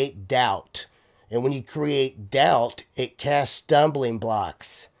create doubt. And when you create doubt, it casts stumbling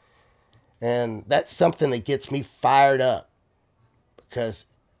blocks. And that's something that gets me fired up, because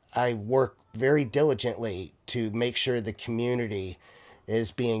I work very diligently to make sure the community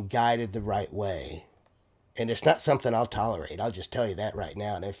is being guided the right way. And it's not something I'll tolerate. I'll just tell you that right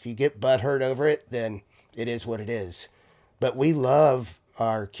now. And if you get butthurt over it, then it is what it is. But we love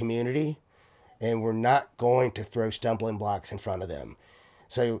our community, and we're not going to throw stumbling blocks in front of them.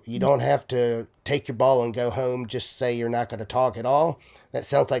 So you don't have to take your ball and go home, just say you're not going to talk at all. That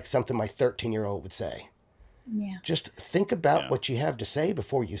sounds like something my 13-year-old would say. Yeah. Just think about what you have to say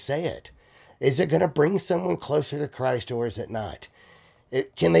before you say it. Is it going to bring someone closer to Christ, or is it not?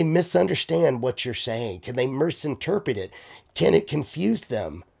 Can they misunderstand what you're saying? Can they misinterpret it? Can it confuse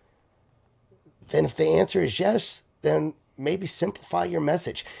them? Then if the answer is yes, then maybe simplify your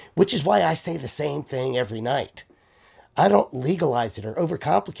message, which is why I say the same thing every night. I don't legalize it or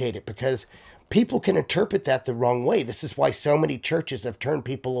overcomplicate it, because people can interpret that the wrong way. This is why so many churches have turned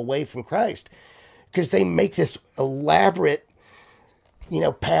people away from Christ, because they make this elaborate,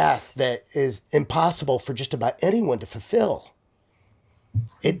 path that is impossible for just about anyone to fulfill.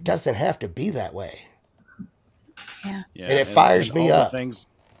 It doesn't have to be that way. Yeah. And it fires me up.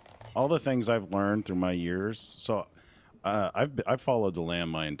 All the things I've learned through my years. So I've followed the Lamb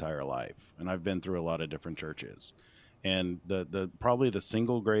my entire life, and I've been through a lot of different churches. And the probably the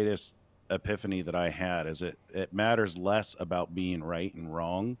single greatest epiphany that I had is it matters less about being right and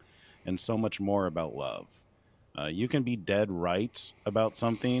wrong, and so much more about love. You can be dead right about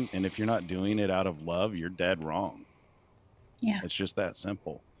something, and if you're not doing it out of love, you're dead wrong. Yeah. It's just that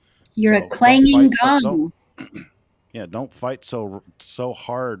simple. You're a clanging gong. Don't fight so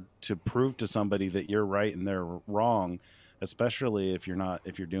hard to prove to somebody that you're right and they're wrong, especially if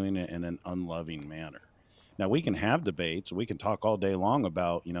you're doing it in an unloving manner. Now, we can have debates, we can talk all day long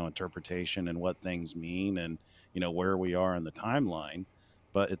about, interpretation and what things mean and, where we are in the timeline.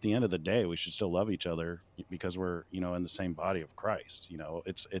 But at the end of the day, we should still love each other, because we're, in the same body of Christ.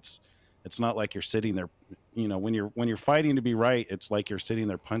 It's not like you're sitting there, when you're fighting to be right, it's like you're sitting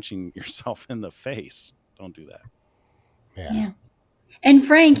there punching yourself in the face. Don't do that. Yeah. And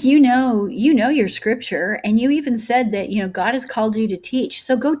Frank, you know your scripture, and you even said that, God has called you to teach.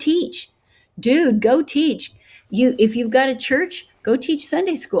 So go teach. Dude, go teach. If you've got a church, go teach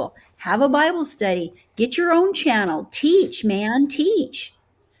Sunday school. Have a Bible study. Get your own channel. Teach, man, teach.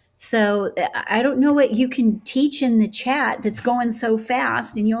 So I don't know what you can teach in the chat that's going so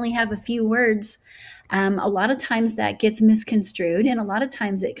fast and you only have a few words. A lot of times that gets misconstrued, and a lot of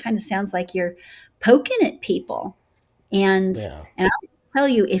times it kind of sounds like you're poking at people. And I'll tell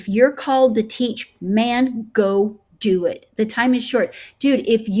you, if you're called to teach, man, go do it. The time is short. Dude,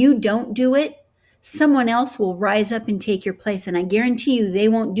 if you don't do it, someone else will rise up and take your place. And I guarantee you they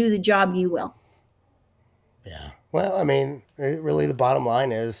won't do the job you will. Yeah. Well, I mean, really the bottom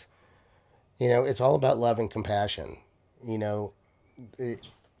line is, it's all about love and compassion.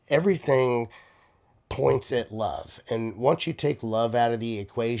 Everything points at love. And once you take love out of the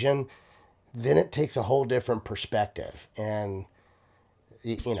equation, then it takes a whole different perspective. And,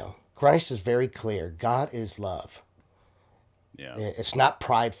 you know, Christ is very clear. God is love. Yeah. It's not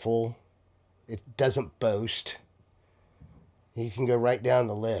prideful. It doesn't boast. You can go right down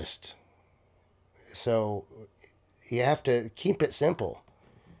the list. So you have to keep it simple.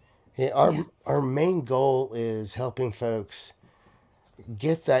 Our main goal is helping folks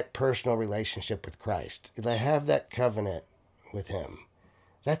get that personal relationship with Christ. They have that covenant with him.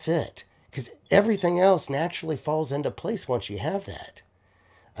 That's it. Because everything else naturally falls into place once you have that.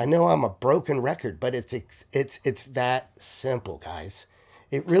 I know I'm a broken record, but it's that simple, guys.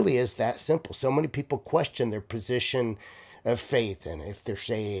 It really is that simple. So many people question their position of faith and if they're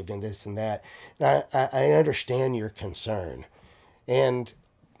saved and this and that. And I understand your concern. And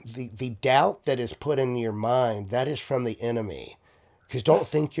the doubt that is put in your mind, that is from the enemy. Because don't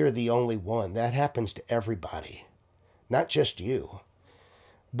think you're the only one. That happens to everybody, not just you.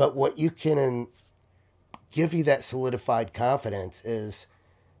 But what you can give you that solidified confidence is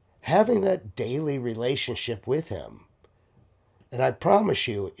having that daily relationship with him. And I promise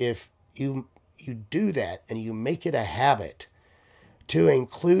you, if you do that and you make it a habit to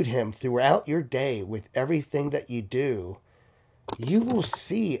include him throughout your day with everything that you do, you will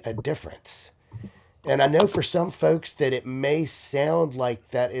see a difference. And I know for some folks that it may sound like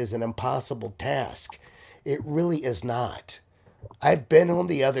that is an impossible task. It really is not. I've been on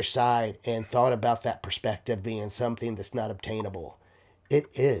the other side and thought about that perspective being something that's not obtainable. It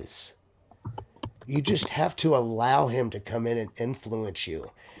is. You just have to allow him to come in and influence you.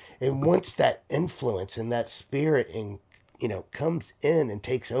 And once that influence and that spirit comes in and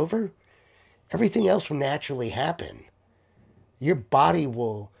takes over, everything else will naturally happen. Your body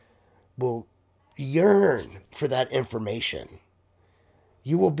will yearn for that information.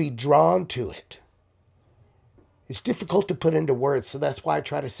 You will be drawn to it. It's difficult to put into words, so that's why I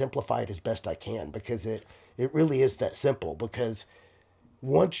try to simplify it as best I can, because it really is that simple. Because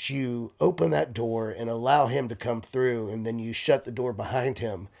once you open that door and allow him to come through, and then you shut the door behind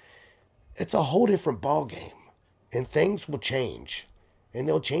him, it's a whole different ball game, and things will change, and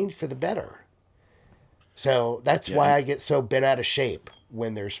they'll change for the better. So that's why I get so bent out of shape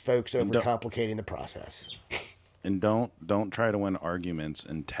when there's folks overcomplicating the process. And don't try to win arguments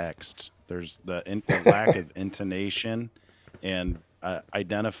in text. There's the lack of intonation and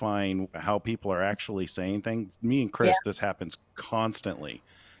identifying how people are actually saying things. Me and Chris, this happens constantly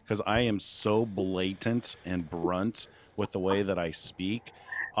because I am so blatant and blunt with the way that I speak.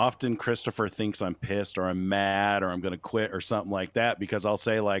 Often Christopher thinks I'm pissed or I'm mad or I'm going to quit or something like that, because I'll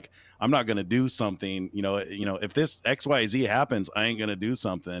say, like, I'm not going to do something, if this XYZ happens, I ain't going to do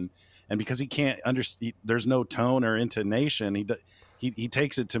something. And because he can't understand, there's no tone or intonation. He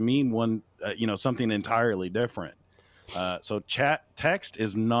takes it to mean something entirely different. So text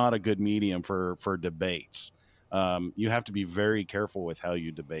is not a good medium for debates. You have to be very careful with how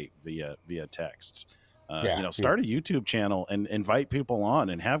you debate via texts. Start a YouTube channel and invite people on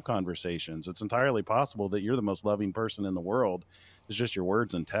and have conversations. It's entirely possible that you're the most loving person in the world. It's just your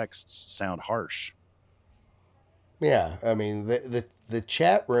words and texts sound harsh. Yeah, I mean, the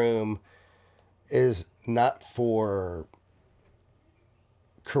chat room is not for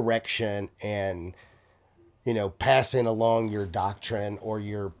correction and, passing along your doctrine or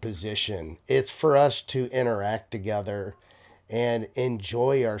your position. It's for us to interact together and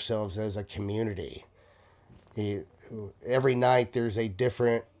enjoy ourselves as a community. Every night there's a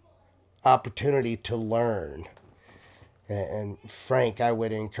different opportunity to learn. And Frank, I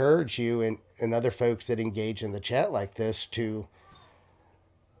would encourage you and other folks that engage in the chat like this to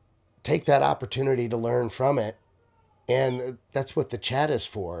take that opportunity to learn from it. And that's what the chat is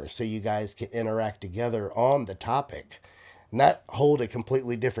for, so you guys can interact together on the topic, not hold a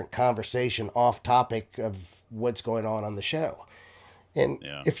completely different conversation off topic of what's going on the show. And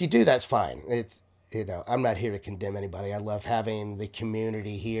if you do, that's fine. It's, I'm not here to condemn anybody. I love having the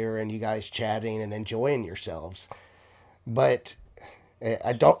community here and you guys chatting and enjoying yourselves. But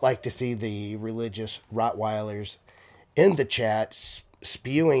I don't like to see the religious Rottweilers in the chat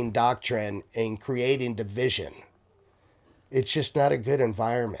spewing doctrine and creating division. It's just not a good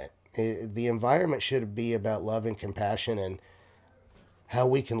environment. The environment should be about love and compassion and how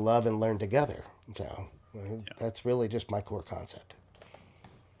we can love and learn together. So that's really just my core concept.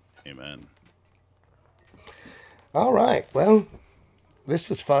 Amen. All right. Well, this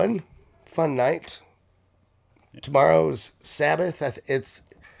was fun. Fun night. Tomorrow's Sabbath. Is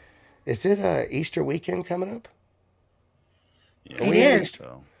it Easter weekend coming up? Yeah, it is.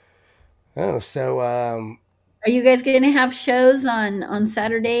 So. Are you guys going to have shows on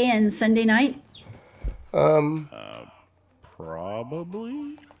Saturday and Sunday night?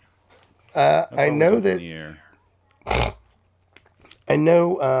 Probably. I know up in that the air. I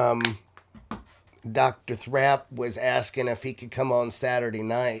know Dr. Thrapp was asking if he could come on Saturday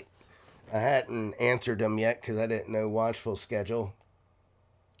night. I hadn't answered him yet because I didn't know Watchful's schedule.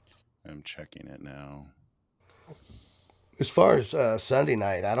 I'm checking it now. As far as Sunday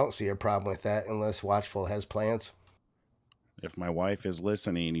night, I don't see a problem with that unless Watchful has plans. If my wife is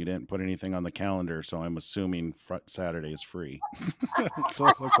listening, you didn't put anything on the calendar, so I'm assuming Saturday is free. So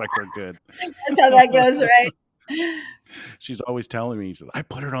it looks like we're good. That's how that goes, right? She's always telling me, I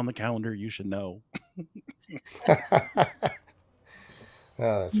put it on the calendar. You should know.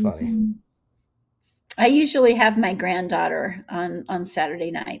 Oh, that's funny. I usually have my granddaughter on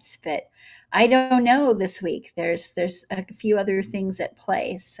Saturday nights, but I don't know this week. There's a few other things at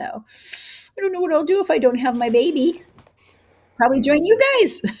play, so I don't know what I'll do if I don't have my baby. Probably join you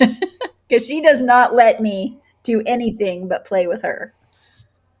guys because she does not let me do anything but play with her.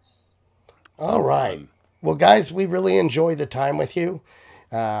 All right. Well, guys, we really enjoy the time with you.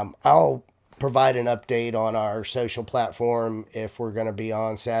 I'll provide an update on our social platform if we're going to be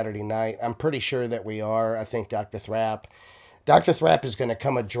on Saturday night. I'm pretty sure that we are. I think Dr. Thrapp is going to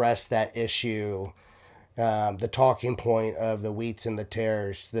come address that issue, the talking point of the wheats and the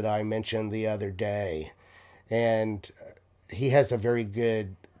tares that I mentioned the other day. And he has a very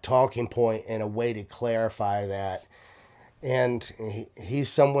good talking point and a way to clarify that. And he's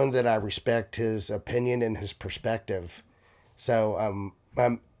someone that I respect his opinion and his perspective. So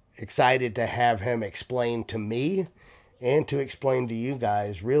I'm excited to have him explain to me and to explain to you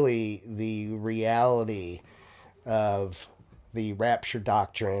guys really the reality of the rapture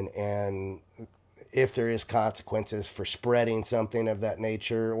doctrine and if there is consequences for spreading something of that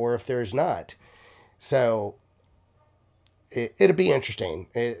nature or if there's not. So it'll be interesting.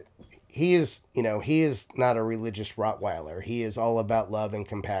 He is not a religious Rottweiler. He is all about love and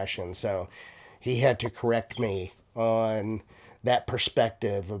compassion. So he had to correct me on that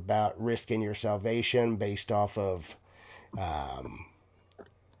perspective about risking your salvation based off of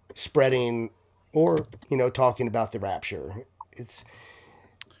spreading or, talking about the rapture.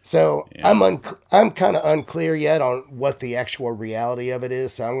 I'm kind of unclear yet on what the actual reality of it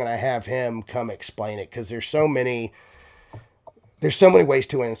is. So I'm going to have him come explain it because there's so many ways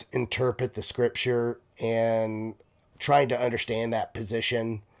to interpret the scripture and trying to understand that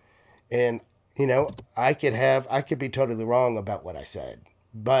position. And, I could be totally wrong about what I said,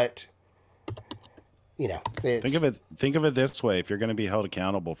 but think of it this way. If you're going to be held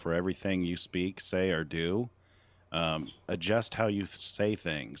accountable for everything you speak, say, or do, adjust how you say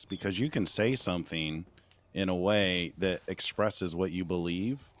things, because you can say something in a way that expresses what you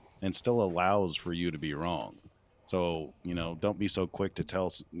believe and still allows for you to be wrong. So, don't be so quick to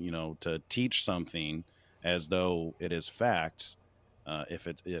to teach something as though it is fact, if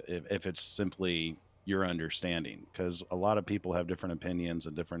it's simply your understanding, because a lot of people have different opinions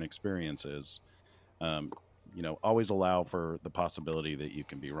and different experiences. Always allow for the possibility that you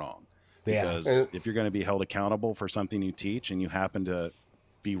can be wrong. Because if you're going to be held accountable for something you teach and you happen to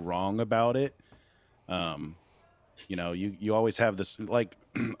be wrong about it, you always have this, like,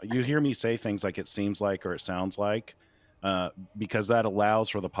 you hear me say things like it seems like or it sounds like, because that allows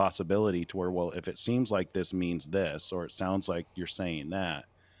for the possibility to where, well, if it seems like this means this, or it sounds like you're saying that,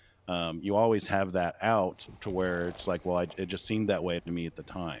 you always have that out to where it's like, well, it just seemed that way to me at the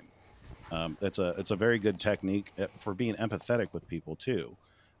time. It's a very good technique for being empathetic with people too.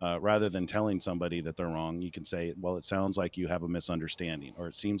 Rather than telling somebody that they're wrong, you can say, well, it sounds like you have a misunderstanding, or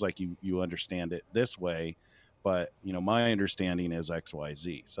it seems like you understand it this way, but my understanding is X, Y,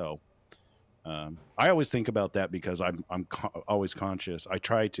 Z. So I always think about that because I'm always conscious. I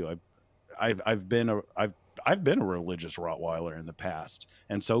try to. I've been a religious Rottweiler in the past,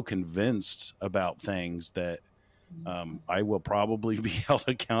 and so convinced about things that I will probably be held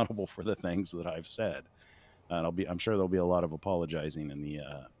accountable for the things that I've said. And I'm sure there'll be a lot of apologizing in the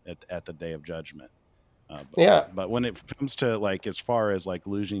at the day of judgment. But when it comes to as far as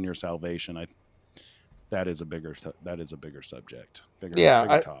losing your salvation, that is a bigger subject.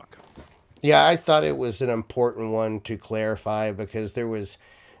 Bigger talk. Yeah, I thought it was an important one to clarify because there was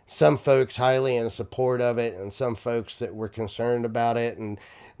some folks highly in support of it and some folks that were concerned about it. And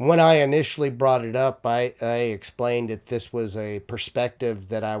when I initially brought it up, I explained that this was a perspective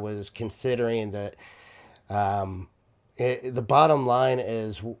that I was considering, that the bottom line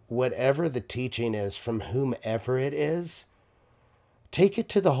is whatever the teaching is from whomever it is, take it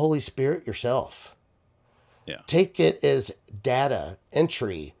to the Holy Spirit yourself. Yeah. Take it as data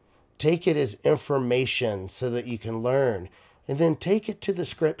entry. Take it as information so that you can learn, and then take it to the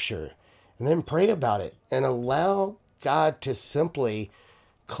scripture and then pray about it and allow God to simply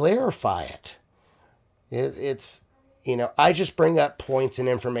clarify it. It's, you know, I just bring up points and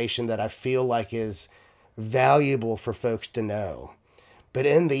information that I feel like is valuable for folks to know. But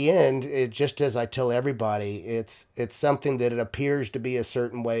in the end, it just as I tell everybody, it's something that it appears to be a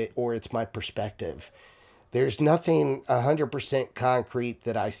certain way, or it's my perspective. There's nothing 100% concrete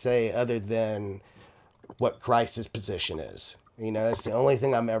that I say other than what Christ's position is. You know, that's the only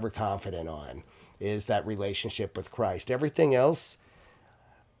thing I'm ever confident on, is that relationship with Christ. Everything else,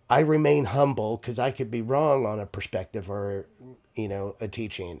 I remain humble because I could be wrong on a perspective or, you know, a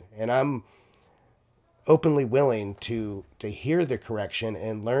teaching. And I'm openly willing to hear the correction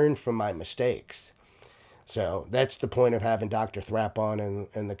and learn from my mistakes. So that's the point of having Dr. Thrapp on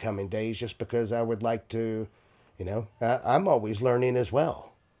in the coming days, just because I would like to, you know, I'm always learning as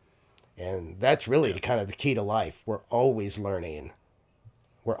well. And that's really kind of the key to life. We're always learning.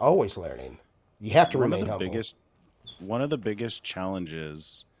 We're always learning. You have to remain humble. One of the biggest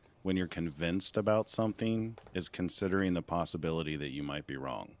challenges when you're convinced about something is considering the possibility that you might be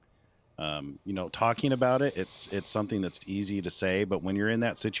wrong. You know, talking about it, it's something that's easy to say, but when you're in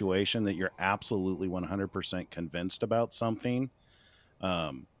that situation that you're absolutely 100% convinced about something,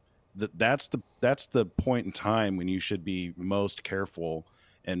 that's the point in time when you should be most careful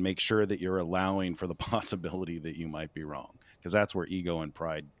and make sure that you're allowing for the possibility that you might be wrong, because that's where ego and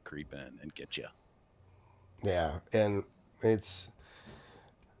pride creep in and get you. Yeah, and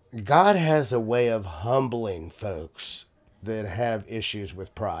God has a way of humbling folks that have issues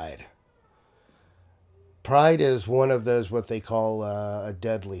with pride. Pride is one of those, what they call a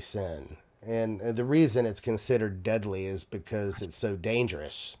deadly sin. And the reason it's considered deadly is because it's so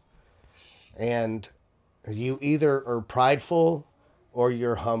dangerous. And you either are prideful or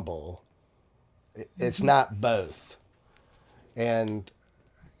you're humble. It's not both. And,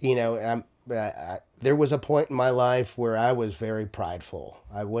 you know, there was a point in my life where I was very prideful.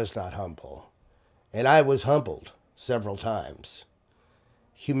 I was not humble. And I was humbled several times.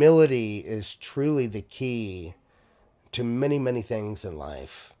 Humility is truly the key to many, many things in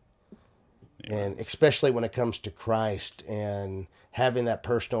life. Yeah. And especially when it comes to Christ and having that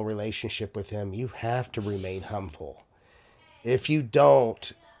personal relationship with him, you have to remain humble. If you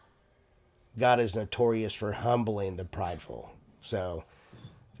don't, God is notorious for humbling the prideful. So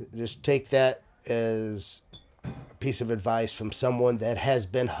just take that as a piece of advice from someone that has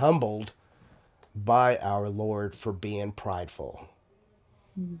been humbled by our Lord for being prideful.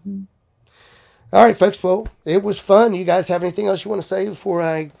 Mm-hmm. All right, folks. Well, it was fun. You guys have anything else you want to say before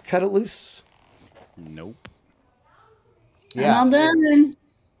I cut it loose? Nope. Yeah. I'm all done.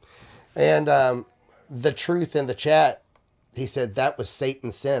 And the truth in the chat, he said that was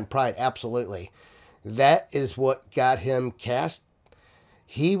Satan's sin, pride. Absolutely. That is what got him cast.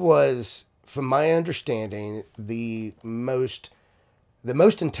 He was, from my understanding, the most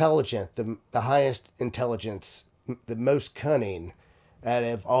intelligent, the highest intelligence, the most cunning out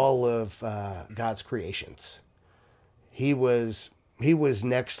of all of God's creations. He was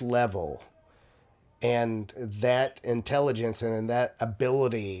next level, and that intelligence and that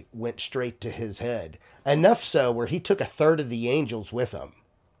ability went straight to his head. Enough so where he took a third of the angels with him.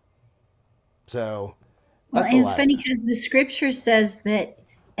 So that's it's funny because the scripture says that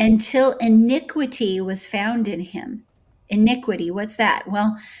until iniquity was found in him. Iniquity, what's that?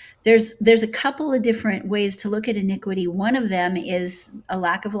 Well, there's a couple of different ways to look at iniquity. One of them is a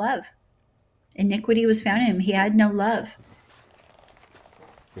lack of love. Iniquity was found in him. He had no love.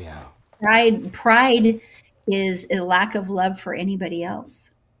 Yeah. Pride is a lack of love for anybody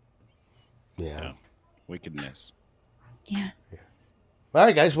else. Yeah. Wickedness. Yeah. All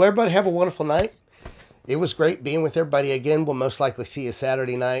right, guys. Well, everybody have a wonderful night. It was great being with everybody again. We'll most likely see you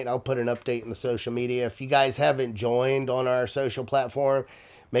Saturday night. I'll put an update in the social media. If you guys haven't joined on our social platform,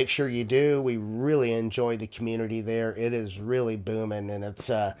 make sure you do. We really enjoy the community there. It is really booming, and it's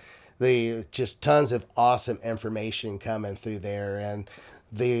just tons of awesome information coming through there, and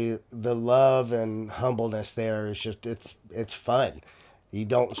the love and humbleness there is just it's fun. You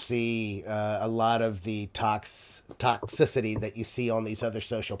don't see a lot of the toxicity that you see on these other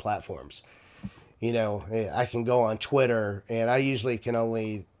social platforms. You know, I can go on Twitter, and I usually can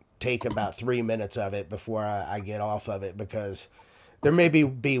only take about 3 minutes of it before I get off of it, because there may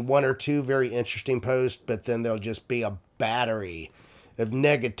be one or two very interesting posts, but then there'll just be a battery of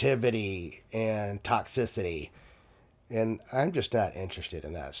negativity and toxicity. And I'm just not interested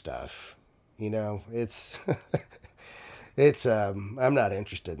in that stuff. You know, I'm not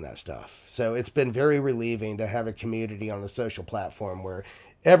interested in that stuff. So it's been very relieving to have a community on a social platform where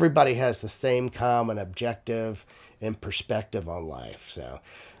everybody has the same common objective and perspective on life. So,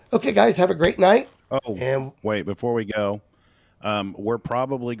 okay, guys, have a great night. Oh, and wait, before we go, We're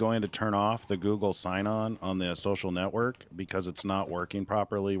probably going to turn off the Google sign-on on the social network because it's not working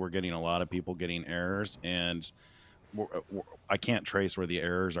properly. We're getting a lot of people getting errors, and I can't trace where the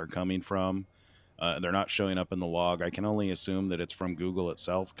errors are coming from. They're not showing up in the log. I can only assume that it's from Google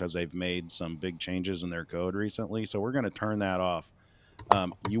itself because they've made some big changes in their code recently. So we're going to turn that off.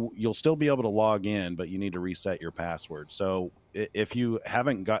 You'll still be able to log in, but you need to reset your password. So if you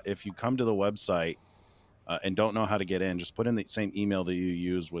come to the website and don't know how to get in, just put in the same email that you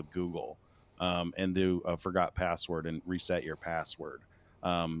use with Google and do a forgot password and reset your password.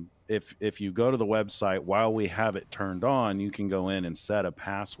 If you go to the website while we have it turned on, you can go in and set a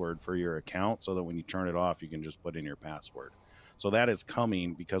password for your account so that when you turn it off, you can just put in your password. So that is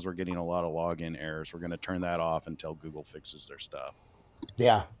coming because we're getting a lot of login errors. We're going to turn that off until Google fixes their stuff.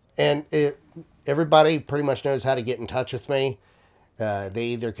 Yeah. And everybody pretty much knows how to get in touch with me. They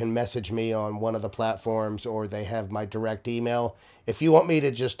either can message me on one of the platforms or they have my direct email. If you want me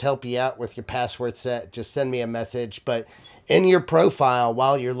to just help you out with your password set, just send me a message. But in your profile,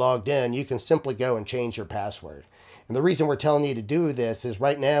 while you're logged in, you can simply go and change your password. And the reason we're telling you to do this is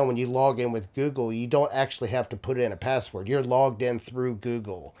right now when you log in with Google, you don't actually have to put in a password. You're logged in through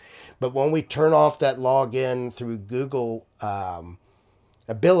Google. But when we turn off that login through Google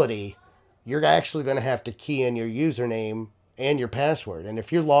ability, you're actually going to have to key in your username and your password. And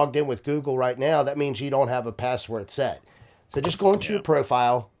if you're logged in with Google right now, that means you don't have a password set. So just go into your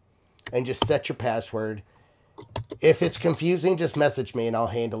profile and just set your password. If it's confusing, just message me and I'll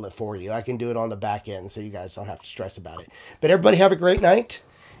handle it for you. I can do it on the back end so you guys don't have to stress about it. But everybody have a great night,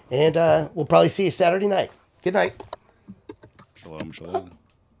 and we'll probably see you Saturday night. Good night. Shalom, shalom.